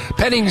maze,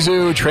 petting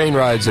zoo, train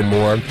rides, and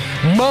more.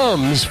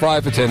 Mums,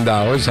 $5 for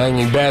 $10.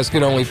 Hanging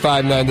basket, only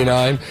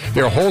 $5.99.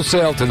 They're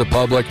wholesale to the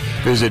public.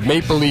 Visit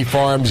Maple Leaf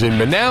Farms in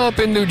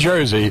Manalapan, New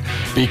Jersey,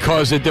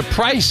 because the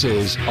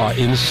prices are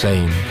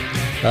insane.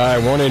 All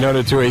right,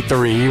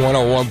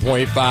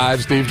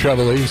 1-800-283-101.5. Steve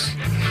Trevelise.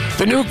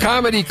 The new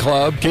comedy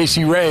club,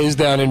 Casey Ray's,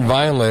 down in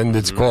Vineland.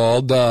 It's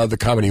called the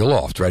Comedy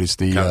Loft, right? It's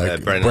the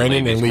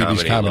Brennan and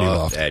Levy's Comedy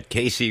Loft. At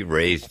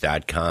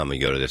CaseyRays.com, you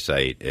go to the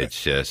site.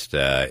 It's just,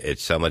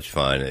 it's so much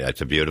fun.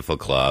 It's a beautiful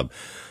club.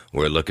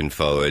 We're looking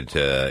forward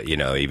to,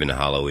 even the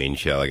Halloween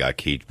show. I got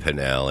Keith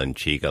Pinnell and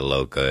Chica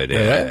Loca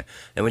there.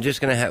 And we're just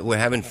going to we're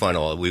having fun.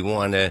 We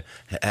want to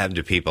have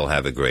the people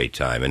have a great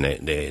time, and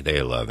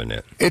they're loving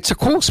it. It's a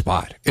cool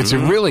spot. It's a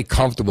really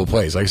comfortable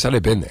place. Like I said,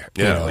 I've been there.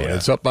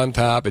 It's up on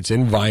top. It's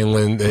in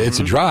Vineland.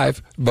 It's a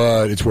drive,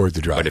 but it's worth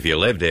the drive. But if you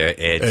live there,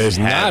 it's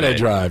not a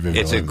drive.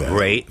 It's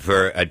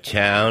for a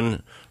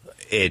town.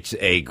 It's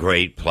a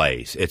great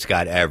place. It's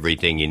got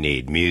everything you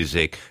need.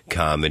 Music,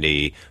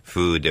 comedy,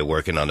 food. They're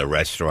working on the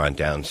restaurant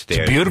downstairs.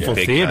 It's a beautiful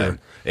theater.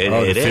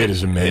 The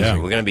theater's amazing. Yeah,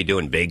 we're going to be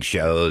doing big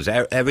shows,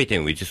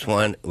 everything. We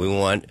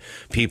want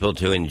people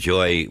to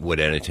enjoy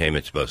what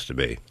entertainment's supposed to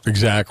be.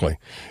 Exactly.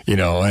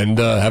 And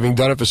having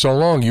done it for so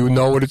long, you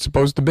know what it's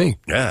supposed to be.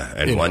 Yeah,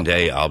 and one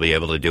day I'll be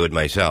able to do it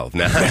myself.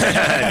 No,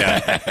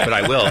 but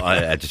I will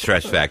at the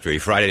Stress Factory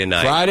Friday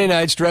night. Friday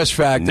night, Stress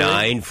Factory.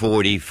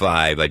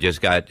 9:45. I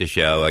just got the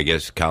show. I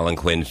guess Colin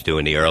Quinn's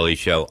doing the early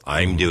show.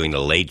 I'm doing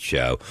the late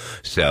show.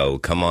 So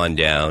come on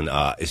down.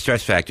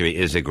 Stress Factory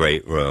is a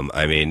great room.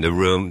 I mean, the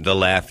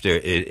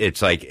laughter, it's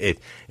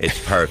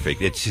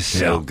perfect. It's just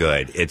so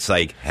good. It's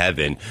like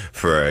heaven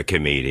for a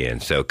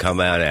comedian. So come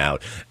on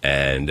out,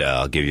 and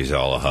I'll give you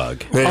all a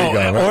hug. There you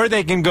go. Right? Or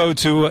they can go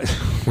to go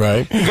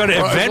to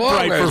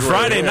Eventbrite for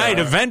Friday night.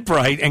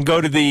 Eventbrite, and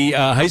go to the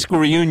high school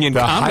reunion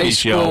comedy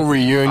show. High school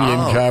reunion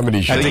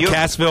comedy show at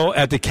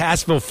the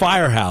Cassville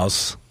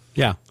Firehouse.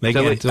 Yeah,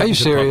 are you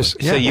serious?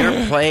 So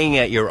you're playing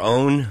at your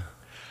own.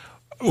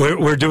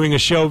 We're doing a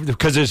show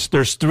because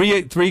there's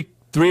three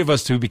of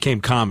us who became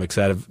comics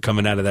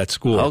coming out of that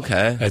school.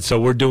 Okay. And so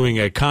we're doing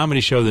a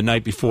comedy show the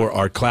night before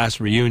our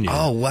class reunion.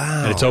 Oh,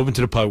 wow. And it's open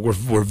to the public.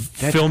 We're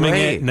filming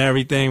it and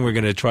everything. We're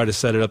going to try to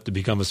set it up to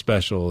become a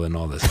special and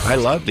all this. I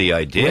love the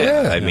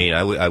idea. I mean,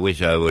 I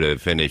wish I would have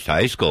finished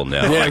high school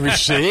now. Yeah, we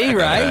see,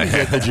 right? You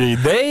get the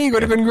GD.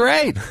 Would have been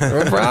great.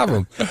 No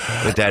problem.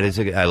 But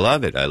I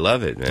love it. I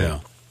love it, man. Yeah.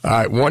 All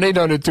right,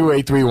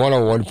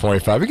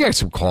 1-800-283-101.5. We got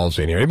some calls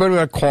in here. Anybody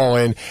want to call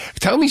in?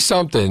 Tell me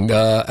something.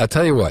 I'll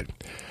tell you what.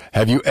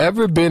 Have you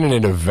ever been in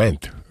an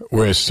event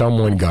where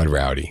someone got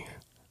rowdy?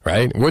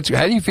 Right?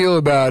 How do you feel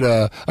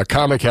about a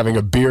comic having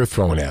a beer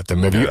thrown at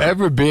them? Have you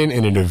ever been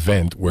in an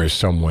event where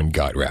someone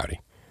got rowdy?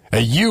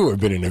 And you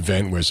have been in an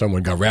event where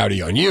someone got rowdy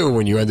on you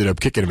when you ended up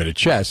kicking him in the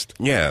chest.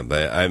 Yeah,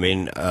 but I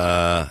mean,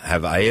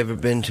 have I ever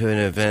been to an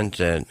event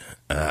that...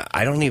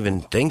 I don't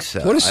even think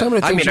so. What are some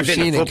of the things you've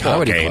seen in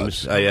comedy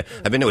games?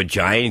 I've been to a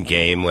Giant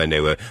game when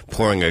they were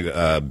pouring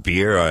a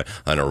beer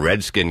on a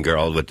Redskin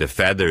girl with the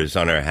feathers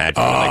on her hat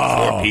for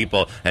like 4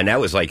 people, and that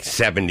was like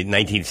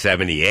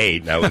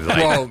 1978. And I was like,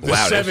 well, the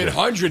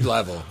 700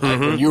 level.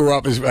 When you were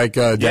up down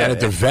at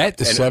the vet,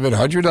 the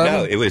 700 level?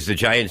 No, it was the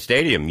Giant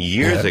Stadium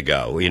years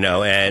ago,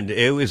 and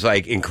it was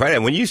like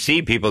incredible. When you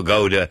see people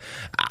go to,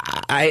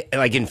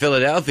 like in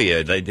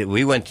Philadelphia,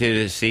 we went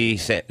to see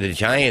the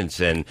Giants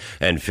and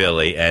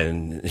Philly.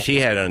 And she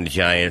had on the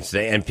Giants,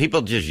 and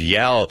people just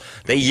yell.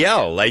 They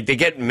yell like they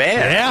get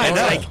mad.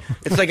 Yeah,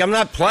 it's like I'm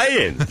not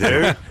playing,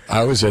 dude.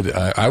 I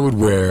would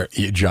wear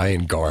a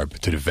Giant garb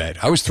to the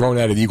vet. I was thrown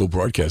out of the Eagle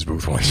broadcast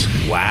booth once.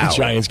 Wow, the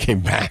Giants came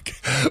back,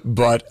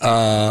 but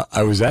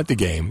I was at the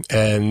game,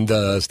 and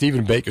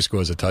Stephen Baker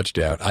scores a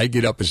touchdown. I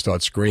get up and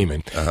start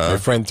screaming. My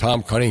friend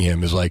Tom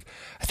Cunningham is like,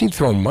 "I think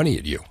throwing money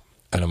at you,"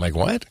 and I'm like,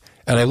 "What?"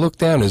 And I look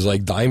down, there's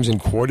like dimes and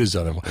quarters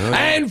on him.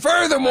 And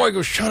furthermore, I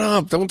go, "Shut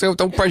up.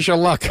 Don't press your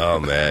luck."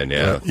 Oh, man,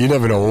 yeah. You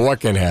never know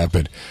what can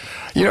happen.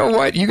 You know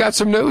what? You got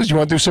some news? You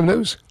want to do some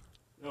news?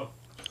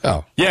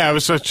 Oh. Yeah, I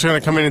was just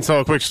trying to come in and tell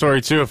a quick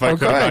story, too, if I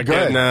could. Go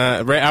ahead.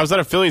 I was at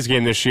a Phillies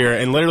game this year,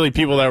 and literally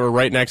people that were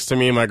right next to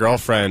me and my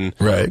girlfriend,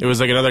 it was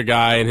like another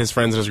guy and his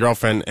friends and his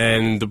girlfriend,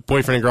 and the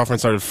boyfriend and girlfriend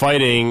started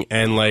fighting,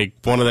 and like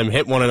one of them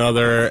hit one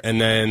another, and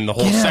then the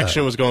whole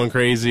section was going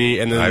crazy.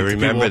 And then I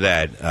remember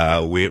that.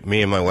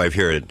 Me and my wife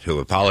here to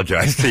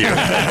apologize to you.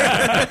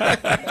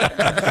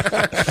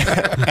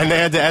 And they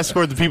had to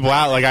escort the people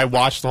out. Like, I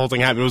watched the whole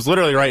thing happen. It was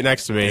literally right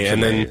next to me,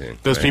 and then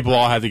those people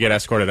all had to get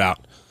escorted out.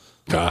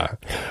 All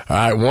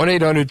right,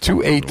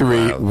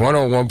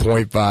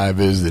 1-800-283-101.5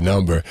 is the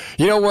number.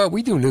 You know what?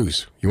 We do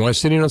news. You want to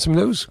sit in on some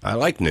news? I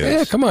like news.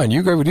 Yeah, come on.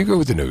 You go with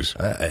the news.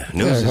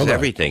 News is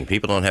everything.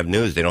 People don't have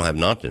news. They don't have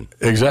nothing.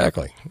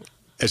 Exactly.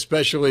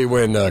 Especially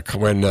when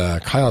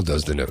Kyle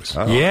does the news.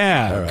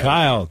 Yeah, right.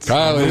 Kyle.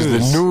 Kyle is the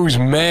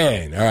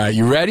newsman. All right,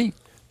 you ready?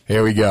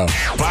 Here we go.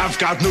 Bob's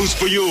got news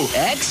for you.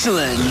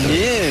 Excellent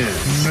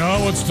news.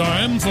 Now it's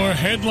time for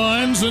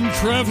headlines and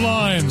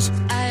Trevlines.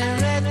 I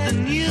read the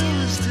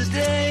news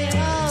today.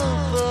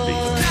 Oh, boy.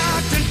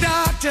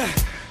 Doctor,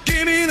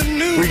 give me the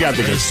news. We got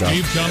the good stuff.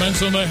 Steve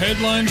comments on the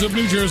headlines of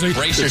New Jersey.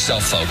 Brace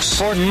yourself, folks.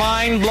 For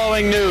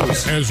mind-blowing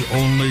news. As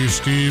only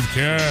Steve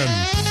can.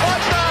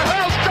 What the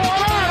hell's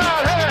going on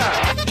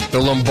out here? The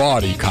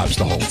Lombardi cops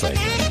the whole thing.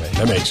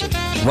 That makes it.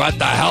 What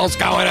the hell's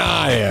going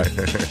on here?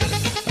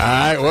 All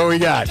right, what we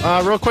got?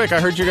 Real quick, I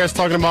heard you guys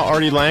talking about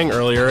Artie Lang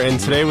earlier, and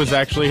today was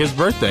actually his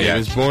birthday. Yeah. He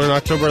was born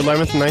October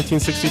 11th,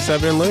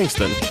 1967 in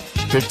Livingston.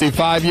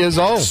 55 years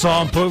old.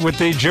 Saw him put with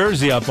the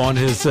jersey up on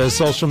his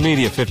social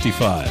media,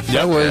 55.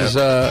 That was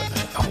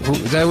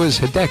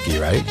Hideki,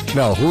 right?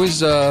 No,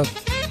 who's the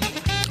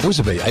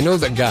big? I know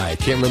that guy. I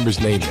can't remember his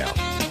name now.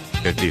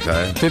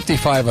 55?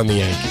 55 on the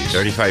Yankees.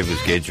 35 was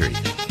Guidry.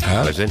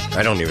 Huh? Was it?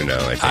 I don't even know.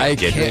 I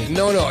can't.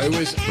 No, it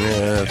was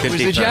a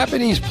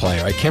Japanese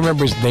player. I can't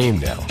remember his name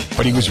now,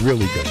 but he was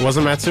really good.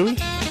 Wasn't Matsui?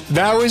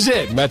 That was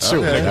it. Matsui.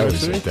 Okay, That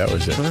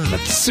was it.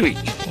 Matsui.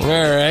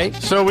 All right.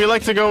 So we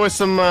like to go with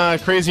some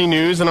crazy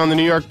news, and on the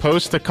New York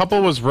Post, a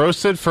couple was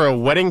roasted for a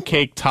wedding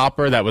cake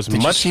topper that was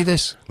Did you see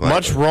this?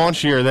 much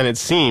raunchier than it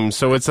seems.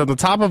 So it's at the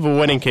top of a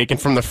wedding cake, and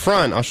from the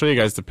front, I'll show you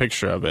guys the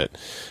picture of it.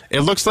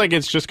 It looks like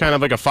it's just kind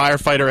of like a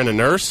firefighter and a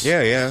nurse.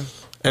 Yeah.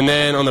 And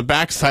then on the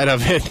back side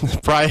of it, the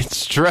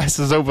bride's dress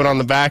is open on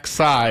the back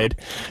side,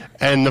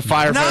 and the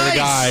firefighter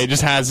guy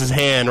just has his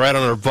hand right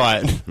on her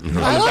butt on the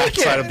back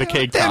side of the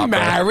cake They're topper.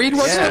 married.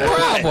 What's the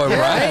problem,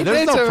 right?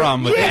 There's no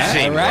problem with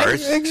that. Right?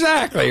 worse.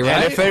 Exactly, right?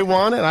 And if they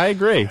want it, I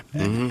agree.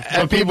 Mm-hmm.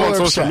 But people on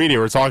social media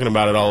were talking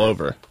about it all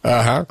over.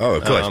 Uh-huh. Oh,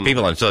 of course.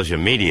 People on social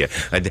media,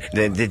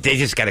 they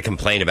just got to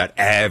complain about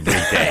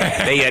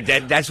everything.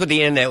 That's what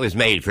the internet was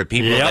made for,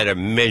 people that are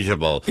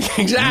miserable.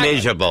 Exactly.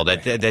 Miserable,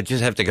 that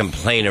just have to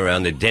complain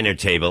around the dinner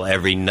table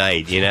every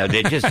night. You know,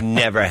 they're just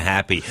never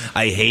happy.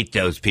 I hate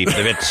those people.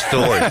 They're at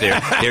stores.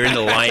 They're in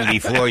the line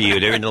before you.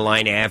 They're in the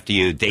line after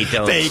you. They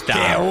don't stop.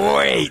 Can't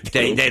wait.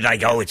 They're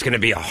like, oh, it's going to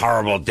be a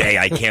horrible day.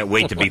 I can't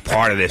wait to be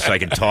part of this so I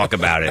can talk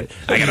about it.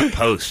 I got to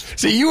post.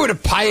 See, you were the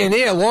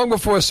pioneer long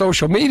before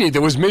social media.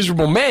 There was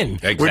Miserable Men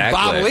with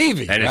Bob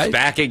Levy. And right? it's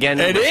back again.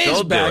 It We're is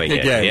still back doing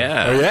again. It.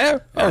 Yeah. Oh, yeah?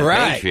 All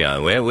right.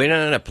 Patreon.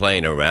 We're not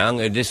playing around.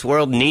 This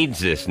world needs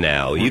this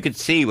now. You could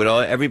see with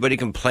everybody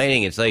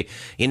complaining. It's like,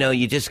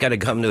 you just got to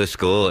come to a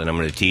school and I'm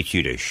going to teach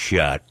you to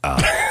shut up.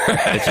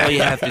 That's all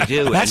you have to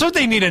do. That's what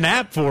they need an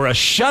app for, a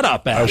shut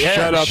up app.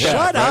 Shut up.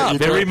 Shut app, up.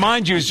 They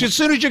remind you, as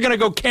soon as you're going to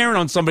go Karen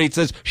on somebody, it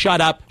says,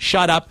 shut up,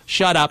 shut up,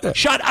 shut up,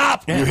 shut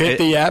up. You hit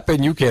the app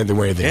and you can't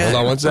do anything. Hold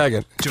on 1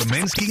 second.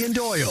 Dominski and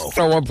Doyle.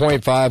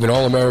 101.5 and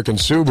All-American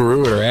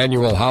Subaru at our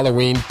annual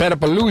Halloween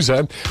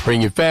Petapalooza.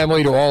 Bring your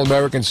family to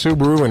All-American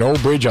Subaru in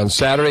Old Bridge on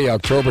Saturday,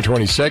 October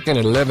 22nd at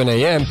 11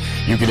 a.m.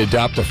 You can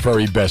adopt a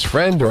furry best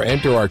friend or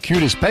enter our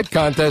cutest pet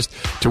contest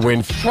to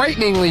win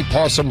frighteningly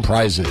awesome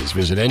prizes.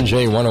 Visit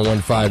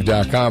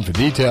NJ1015.com for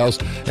details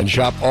and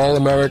shop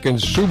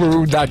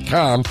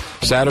allamericansubaru.com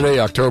Saturday,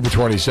 October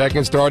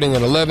 22nd, starting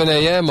at 11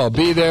 a.m. I'll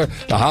be there.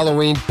 The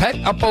Halloween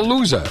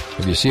Pet-A-Palooza.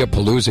 If you see a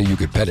palooza, you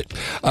could pet it.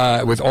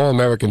 With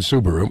All-American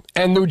Subaru.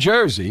 And New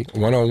Jersey,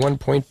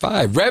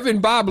 101.5.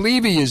 Reverend Bob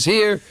Levy is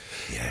here.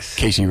 Yes.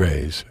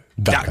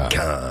 CaseyRays.com.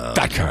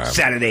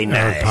 Saturday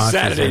night.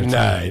 Saturday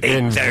night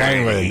in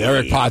Franklin.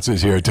 Eric Potts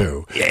is here,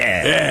 too.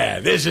 Yeah,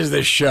 this is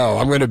the show.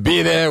 I'm going to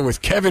be there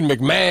with Kevin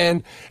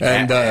McMahon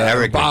and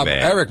Eric Bob.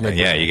 McMahon. Eric McMahon.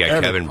 Yeah, you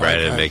got Kevin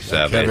Brennan mixed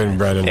up. Kevin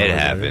Brennan. It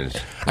happens.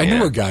 I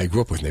knew a guy I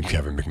grew up with named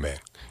Kevin McMahon.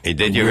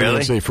 Did you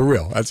really? Say for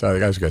real. That's how the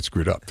guys got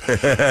screwed up. All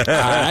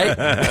right.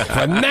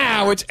 But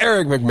now it's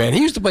Eric McMahon. He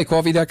used to play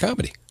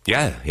Coffee.comedy.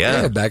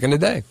 Yeah. Back in the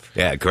day.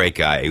 Yeah, great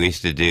guy. We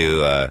used to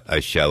do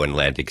a show in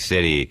Atlantic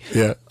City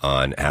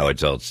on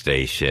Howard's old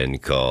station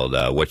called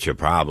What's Your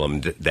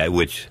Problem?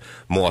 Which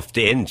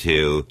morphed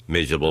into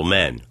Miserable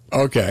Men.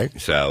 Okay.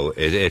 So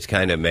it's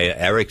kind of made.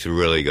 Eric's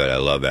really good. I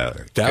love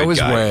Eric. That good was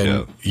guy, when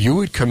too. you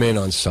would come in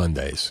on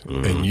Sundays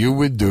and you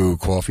would do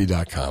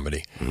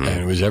Coffee.comedy.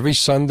 And it was every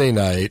Sunday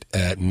night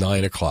at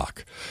 9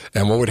 o'clock.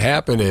 And what would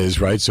happen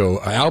is, right,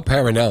 so Al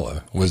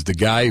Parinella was the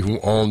guy who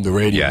owned the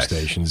radio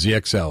station,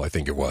 ZXL, I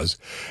think it was.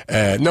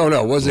 No,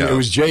 it wasn't. No. It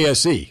was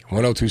JSE,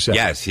 102.7.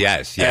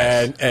 Yes.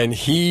 And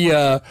he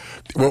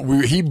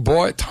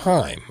bought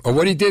time. Or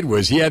what he did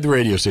was he had the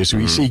radio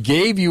station. So he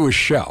gave you a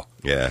show.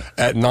 Yeah.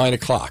 At 9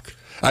 o'clock.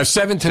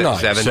 7 to 9.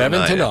 7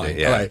 to 9.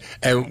 Yeah. All right.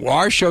 And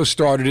our show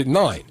started at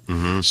 9.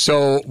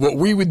 So what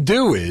we would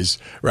do is,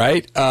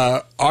 right,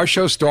 our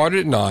show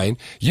started at 9.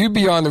 You'd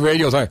be on the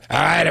radio saying,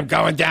 all right, I'm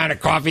going down to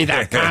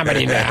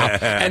Coffee.comedy now.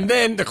 And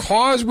then the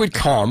cars would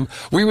come.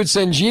 We would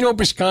send Gino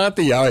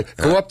Bisconti,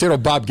 go up till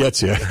Bob gets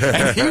here.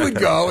 And he would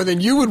go, and then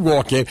you would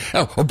walk in.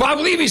 Oh, Bob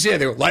Levy's here.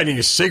 They were lighting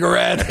a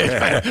cigarette,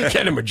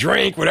 get him a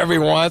drink, whatever he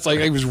wants. Like,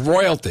 he was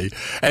royalty.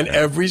 And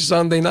every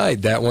Sunday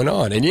night, that went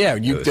on. And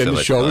then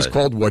the show was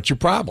called What's Your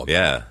Problem? problem.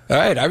 Yeah. All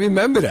right, I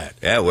remember that.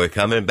 Yeah, we're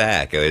coming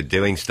back. We're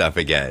doing stuff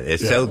again.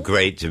 It's so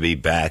great to be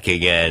back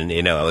again.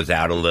 You know, I was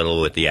out a little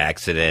with the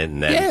accident,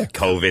 and then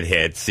COVID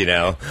hits, you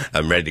know.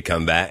 I'm ready to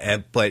come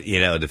back. But,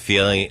 you know, the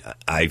feeling,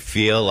 I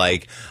feel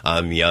like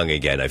I'm young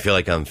again. I feel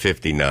like I'm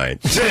 59.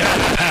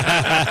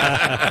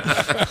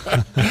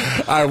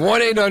 All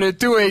right,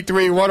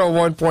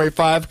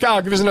 1-800-283-101.5.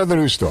 Kyle, give us another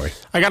news story.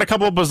 I got a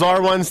couple of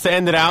bizarre ones to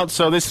end it out.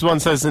 So this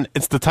one says,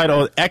 it's the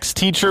title,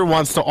 Ex-Teacher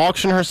Wants to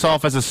Auction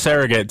Herself as a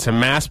Surrogate to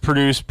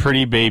Mass-Produce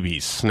Pretty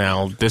Babies.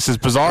 Now, this is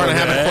bizarre.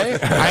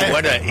 And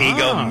What an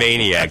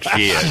egomaniac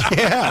she is.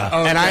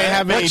 And I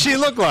have What's she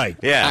look like?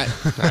 Yeah.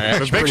 I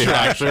have a picture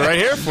actually right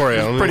here for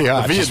you. Pretty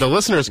hot. The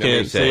listeners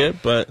can't see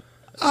it, but...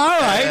 All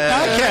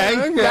right, okay.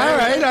 All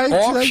right.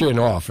 Auction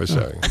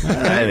officer.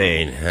 I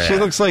mean... she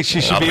looks like she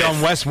should be on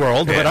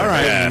Westworld, but all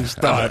right. Yeah.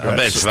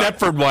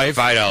 Stepford wife.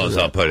 $5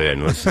 I'll put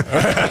in.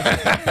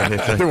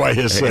 Do I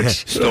hear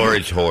 6?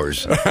 Storage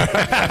whores.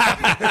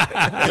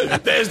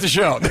 There's the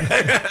show.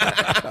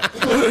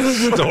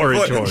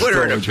 Storage whores. Put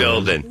her in a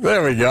building.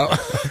 There we go.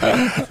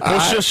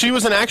 Well, she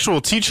was an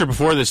actual teacher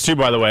before this, too,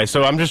 by the way.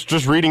 So I'm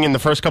just reading in the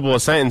first couple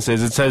of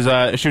sentences. It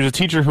says she was a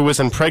teacher who was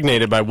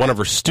impregnated by one of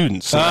her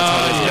students. So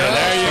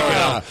there you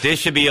go. This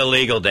should be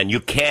illegal then.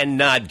 You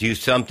cannot do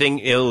something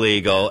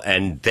illegal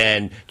and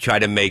then try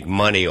to make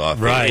money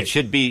off it. It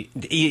should be...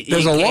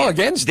 There's a law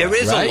against that.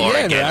 There is a law against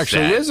that. There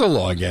actually is a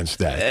law against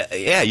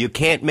that. You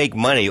can't make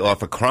money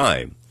off a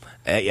crime.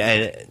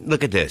 And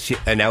look at this.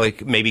 And now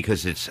maybe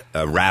because it's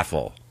a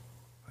raffle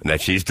that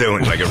she's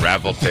doing, like a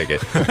raffle ticket.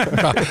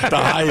 The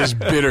highest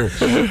bidder.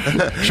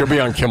 She'll be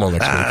on Kimmel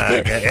next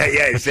week.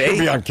 Yeah, see? She'll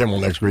be on Kimmel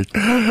next week.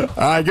 All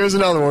right, give us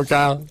another one,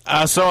 Kyle.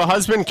 So a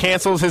husband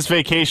cancels his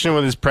vacation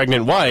with his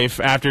pregnant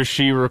wife after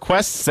she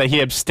requests that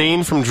he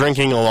abstain from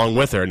drinking along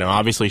with her. Now,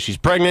 obviously, she's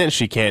pregnant.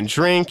 She can't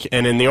drink.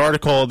 And in the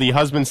article, the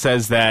husband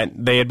says that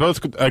they had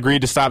both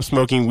agreed to stop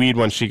smoking weed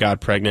when she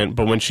got pregnant.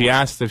 But when she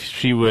asked if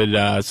she would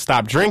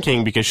stop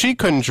drinking because she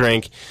couldn't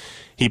drink,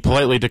 he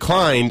politely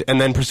declined and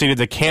then proceeded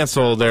to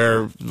cancel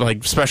their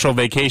special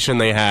vacation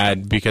they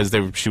had because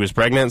she was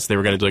pregnant. So they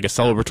were going to do a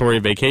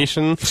celebratory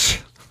vacation.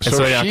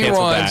 So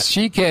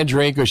she can't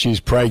drink because she's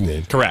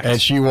pregnant. Correct.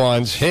 And she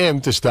wants him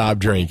to stop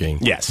drinking.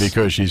 Yes.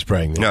 Because she's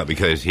pregnant. No,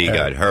 because he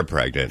got her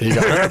pregnant. He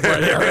got her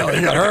pregnant.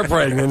 He got her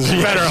pregnant.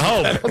 Better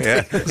hope.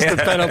 It's the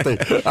penalty.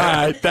 All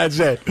right, that's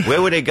it.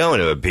 Where would they go?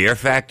 To a beer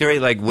factory?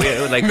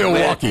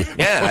 Milwaukee.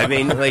 Yeah, I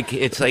mean,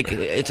 it's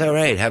all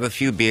right. Have a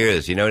few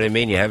beers. You know what I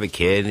mean? You have a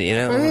kid, you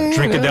know?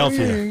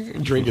 Drinkadelphia.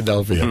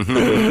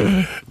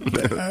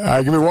 All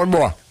right, give me one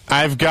more.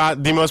 I've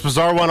got the most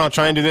bizarre one. I'll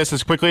try and do this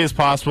as quickly as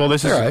possible.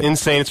 This is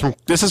insane.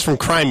 This is from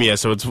Crimea,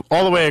 so it's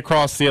all the way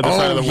across the other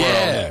side of the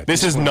world.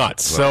 This is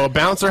nuts. So a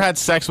bouncer had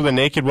sex with a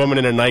naked woman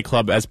in a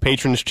nightclub as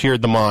patrons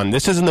cheered them on.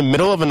 This is in the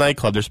middle of a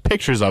nightclub. There's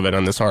pictures of it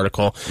on this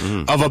article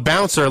of a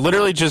bouncer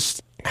literally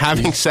just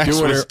having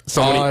sex with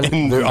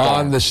somebody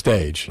on the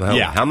stage. Well,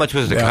 how much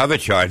was the cover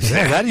charge?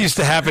 That used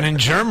to happen in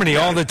Germany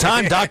all the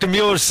time. Dr.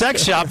 Mueller's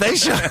sex shop. That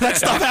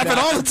stuff happened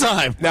all the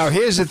time. Now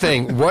here's the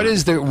thing. What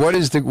is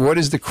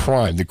the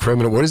crime? The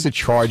criminal. What is the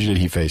charge that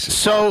he faces?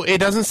 So it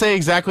doesn't say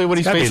exactly what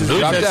he's facing.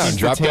 Drop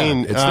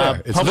down. It's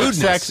there. It's public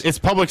sex. It's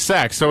public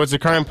sex. So it's a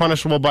crime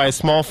punishable by a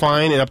small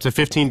fine and up to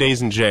 15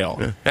 days in jail.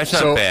 That's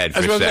not bad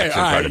for sex in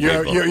front of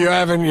people. You're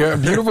having a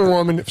beautiful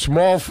woman.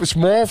 Small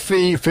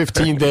fee.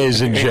 15 days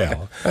in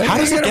jail. How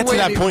does it get to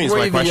that point is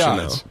my question,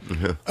 though.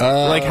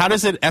 How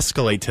does it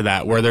escalate to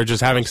that, where they're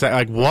just having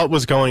sex? What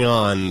was going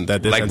on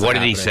that this what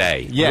did he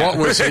say? Yeah. What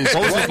was his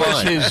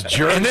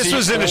Jersey and this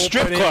was in a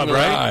strip club,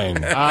 right?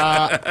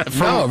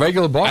 No, a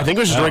regular bar. I think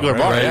it was just a regular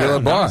bar. Regular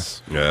bar.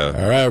 Yeah.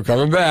 All right, we're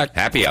coming back.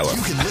 Happy hour.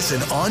 You can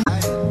listen on...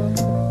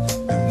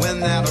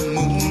 When that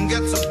moon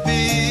gets so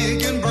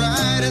big and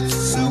bright, it's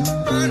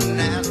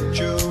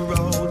supernatural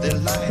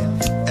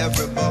delight.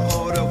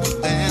 Everybody was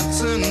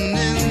dancing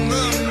in the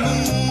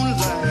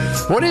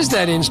moonlight. What is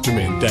that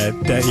instrument? That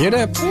you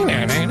know?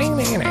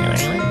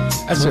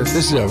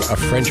 This is a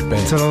French band.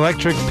 It's an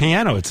electric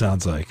piano. It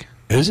sounds like.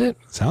 Is it?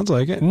 Sounds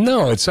like it.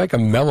 No, it's like a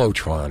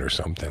mellotron or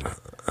something.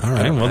 All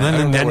right. Well,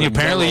 then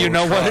apparently you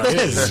know what it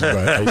is.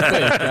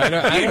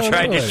 You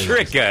tried to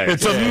trick us.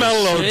 It's a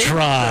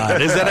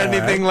mellotron. Is that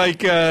anything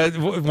like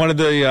one of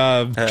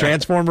the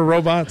Transformer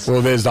robots?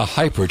 Well, there's the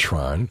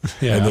Hypertron,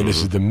 and then this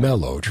is the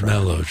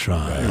Mellotron.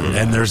 Right.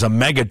 And there's a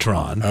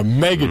Megatron.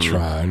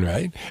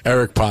 Right?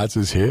 Eric Potts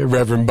is here.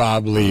 Reverend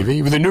Bob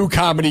Levy with a new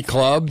comedy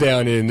club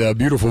down in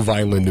beautiful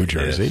Vineland, New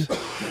Jersey.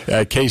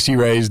 At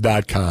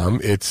KCRays.com.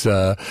 It's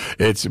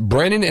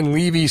Brennan and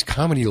Levy's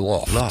Comedy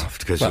Loft.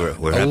 Because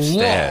we're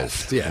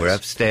upstairs. Yes. We're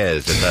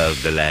upstairs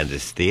above the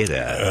Landis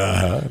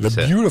Theater. The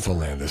beautiful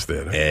Landis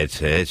Theater.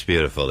 It's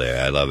beautiful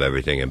there. I love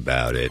everything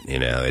about it. You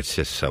know, it's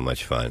just so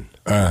much fun.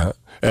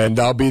 And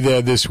I'll be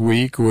there this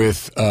week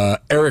with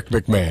Eric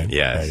McMahon.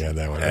 Yes. I got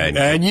that one.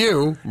 And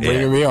you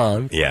bringing me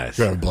on. Yes.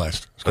 You're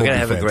blessed. We're going to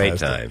have a great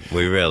time.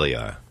 We really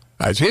are.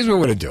 All right, so here's what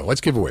we're going to do. Let's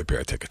give away a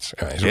pair of tickets.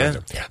 All right, here's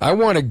what we're gonna do. I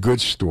want a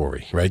good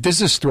story, right? This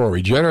is a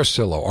story. Jen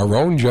Ursillo, our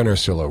own Jen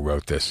Ursillo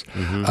wrote this.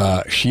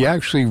 She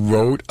actually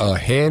wrote a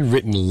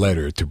handwritten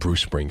letter to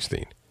Bruce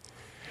Springsteen,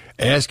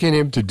 asking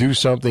him to do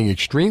something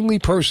extremely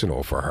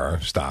personal for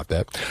her. Stop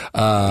that.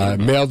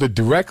 Mailed it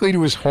directly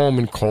to his home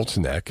in Colts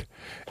Neck,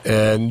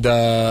 and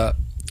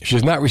she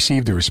has not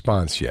received a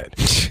response yet.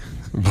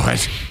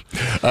 But,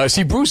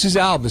 see, Bruce's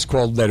album is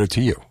called Letter to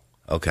You.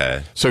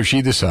 Okay. So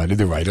she decided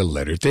to write a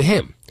letter to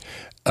him.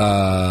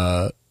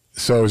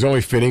 So it was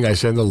only fitting I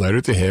send a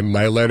letter to him.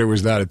 My letter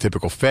was not a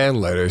typical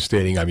fan letter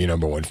stating I'm your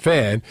number one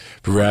fan,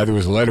 but rather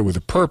was a letter with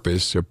a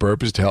purpose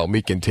to help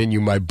me continue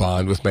my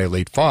bond with my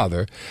late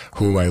father,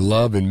 whom I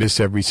love and miss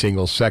every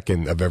single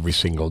second of every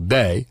single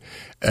day.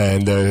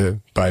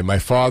 And by my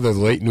father, the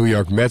late New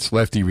York Mets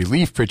lefty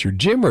relief pitcher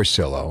Jim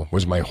Ursillo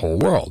was my whole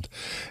world.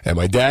 And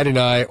my dad and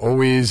I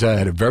always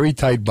had a very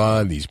tight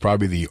bond. He's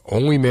probably the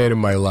only man in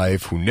my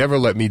life who never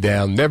let me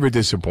down, never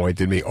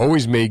disappointed me,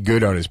 always made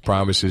good on his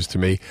promises to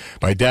me.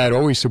 My dad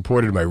always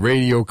supported my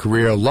radio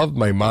career, loved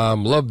my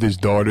mom, loved his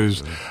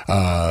daughters,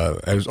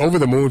 and was over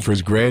the moon for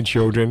his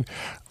grandchildren.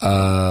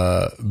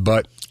 So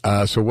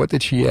what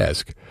did she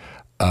ask?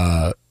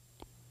 I'm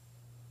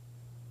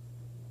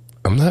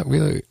not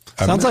really...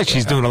 Sounds like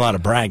she's doing a lot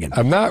of bragging.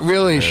 I'm not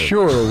really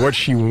sure what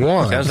she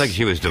wants. Sounds like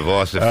she was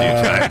divorced a few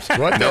times.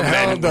 What the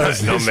hell does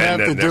this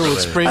have to do with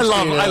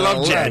Springsteen? I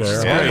love Jen.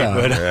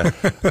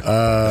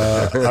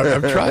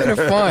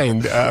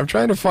 I'm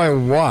trying to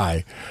find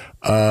why.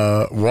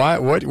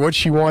 What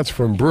she wants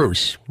from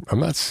Bruce.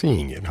 I'm not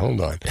seeing it. Hold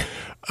on.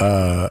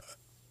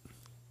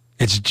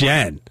 It's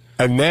Jen.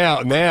 And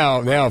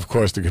now, of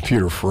course, the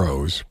computer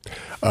froze.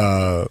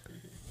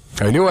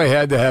 I knew I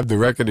had to have the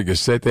record of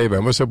cassette tape. I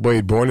must have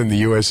played Born in the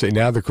USA.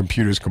 Now the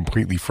computer's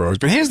completely froze.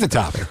 But here's the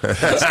topic.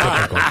 That's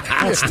typical.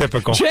 That's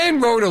typical. Jen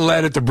wrote a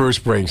letter to Bruce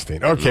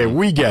Springsteen. Okay,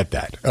 we get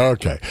that.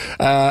 Okay.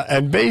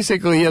 And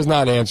basically he has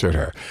not answered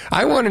her.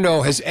 I want to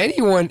know,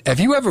 have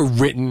you ever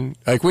written,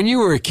 like when you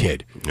were a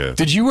kid,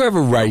 did you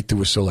ever write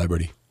to a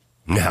celebrity?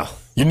 No.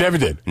 You never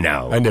did?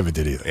 No. I never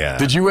did either. Yeah.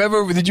 Did you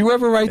ever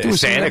write to a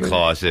Santa celebrity?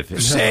 Claus.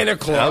 Santa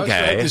Claus.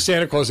 Okay. Right? Did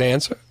Santa Claus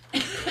answer?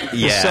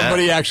 Yeah. Did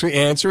somebody actually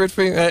answer it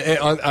for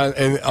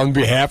on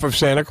behalf of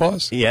Santa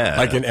Claus? Yeah.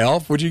 Like an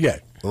elf? What'd you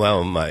get?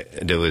 Well,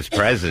 there was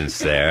presents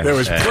there. There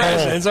was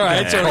presents. All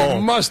right, so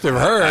you must have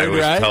heard, I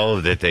was right?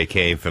 told that they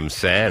came from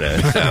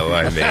Santa. So,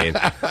 I mean,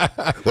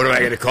 what am I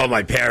going to call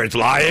my parents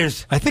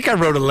liars? I think I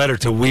wrote a letter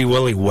to Wee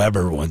Willie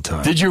Weber one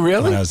time. Did you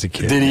really? When I was a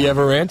kid. Did he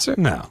ever answer?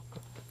 No.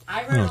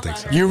 I don't think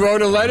so. You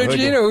wrote a letter,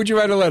 Gina? Who'd you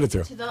write a letter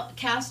to? To the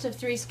cast of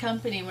Three's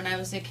Company when I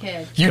was a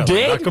kid. You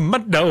did? I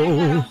got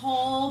a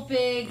whole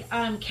big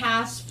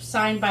cast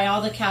signed by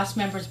all the cast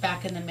members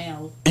back in the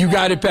mail. You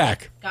got it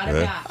back? Got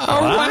it back.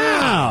 Oh,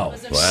 wow. It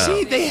was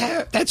amazing.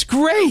 See, that's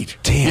great.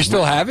 Damn. You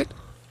still have it?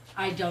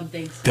 I don't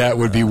think so. That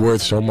would be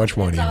worth so much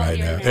money right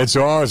now. It's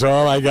all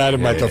I got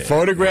in the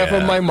photograph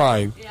of my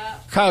mind. Yeah.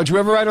 Kyle, did you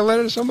ever write a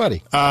letter to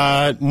somebody?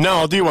 No,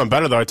 I'll do one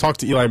better, though. I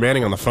talked to Eli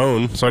Manning on the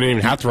phone, so I didn't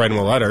even have to write him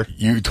a letter.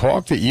 You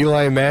talked to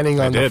Eli Manning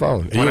on the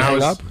phone? When I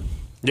was up?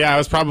 Yeah, I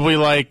was probably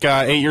like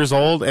 8 years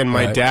old, and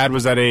my dad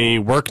was at a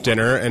work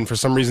dinner, and for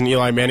some reason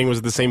Eli Manning was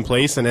at the same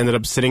place and ended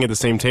up sitting at the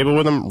same table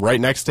with him, right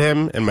next to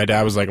him, and my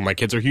dad was like, my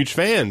kids are huge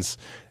fans.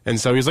 And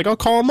so he's like, I'll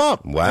call him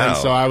up. Wow. And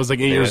so I was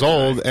like 8 years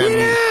old.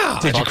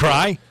 And Did you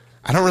cry?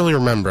 I don't really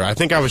remember. I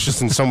think I was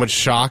just in so much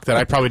shock that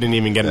I probably didn't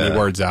even get any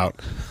words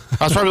out.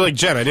 I was probably like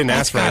Jen. I didn't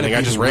ask for anything.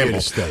 I just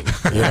rambled.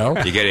 You know?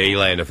 You get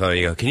Eli on the phone.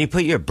 You go, can you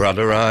put your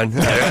brother on?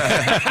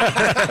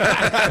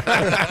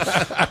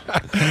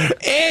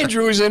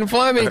 Andrew's in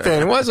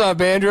Flemington. What's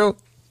up, Andrew?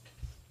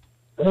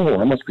 Oh,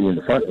 I must be in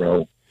the front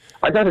row.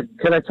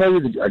 Can I tell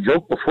you a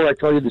joke before I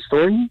tell you the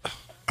story?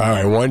 All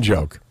right, one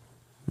joke.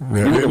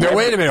 No,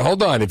 wait a minute.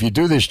 Hold on. If you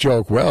do this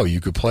joke well, you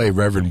could play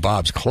Reverend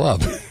Bob's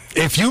club.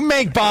 If you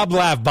make Bob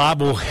laugh,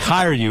 Bob will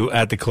hire you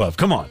at the club.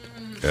 Come on.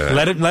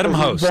 Let him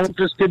host. Don't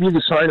just give you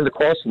the sign of the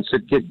cross and say,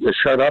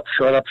 shut up,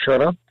 shut up,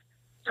 shut up.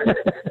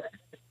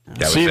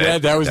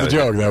 That was the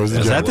joke. That was the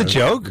joke. Is that the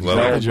joke? No,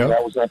 that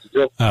was not the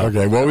joke.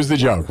 Okay, what was the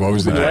joke?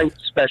 Right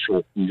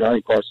special from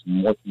Johnny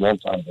Carson a long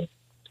time ago.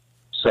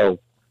 So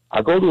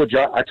I go to a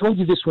job. I told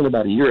you this one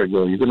about a year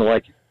ago. You're going to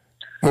like it.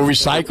 We're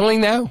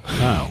recycling now?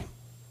 Oh.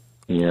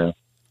 Yeah.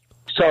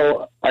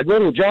 So I go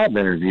to a job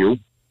interview,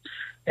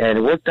 and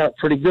it worked out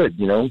pretty good,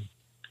 you know.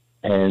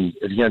 And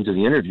at the end of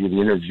the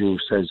interviewer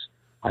says,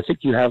 I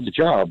think you have the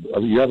job.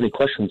 Do you have any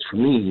questions for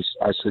me?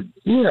 I said,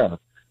 yeah,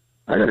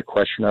 I got a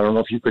question. I don't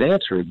know if you could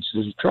answer it. He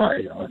says, try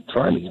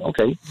me.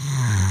 Okay.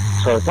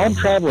 So if I'm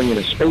traveling in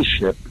a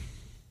spaceship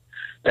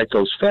that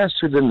goes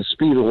faster than the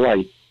speed of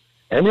light,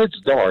 and it's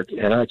dark,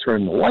 and I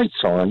turn the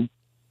lights on,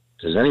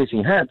 does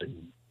anything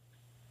happen?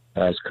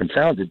 I was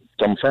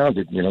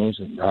dumbfounded, you know.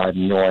 I have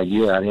no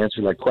idea how to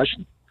answer that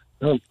question.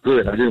 Oh,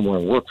 good. I didn't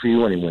want to work for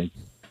you anyway.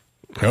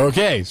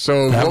 Okay,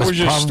 so what was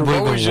your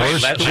story?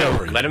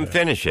 Let him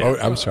finish it. Oh,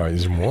 I'm sorry,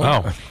 there's more.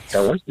 That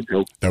was the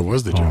joke. That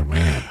was the joke.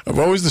 Man.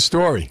 What was the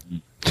story?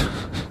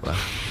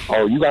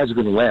 Oh, you guys are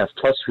going to laugh.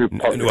 Plus,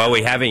 well,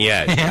 we haven't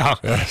yet. Yeah.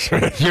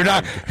 You're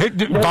not.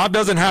 Bob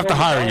doesn't have to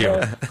hire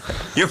you.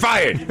 You're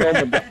fired.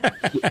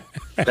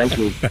 Thank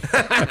you.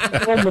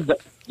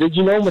 Did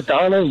you know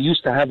Madonna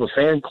used to have a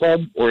fan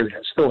club, or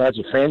still has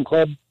a fan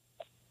club?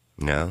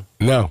 No.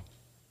 No.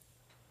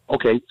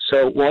 Okay,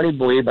 so one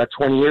boy, about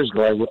 20 years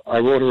ago, I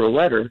wrote her a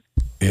letter.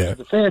 Yeah.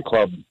 The fan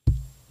club.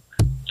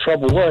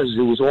 Trouble was,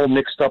 it was all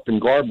mixed up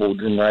and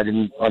garbled, and I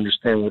didn't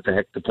understand what the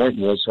heck the point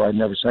was, so I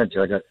never sent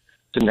it.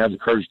 Didn't have the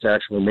courage to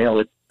actually mail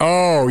it.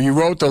 Oh, you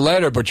wrote the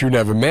letter, but you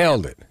never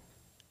mailed it.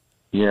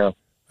 Yeah.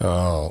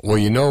 Oh, well,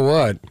 you know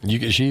what?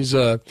 She's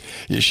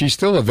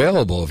still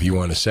available if you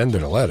want to send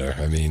her a letter.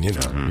 I mean, you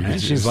know.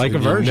 She's like a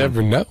virgin. You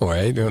never know,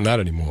 right? No, not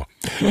anymore.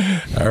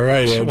 All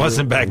right. She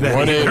wasn't back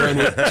then.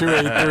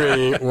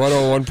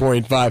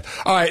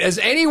 1-800-283-101.5. All right. Has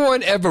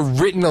anyone ever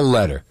written a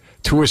letter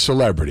to a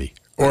celebrity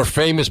or a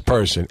famous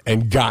person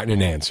and gotten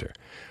an answer?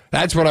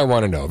 That's what I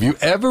want to know. Have you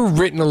ever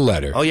written a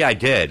letter? Oh, yeah, I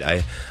did.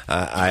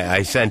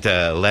 I sent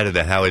a letter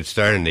to Howard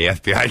Stern, and the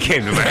FBI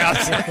came to my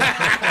house.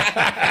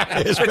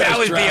 But that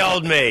was the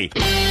old me.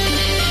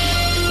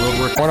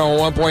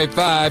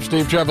 101.5,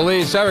 Steve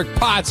Trevelise. Eric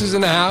Potts is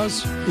in the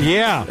house.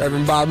 Yeah.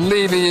 Reverend Bob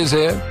Levy is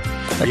here.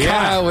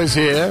 Kyle is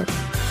here.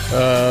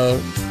 All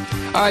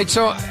right,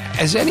 so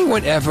has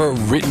anyone ever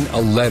written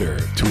a letter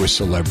to a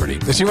celebrity?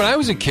 See, when I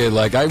was a kid,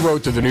 I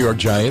wrote to the New York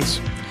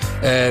Giants.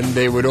 And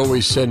they would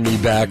always send me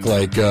back,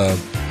 I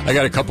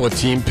got a couple of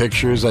team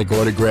pictures,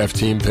 autographed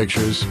team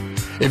pictures.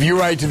 If you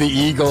write to the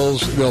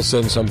Eagles, they'll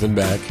send something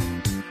back.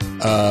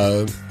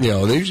 They're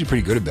usually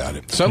pretty good about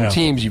it. Some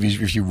teams,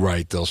 if you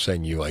write, they'll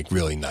send you,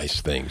 really nice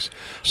things.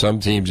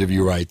 Some teams, if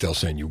you write, they'll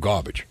send you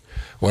garbage.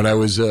 When I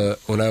was a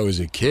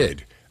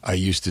kid, I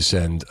used to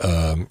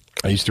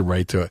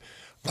write to,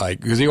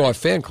 because they all have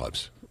fan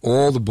clubs,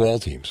 all the ball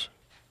teams,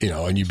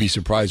 and you'd be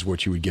surprised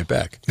what you would get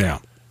back. Yeah.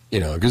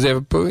 Because they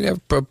have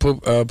a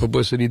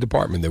publicity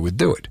department that would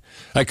do it.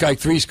 Like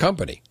Three's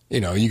Company.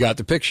 You got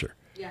the picture.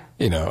 Yeah.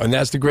 And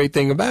that's the great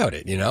thing about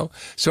it,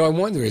 So I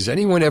wonder, has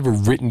anyone ever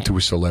written to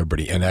a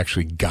celebrity and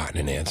actually gotten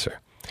an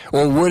answer?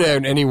 Or would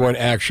anyone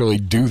actually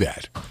do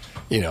that?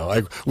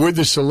 Would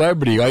the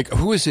celebrity,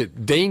 who is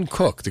it? Dane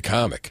Cook, the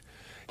comic.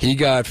 He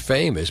got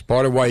famous.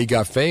 Part of why he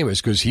got famous,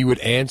 because he would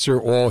answer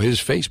all his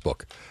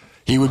Facebook.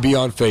 He would be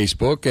on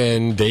Facebook,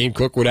 and Dane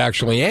Cook would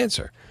actually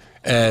answer.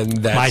 And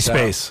that's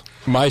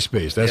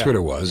MySpace, that's what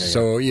it was. Yeah.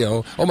 So,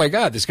 oh my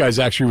God, this guy's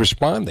actually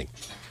responding.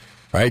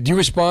 Right? Do you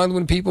respond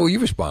when people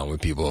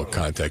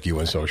contact you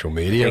on social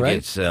media, I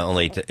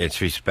think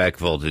it's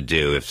respectful to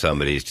do if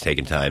somebody's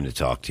taking time to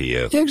talk to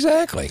you. Yeah,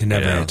 exactly. He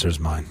never answers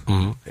mine.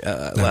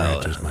 Mm-hmm.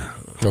 Answers mine.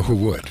 Well, who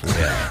would?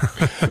 Yeah.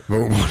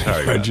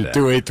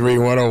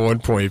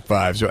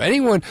 1-800-283-101.5. So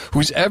anyone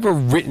who's ever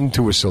written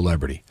to a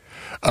celebrity,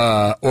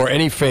 or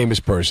any famous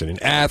person, an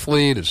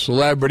athlete, a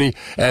celebrity,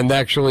 and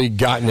actually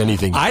gotten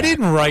anything back. I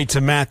didn't write to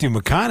Matthew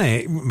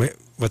McConaughey.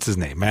 What's his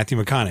name? Matthew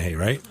McConaughey,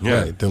 right?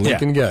 Yeah, right, the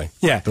Lincoln guy.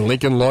 Yeah. The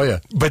Lincoln lawyer.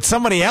 But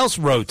somebody else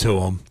wrote to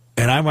him,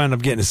 and I wound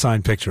up getting a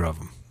signed picture of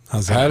him.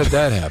 How did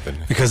that happen?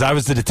 Because I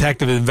was the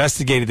detective that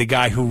investigated the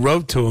guy who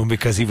wrote to him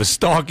because he was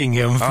stalking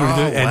him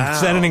and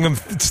sending him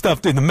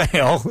stuff in the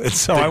mail. And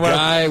so the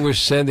guy was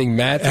sending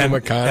Matthew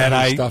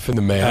McConaughey stuff in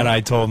the mail. And I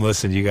told him,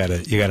 listen, you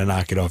gotta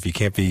knock it off. You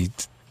can't be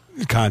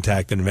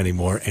contacting him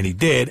anymore, and he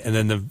did. And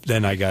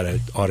then I got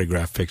an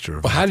autographed picture of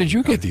him. Well, how did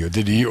you get the?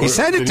 He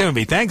sent it to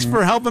me. Thanks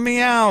for helping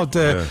me out.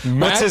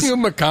 Matthew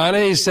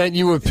McConaughey sent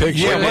you a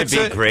picture. Yeah, wouldn't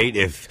it be great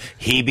if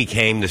he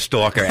became the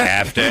stalker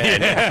after,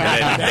 and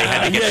then they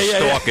had to get the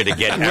stalker to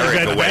get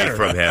Eric away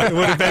from him? It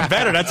would have been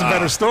better. That's a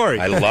better story.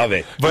 I love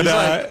it. But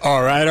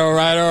all right.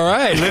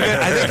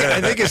 I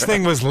think his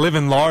thing was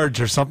Living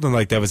Large or something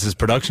like that. Was his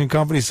production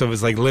company, so it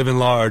was like Living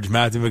Large,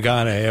 Matthew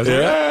McConaughey. I was like,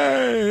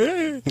 hey.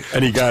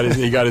 And he got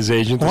his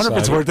agent. I wonder if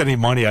it's worth any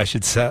money. I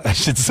should sell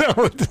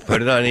it.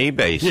 Put it on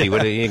eBay. See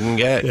what you can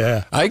get.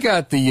 Yeah, I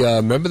got the.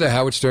 Remember the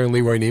Howard Stern,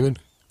 Leroy Neiman?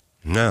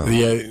 No.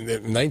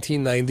 The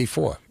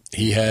 1994.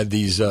 He had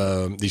these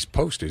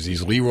posters.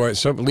 Leroy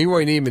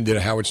Neiman did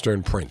a Howard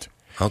Stern print.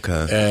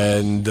 Okay.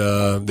 And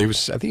I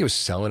think he was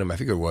selling them. I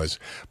think it was,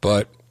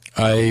 but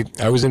I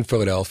was in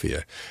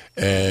Philadelphia,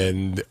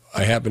 and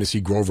I happened to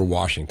see Grover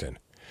Washington.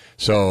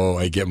 So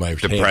I get my...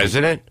 The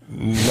president?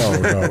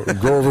 No.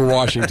 Grover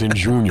Washington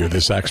Jr., the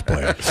sax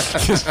player.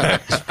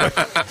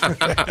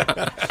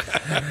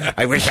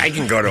 I wish I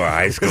can go to a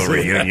high school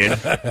reunion.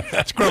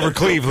 It's Grover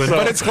Cleveland,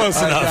 but it's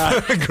close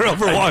enough.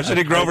 Grover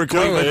Washington, Grover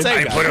Cleveland.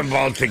 I put them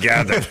all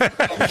together.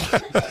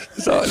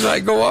 So I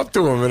go up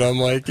to him, and I'm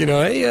like,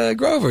 hey,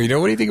 Grover, what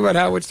do you think about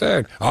Howard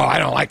Stern? Oh, I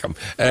don't like him.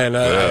 And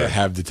I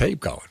have the tape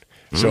going.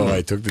 So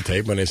I took the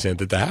tape and I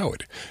sent it to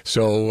Howard.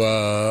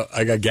 So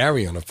I got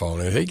Gary on the phone.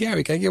 And I said, hey,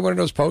 Gary, can I get one of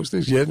those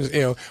posters? Can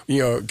you?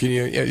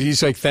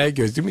 He's like, thank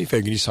you. Do me a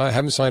favor. Can you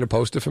have him sign a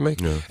poster for me?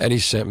 No. And he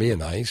sent me a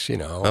nice,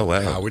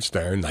 Howard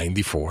Stern,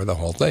 94, the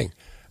whole thing.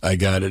 I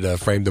got it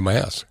framed in my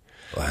house.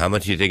 Well, how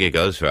much do you think it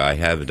goes for? I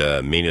have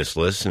the meanest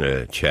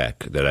listener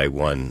check that I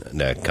won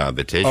that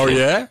competition. Oh,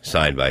 yeah?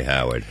 Signed by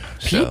Howard.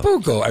 People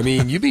go. I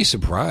mean, you'd be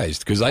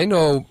surprised because I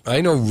know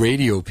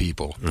radio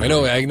people.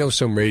 Mm-hmm. I know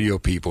some radio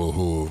people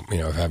who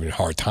are having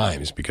hard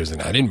times because they're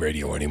not in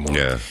radio anymore.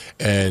 Yeah.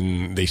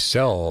 And they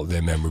sell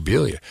their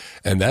memorabilia,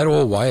 and that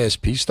old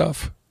YSP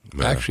stuff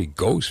actually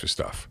goes for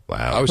stuff.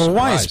 Wow. I was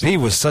surprised. YSP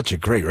was such a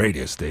great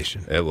radio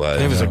station. It was.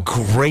 It was a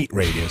great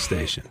radio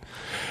station.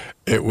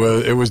 It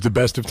was the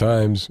best of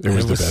times. It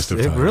was the best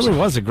of times. It really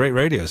was a great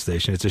radio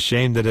station. It's a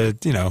shame that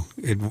it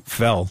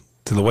fell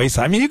to the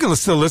wayside. I mean, you can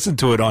still listen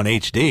to it on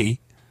HD.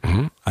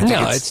 Mm-hmm.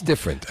 It's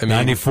different. I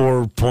mean,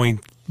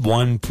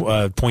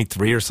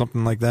 94.1.3 or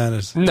something like that.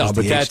 Is but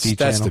that's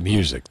channel. the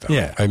music, though.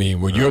 Yeah. I mean,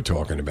 what you're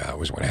talking about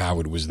was when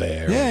Howard was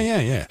there.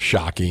 Yeah.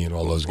 Shockey and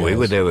all those guys. We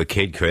were there with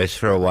Kid Chris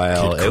for a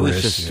while. Kid it was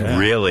Chris, just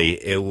really,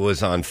 it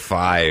was on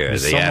fire. It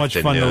was the so much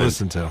fun to afternoon.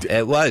 listen to.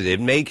 It was. It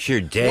makes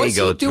your day What's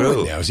go he doing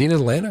through. now? Is he in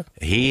Atlanta?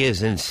 He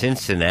is in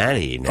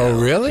Cincinnati now.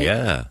 Oh, really?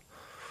 Yeah.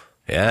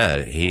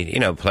 Yeah, he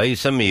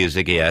plays some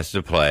music he has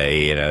to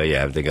play. You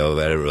have to go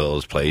by the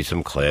rules, play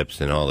some clips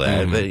and all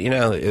that. But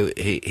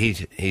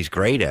he's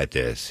great at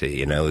this.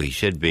 He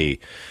should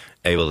be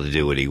able to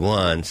do what he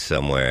wants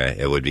somewhere.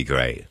 It would be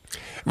great.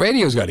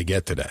 Radio's got to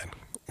get to that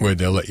where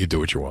they'll let you do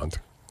what you want.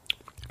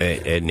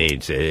 It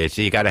needs it.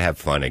 You got to have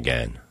fun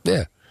again.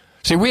 Yeah.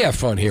 See, we have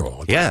fun here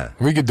all the time. Yeah,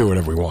 we could do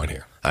whatever we want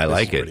here. I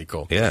like it. Pretty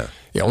cool. Yeah.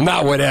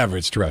 Not whatever.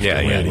 It's terrestrial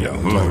radio.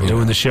 We're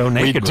doing the show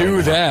naked. We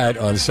do that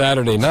on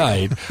Saturday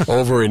night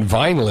over in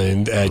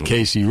Vineland at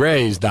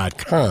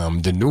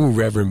KCRays.com, the new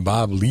Reverend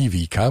Bob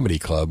Levy Comedy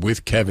Club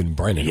with Kevin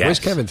Brennan. Yes. Where's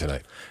Kevin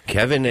tonight?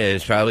 Kevin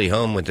is probably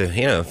home with the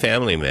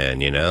family man.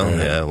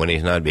 When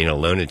he's not being a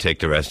lunatic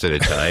the rest of the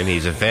time,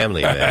 he's a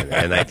family man.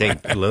 And I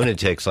think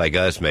lunatics like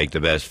us make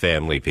the best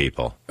family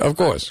people. Of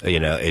course.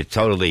 It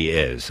totally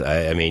is.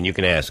 I mean, you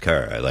can ask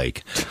her.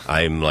 Like,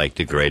 I'm like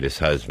the greatest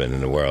husband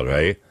in the world,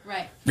 right?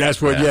 Right.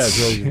 That's what, yes.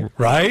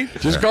 Right?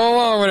 Just go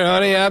along with it,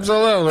 honey.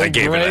 Absolutely. I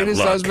gave her that Greatest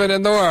look. husband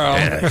in the world.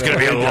 Yeah, it's going to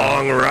be a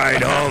long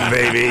ride home,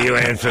 baby. You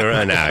answer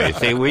her now. You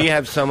see, we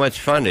have so much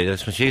fun.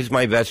 She's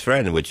my best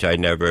friend, which I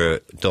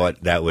never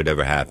thought that would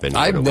ever happen.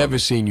 I've never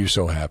seen you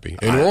so happy.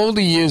 In all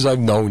the years I've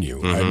known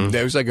you,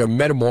 there was like a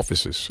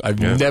metamorphosis. I've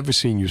never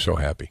seen you so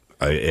happy.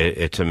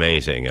 It's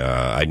amazing.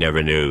 I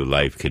never knew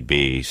life could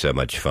be so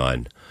much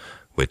fun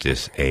with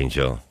this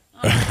angel.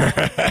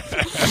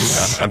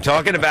 I'm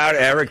talking about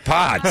Eric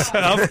Potts.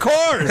 Of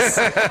course.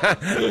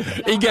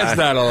 He gets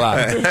that a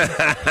lot.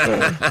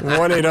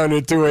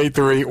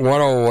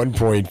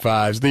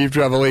 1-800-283-101.5. Steve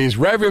Trevelise,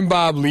 Reverend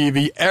Bob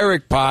Levy,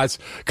 Eric Potts.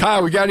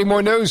 Kyle, we got any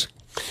more news?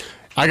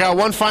 I got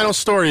one final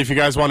story if you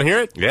guys want to hear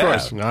it. Yeah. Of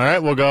course. All right,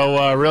 we'll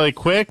go really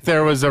quick.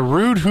 There was a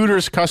rude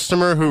Hooters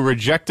customer who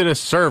rejected a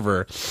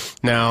server.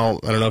 Now,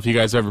 I don't know if you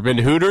guys have ever been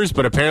to Hooters,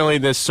 but apparently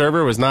this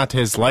server was not to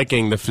his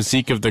liking. The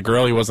physique of the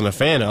girl he wasn't a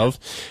fan of.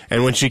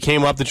 And when she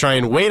came up to try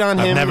and wait on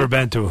him... I've never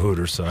been to a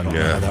Hooters, so I don't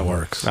know how that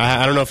works.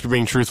 I don't know if you're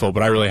being truthful,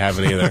 but I really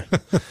haven't either.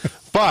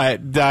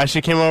 But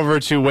she came over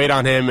to wait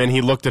on him, and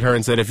he looked at her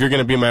and said, if you're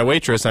going to be my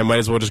waitress, I might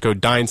as well just go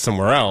dine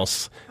somewhere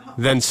else.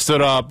 Then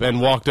stood up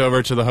and walked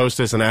over to the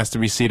hostess and asked to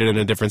be seated in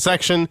a different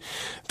section.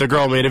 The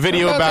girl made a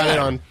video about it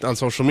on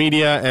social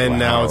media, and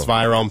now it's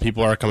viral, and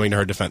people are coming to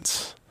her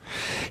defense.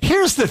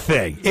 Here's the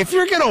thing. If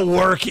you're going to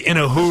work in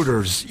a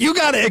Hooters, you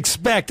got to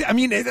expect, I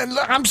mean,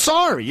 I'm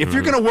sorry. If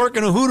you're going to work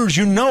in a Hooters,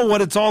 you know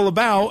what it's all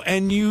about,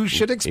 and you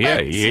should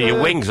expect. Yeah,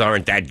 your wings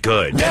aren't that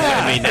good. Yeah.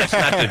 I mean, that's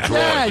not the draw.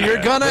 Yeah,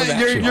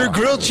 your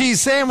grilled cheese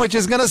sandwich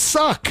is going to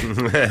suck.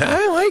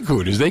 I like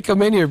Hooters. They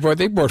come in here,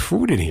 they brought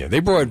food in here.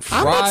 They brought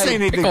fried I'm not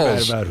saying anything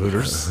pickles. bad about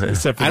Hooters. I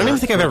don't even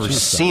think I've ever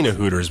seen a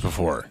Hooters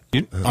before.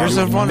 I've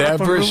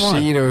never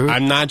seen a Hooters.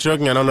 I'm not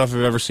joking. I don't know if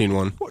I've ever seen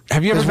one.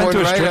 Have you ever been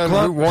to a strip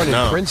club?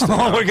 In Princeton.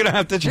 Oh, we're going to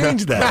have to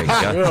change that.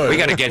 We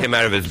got to get him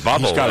out of his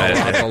bubble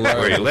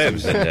where he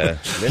lives. And,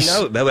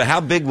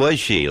 how big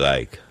was she?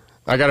 Like,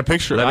 I got a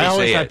picture. I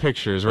always have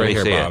pictures right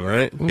here, Bob.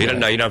 Right? You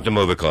don't have to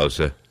move it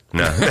closer.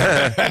 No,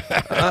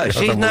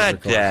 she's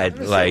not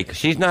that.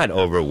 She's not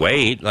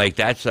overweight. Like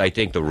that's, I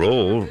think, the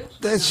rule.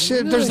 That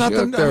shit. There's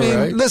nothing. I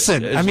mean,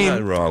 listen. There's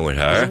nothing wrong with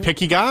her.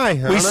 Picky guy.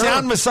 We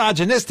sound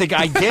misogynistic.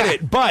 I get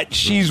it, but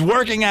she's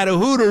working at a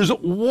Hooters.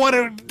 What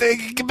a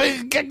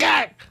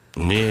guy.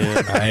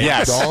 Yeah.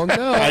 Yes. don't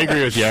know. I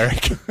agree with you,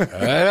 Eric.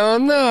 I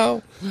don't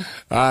know.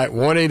 All right,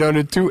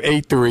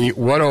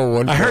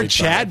 1-800-283-101. I heard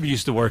Chad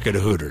used to work at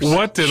a Hooters.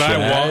 What did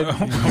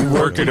I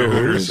work at a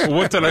Hooters?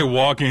 What did I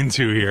walk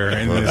into here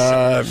in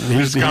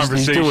this conversation?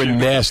 He's doing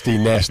nasty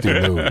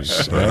news.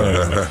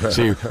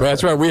 See,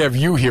 that's why we have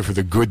you here for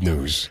the good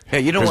news.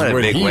 Hey, you don't want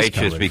a big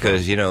waitress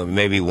because,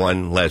 maybe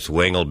one less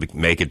wing will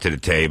make it to the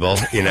table,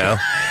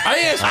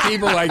 I ask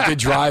people to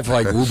drive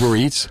Uber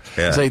Eats.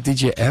 Yeah. It's like,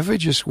 did you ever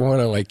just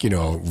want to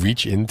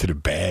reach into the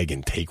bag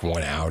and take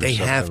one out? They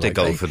have to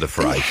go for the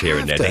fries here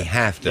and there. They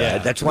have to. Yeah.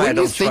 That's why I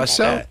don't trust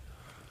that.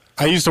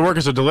 I used to work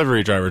as a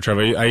delivery driver,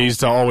 Trevor. I used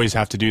to always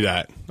have to do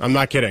that. I'm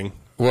not kidding.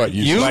 What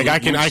you like? I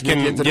can.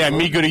 Yeah,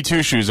 me goody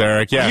two shoes,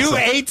 Eric. Yeah, you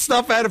ate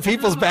stuff out of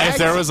people's bags. If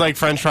there was like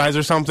French fries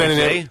or something,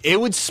 and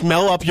it would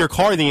smell up your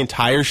car the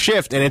entire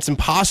shift, and it's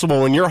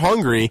impossible when you're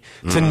hungry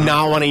to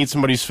not want to eat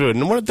somebody's food.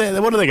 And what are they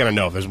going to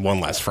know if there's one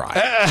less fry?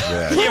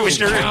 Who's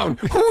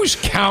counting? Who's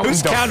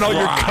counting all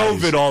your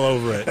COVID all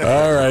over it?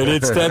 All right,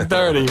 it's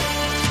 10:30.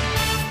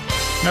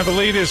 Now the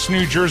latest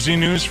New Jersey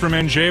news from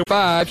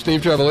NJ5.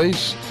 Steve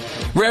Trevelise.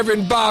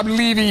 Reverend Bob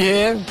Levy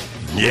here.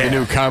 Yeah. The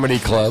new comedy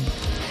club.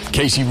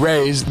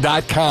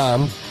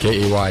 CaseyRays.com.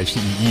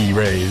 KAYCEE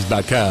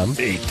Rays.com.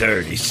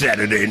 8:30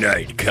 Saturday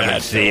night. Come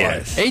and see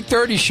us.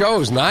 8:30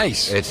 shows.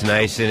 Nice. It's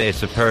nice, and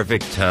it's a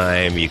perfect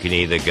time. You can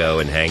either go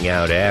and hang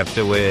out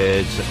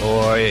afterwards,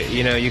 or,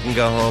 you can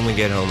go home and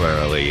get home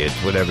early. It's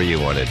whatever you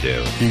want to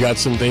do. You got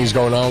some things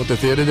going on with the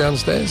theater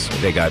downstairs?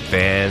 They got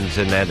bands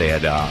and that. They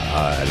had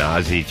an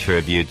Ozzy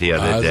tribute the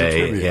other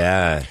day. Tribute.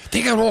 Yeah.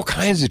 They got all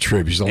kinds of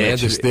tributes.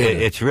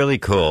 It's really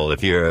cool.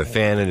 If you're a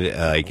fan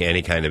of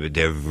any kind of it,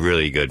 they're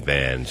really good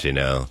bands,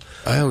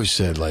 I always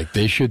said,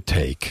 they should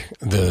take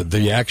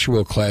the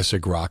actual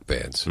classic rock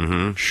bands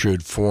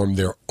should form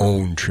their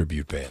own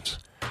tribute bands.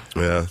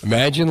 Yeah.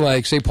 Imagine,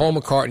 say, Paul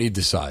McCartney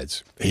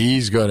decides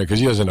he's going to, because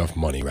he has enough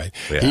money, right?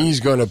 Yeah. He's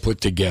going to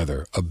put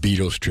together a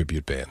Beatles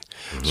tribute band.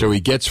 So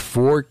he gets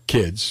 4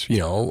 kids,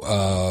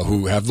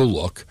 who have the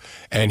look,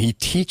 and he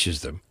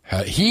teaches them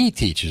how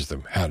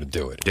to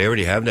do it. They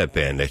already have that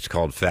band. It's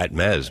called Fat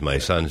Mez, my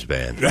son's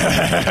band.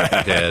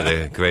 They're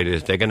the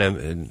greatest. They're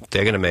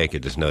gonna make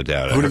it. There's no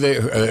doubt. Who do they?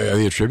 Are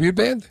they a tribute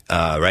band?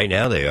 Right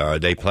now they are.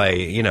 They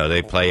play.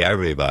 They play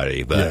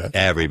everybody, but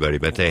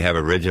But they have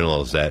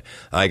originals that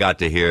I got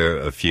to hear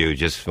a few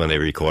just when they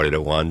recorded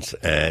it once,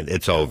 and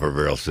it's over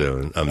real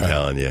soon. I'm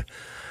telling you.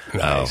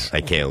 Nice. Oh,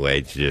 I can't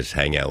wait to just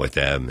hang out with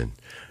them and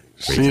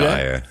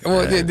retire.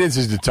 Well, this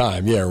is the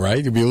time,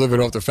 right? You'll be living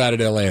off the fat of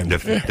their land. The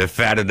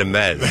fat of the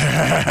men.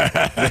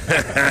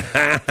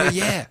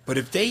 But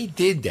if they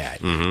did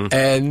that,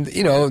 and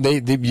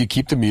you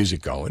keep the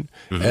music going,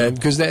 and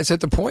because that's at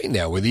the point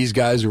now where these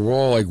guys are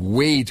all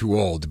way too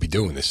old to be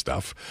doing this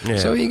stuff. Yeah.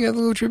 So you got a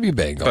little tribute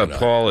band going on. But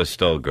Paul is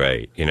still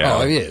great,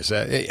 Oh, he is.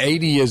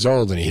 80 years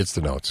old and he hits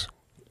the notes.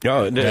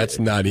 Oh, that's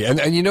nutty.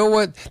 And you know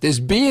what? There's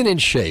being in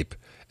shape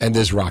and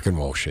there's rock and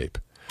roll shape.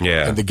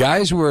 Yeah. And the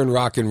guys who are in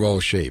rock and roll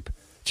shape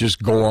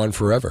just go on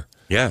forever.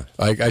 Yeah.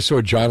 I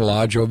saw John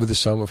Lodge over the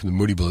summer from the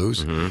Moody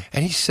Blues, and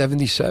he's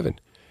 77.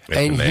 That's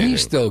and amazing. He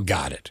still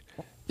got it.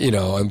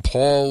 And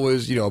Paul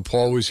was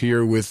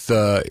here with,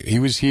 he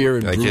was here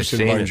in Bruce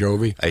and Bon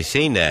Jovi. I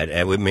seen that,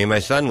 and me and my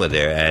son were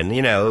there.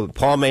 And,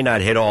 Paul may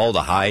not hit all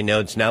the high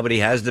notes now, but he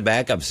has the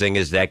backup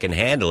singers that can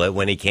handle it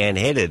when he can't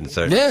hit it in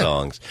certain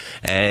songs.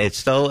 And it's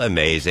still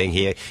amazing.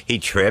 He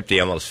tripped. He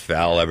almost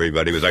fell.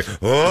 Everybody was like,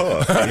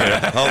 oh,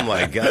 oh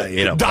my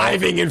God.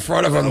 Diving in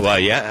front of him. Well,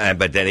 yeah,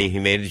 but then he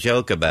made a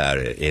joke about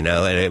it, and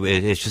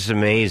it's just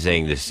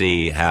amazing to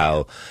see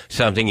how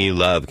something you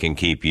love can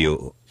keep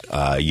you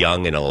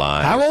young and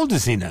alive. How old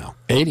is he now?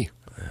 80.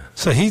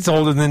 So he's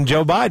older than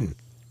Joe Biden.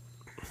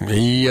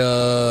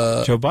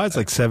 Joe Biden's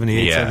like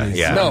 78, 77.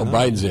 Yeah. No,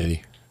 Biden's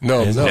 80.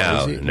 No.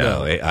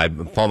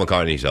 Paul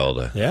McCartney's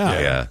older.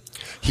 Yeah.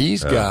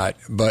 He's got,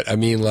 but I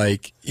mean,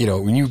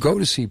 when you go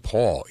to see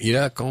Paul,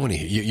 you're not going to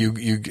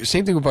you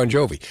same thing with Bon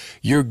Jovi.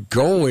 You're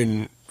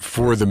going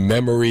for the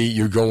memory,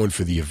 you're going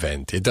for the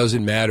event. It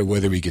doesn't matter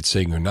whether he could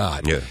sing or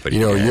not. Yeah, but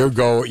you're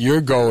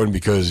going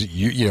because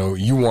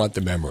you want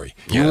the memory.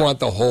 You want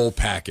the whole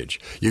package.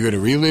 You're going to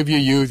relive your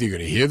youth. You're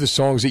going to hear the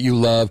songs that you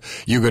love.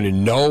 You're going to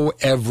know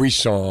every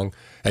song.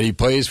 And he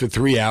plays for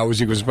 3 hours.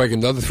 He goes like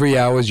another 3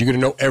 hours. You're going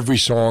to know every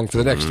song for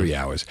the next 3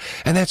 hours.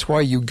 And that's why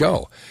you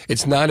go.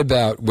 It's not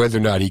about whether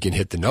or not he can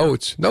hit the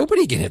notes.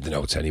 Nobody can hit the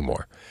notes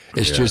anymore.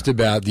 It's just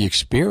about the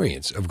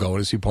experience of going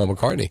to see Paul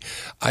McCartney.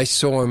 I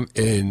saw him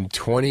in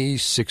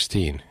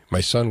 2016. My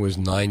son was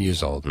 9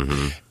 years old,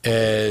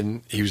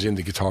 and he was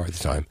into guitar at the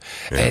time.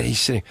 And he's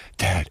saying,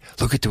 "Dad,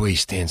 look at the way he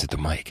stands at the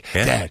mic.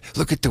 Dad,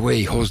 look at the way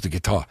he holds the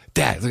guitar.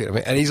 Dad, look at him."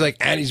 And he's like,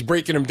 and he's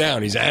breaking him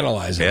down. He's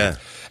analyzing him.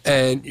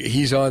 And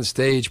he's on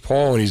stage,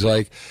 Paul, and he's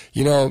like,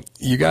 you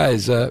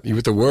guys, you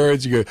with the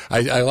words, you go,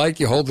 I like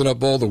you holding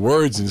up all the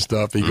words and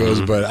stuff. He goes,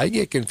 but I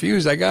get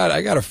confused. I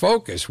got to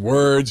focus.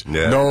 Words,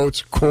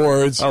 notes,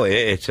 chords. Oh,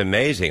 it's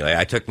amazing.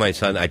 I took my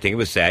son, I think it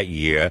was that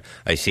year,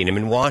 I seen him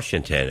in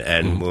Washington,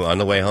 and on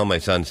the way home, my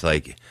son's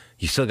like,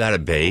 "You still got a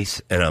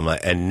bass?" And I'm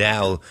like, and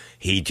now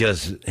him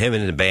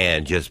and the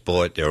band just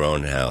bought their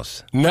own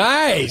house.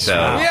 Nice.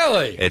 So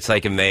really? It's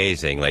like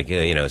amazing.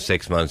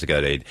 6 months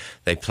ago,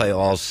 they play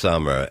all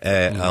summer,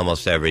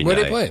 almost every night. Where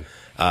are they playing?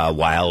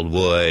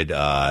 Wildwood.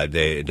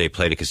 They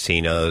play the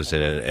casinos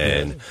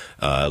in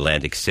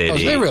Atlantic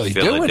City, they really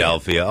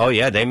Philadelphia. Oh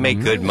yeah, they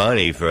make good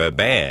money for a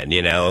band,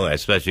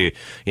 especially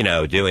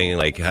doing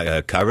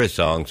cover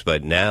songs.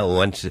 But now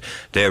once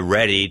they're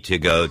ready to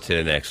go to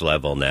the next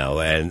level now,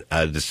 and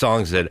the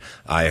songs that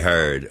I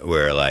heard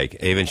were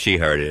even she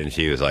heard it and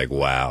she was like,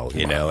 wow,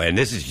 And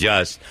this is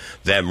just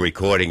them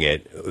recording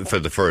it for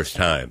the first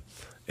time.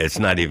 It's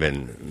not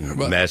even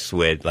messed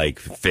with, like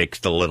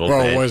fixed a little bit.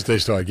 Well, once they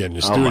start getting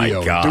the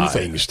studio and do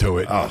things to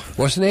it. Oh.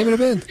 What's the name of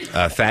the band?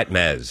 Fat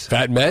Mez.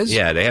 Fat Mez?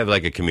 Yeah, they have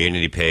like a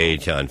community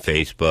page on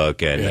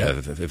Facebook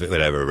and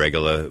whatever,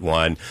 regular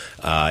one.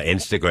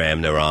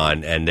 Instagram they're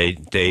on, and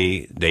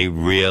they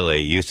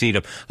really, you see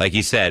them, like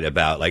you said,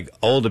 about like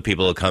older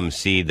people will come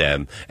see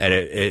them, and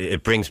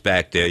it brings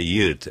back their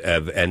youth,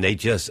 and they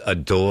just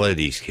adore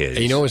these kids.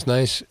 And you know what's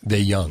nice? They're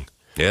young.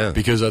 Yeah.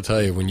 Because I'll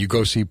tell you, when you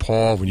go see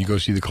Paul, when you go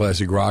see the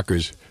classic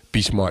rockers,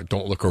 be smart.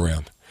 Don't look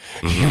around.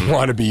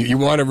 Mm-hmm. You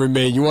want to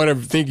remain, you want to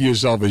think of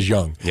yourself as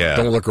young. Yeah.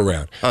 Don't look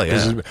around. Oh,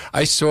 yeah.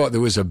 I saw there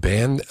was a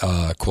band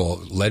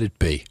called Let It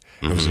Be.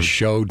 It was a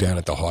show down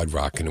at the Hard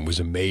Rock, and it was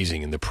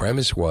amazing. And the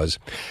premise was,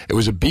 it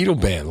was a Beatle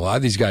band. A lot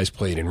of these guys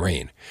played in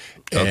Rain.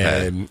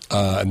 And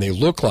they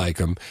look like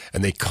them,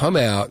 and they come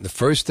out, and the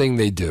first thing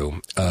they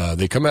do,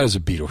 they come out as a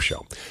Beatles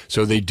show.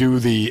 So they do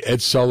the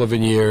Ed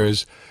Sullivan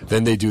years,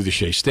 then they do the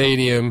Shea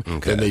Stadium,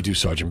 then they do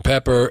Sgt.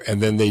 Pepper,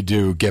 and then they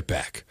do Get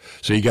Back.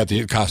 So you got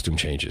the costume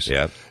changes.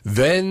 Yep.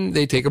 Then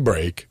they take a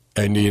break,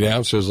 and the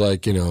announcer's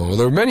like, there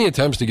were many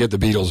attempts to get the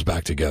Beatles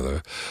back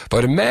together,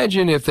 but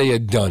imagine if they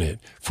had done it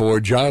for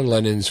John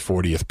Lennon's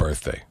 40th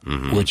birthday,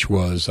 which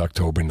was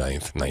October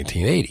 9th,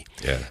 1980.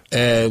 Yeah.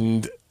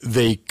 And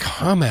they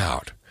come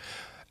out,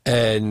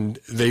 and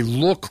they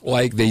look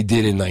like they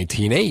did in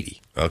 1980.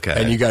 Okay.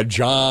 And you got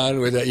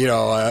John with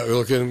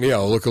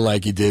looking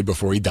like he did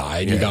before he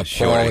died. Yeah, You got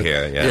short Paul.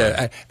 hair,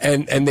 yeah.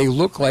 And they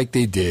look like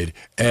they did,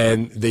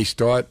 and they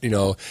start. There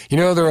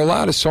are a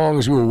lot of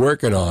songs we were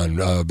working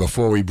on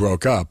before we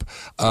broke up,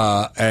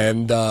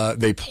 and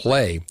they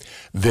play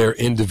their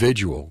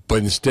individual,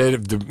 but instead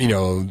of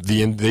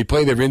they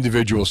play their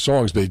individual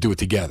songs, but they do it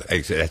togetger.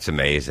 That's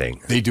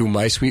amazing. They do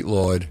My Sweet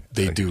Lord.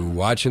 They do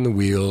Watching the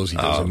Wheels. He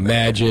does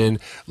Imagine,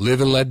 Live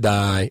and Let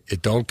Die.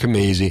 It Don't Come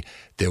Easy.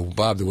 There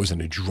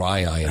wasn't a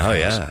dry eye in the house.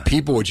 Yeah.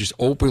 People were just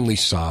openly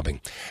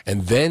sobbing.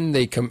 And then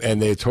they come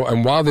and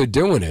and while they're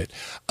doing it,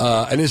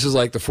 and this is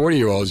like the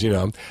 40-year-olds,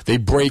 they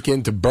break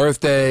into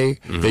Birthday.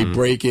 They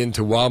break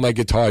into While My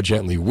Guitar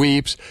Gently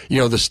Weeps.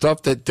 The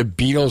stuff that the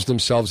Beatles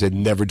themselves had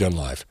never done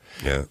live.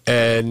 Yeah.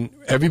 And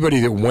everybody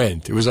that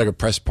went, it was like a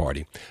press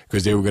party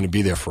because they were going to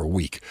be there for a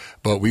week.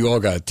 But we all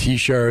got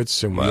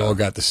T-shirts and we all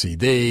got the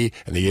CD,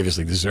 and they gave us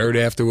like dessert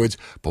afterwards.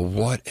 But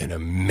what an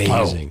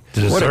amazing,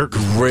 what a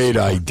great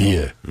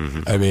idea.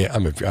 I mean, I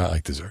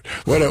like dessert.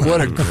 What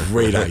a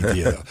great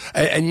idea, though.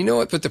 And you know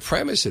what? But the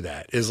premise of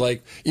that is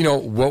like,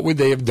 what would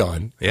they have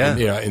done? Yeah.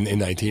 In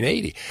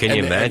 1980? Can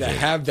you imagine? And to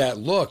have that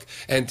look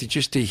and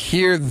to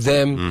hear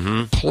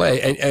them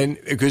play, and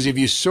because if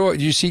you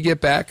see Get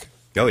Back.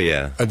 Oh,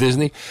 yeah. At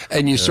Disney.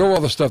 And you saw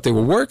all the stuff they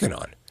were working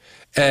on.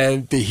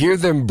 And to hear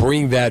them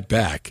bring that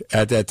back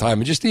at that time,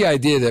 and just the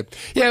idea that,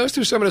 let's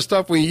do some of the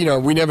stuff we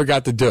never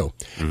got to do.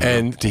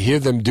 And to hear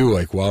them do,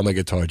 like, While My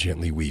Guitar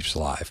Gently Weeps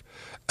live,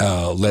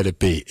 Let It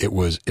Be, it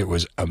was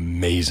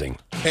amazing.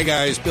 Hey,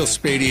 guys, Bill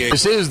Spady.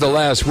 This is the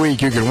last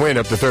week you can win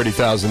up to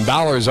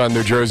 $30,000 on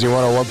New Jersey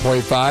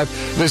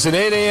 101.5. Listen,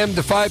 8 a.m.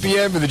 to 5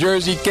 p.m. for the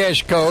Jersey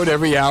Cash Code.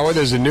 Every hour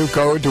there's a new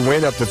code to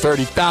win up to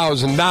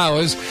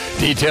 $30,000.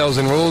 Details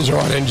and rules are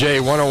on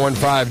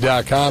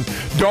NJ1015.com.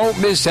 Don't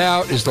miss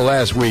out. It's the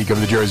last week of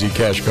the Jersey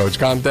Cash Codes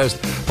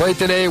contest. Play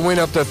today, win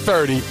up to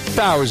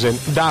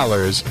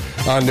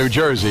 $30,000 on New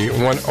Jersey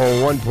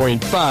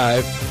 101.5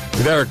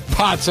 with Eric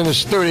Potts in the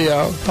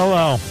studio.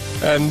 Hello.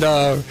 And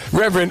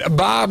Reverend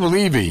Bob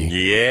Levy.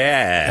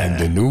 Yeah. And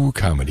the new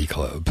comedy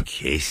club.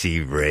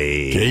 Casey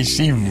Ray's.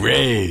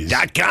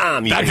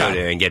 .com. You can go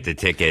there and get the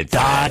tickets.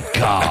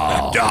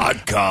 .com. .com.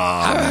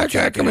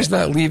 How come it's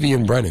not Levy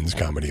and Brennan's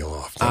comedy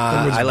loft?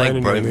 I like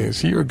Brennan.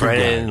 You're a good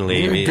Brennan, guy.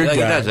 Levy. You're a good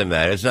guy. It doesn't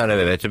matter.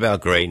 It's about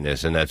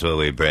greatness, and that's what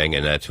we bring,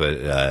 and that's what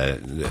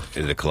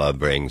the club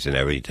brings and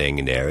everything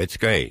in there. It's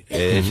great.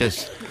 It's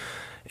just...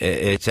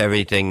 It's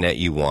everything that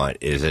you want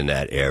is in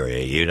that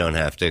area. You don't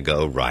have to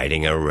go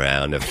riding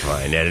around to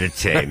find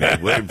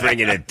entertainment. We're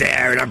bringing it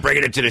there, and I'm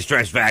bringing it to the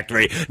Stress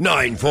Factory,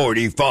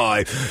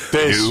 945,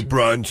 New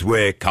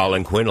Brunswick.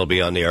 Colin Quinn will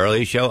be on the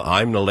early show.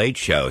 I'm the late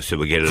show, so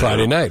we get it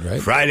Friday night,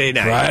 right? Friday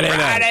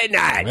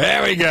night.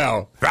 There we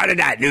go. Friday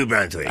night, New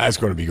Brunswick. That's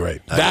going to be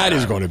great. That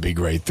is going to be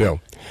great, too.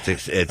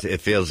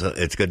 It feels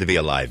it's good to be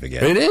alive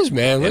again. It is,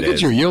 man. Look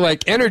at you. You're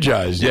like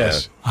energized.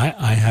 Yes. I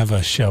have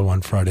a show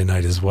on Friday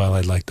night as well.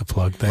 I'd like to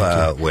plug.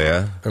 Thank you.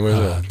 Where?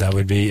 That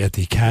would be at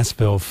the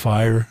Cassville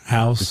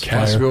Firehouse. The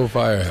Cassville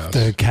Firehouse.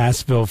 The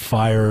Cassville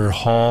Fire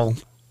Hall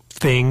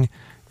thing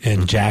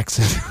in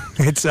Jackson.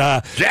 It's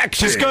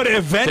Jackson. Just go to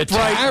Eventbrite. The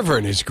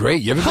tavern is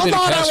great. You ever been to the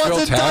Cassville I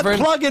wasn't Tavern?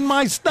 done plugging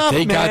my stuff,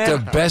 They man.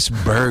 got the best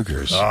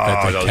burgers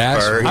at the those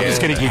Cassville. burgers. I'm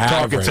just going to keep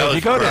talking. So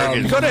you go to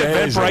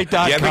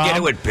Eventbrite.com. You ever get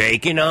it with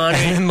bacon on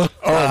it?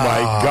 Oh,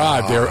 my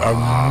God. They're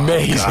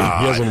amazing.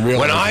 He doesn't realize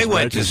When I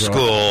went to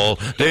school,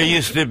 there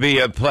used to be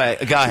a play.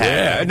 Go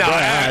ahead.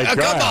 Yeah,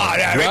 Come on,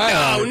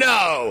 Eric.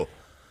 No.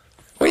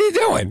 What are you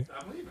doing?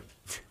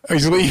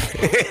 He's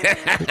leaving.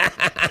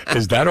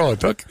 Is that all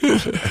it took? You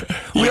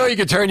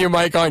can turn your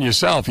mic on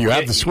yourself. You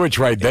have the switch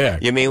right there.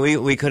 You mean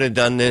we could have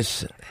done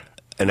this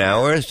An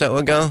hour? Is that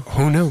what go?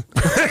 Who knew?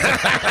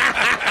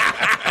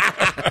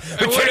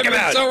 It would have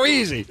been so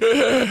easy.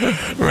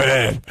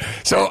 Man.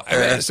 So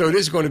this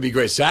is going to be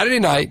great. Saturday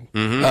night,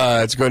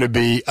 it's going to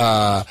be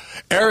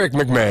Eric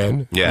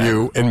McMahon,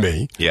 you and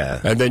me.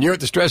 Yeah. And then you're at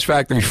the Stress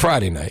Factory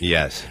Friday night.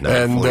 Yes.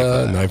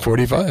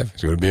 9:45.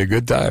 It's going to be a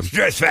good time.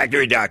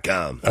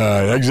 StressFactory.com.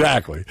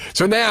 Exactly.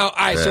 So now, all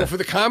right, so for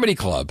the comedy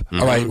club,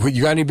 all right,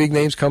 you got any big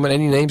names coming?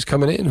 Any names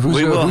coming in?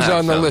 Who's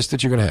on the list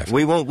that you're going to have?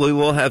 We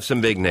will have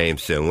some big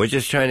names soon. We're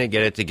just trying to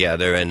get it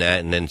together and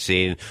then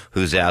seeing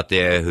who's out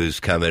there, who's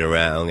coming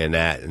around and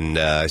that,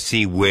 and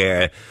see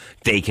where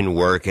they can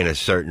work in a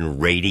certain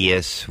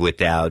radius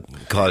without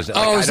causing.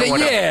 Because you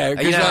had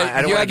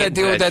to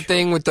deal with that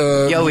thing with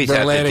the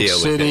Atlantic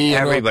City.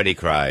 Everybody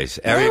cries.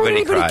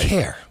 Everybody cries.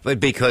 Care. But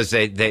because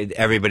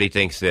everybody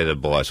thinks they're the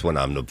boss when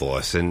I'm the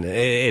boss, and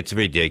it's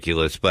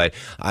ridiculous. But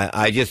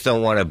I just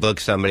don't want to book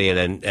somebody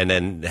and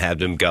then have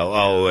them go,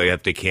 oh, I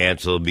have to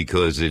cancel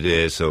because of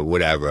this or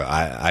whatever.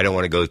 I don't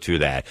want to go through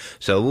that.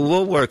 So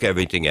we'll work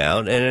everything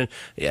out, and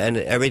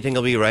everything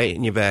will be right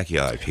in your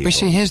backyard, people. But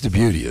see, here's the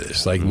beauty of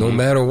this. Like, no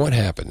matter what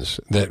happens,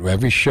 that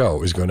every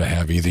show is going to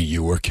have either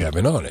you or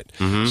Kevin on it.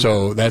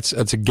 So that's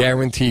a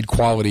guaranteed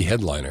quality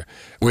headliner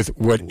with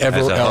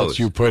whatever else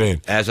you put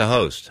in. As a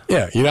host.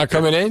 Yeah, you're not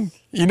coming in?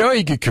 You know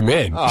he could come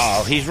in.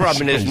 Oh, he's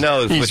rubbing his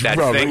nose with that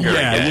finger.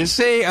 Yeah, again. You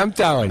see, I'm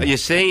telling you. You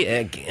see.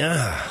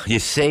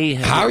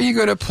 How are you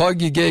going to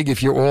plug your gig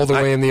if you're all the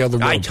way in the other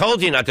room? I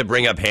told you not to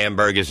bring up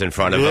hamburgers in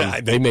front of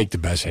them. They make the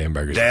best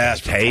hamburgers. They're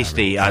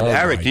tasty.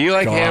 Eric, do you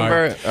like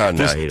hamburgers? Oh,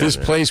 no, this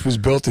place was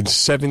built in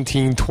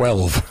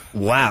 1712.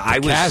 Wow, I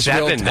was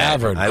 7 then.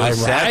 Tavern. I was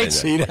 7.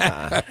 See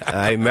that?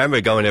 I remember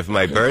going there for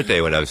my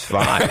birthday when I was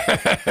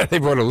 5. They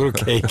brought a little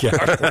cake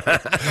out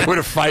with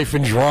a fife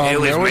and drum.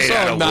 It was made so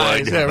out of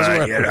nice. wood.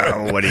 But, you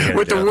know, what are you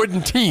with do? The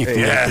wooden teeth.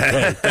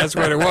 Yeah. That's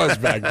what it was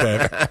back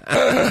then.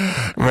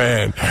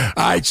 Man. All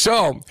right,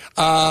 so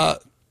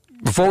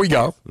before we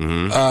go,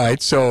 all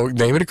right, so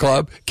name of the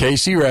club,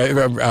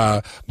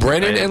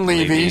 Brennan and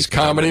Levy's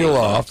Comedy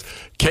Loft,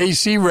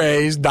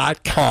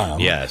 KCRays.com.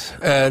 Yes.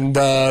 And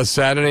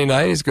Saturday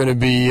night is going to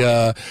be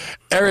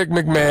Eric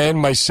McMahon,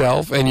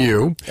 myself, and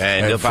you.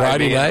 And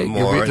Friday night,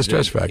 you'll be at the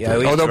Stress Factory. Yeah,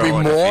 there'll be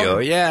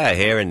more? Yeah,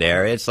 here and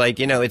there. It's like,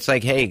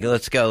 hey,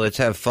 let's go, let's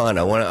have fun.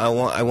 I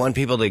want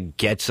people to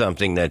get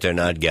something that they're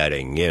not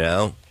getting, you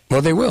know?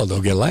 Well, they will.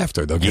 They'll get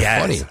laughter. They'll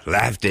get funny.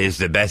 Laughter is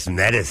the best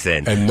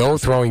medicine. And no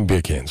throwing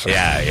beer cans.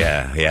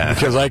 Yeah.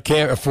 Because I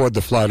can't afford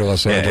to fly to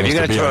Los Angeles. If you're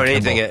going to throw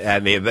anything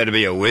at me, it better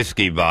be a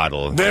whiskey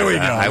bottle. There we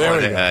go. I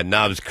want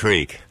Knobs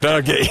Creek.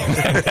 That'll get you.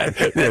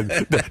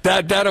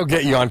 That'll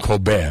get you on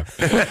Colbert.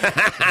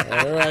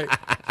 All right.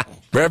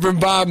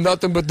 Reverend Bob,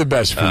 nothing but the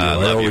best for you.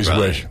 I always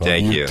wish.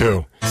 Thank you.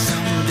 Too.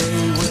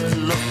 Someday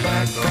we'll look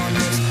back on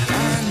this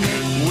and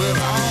it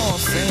will all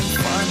seem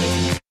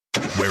funny.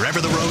 Wherever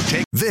the road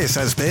takes. This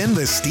has been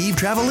the Steve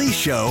Trevelise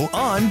Show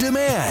on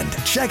demand.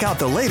 Check out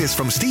the latest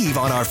from Steve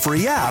on our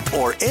free app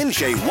or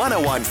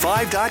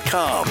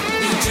NJ1015.com.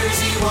 New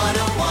Jersey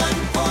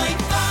 101.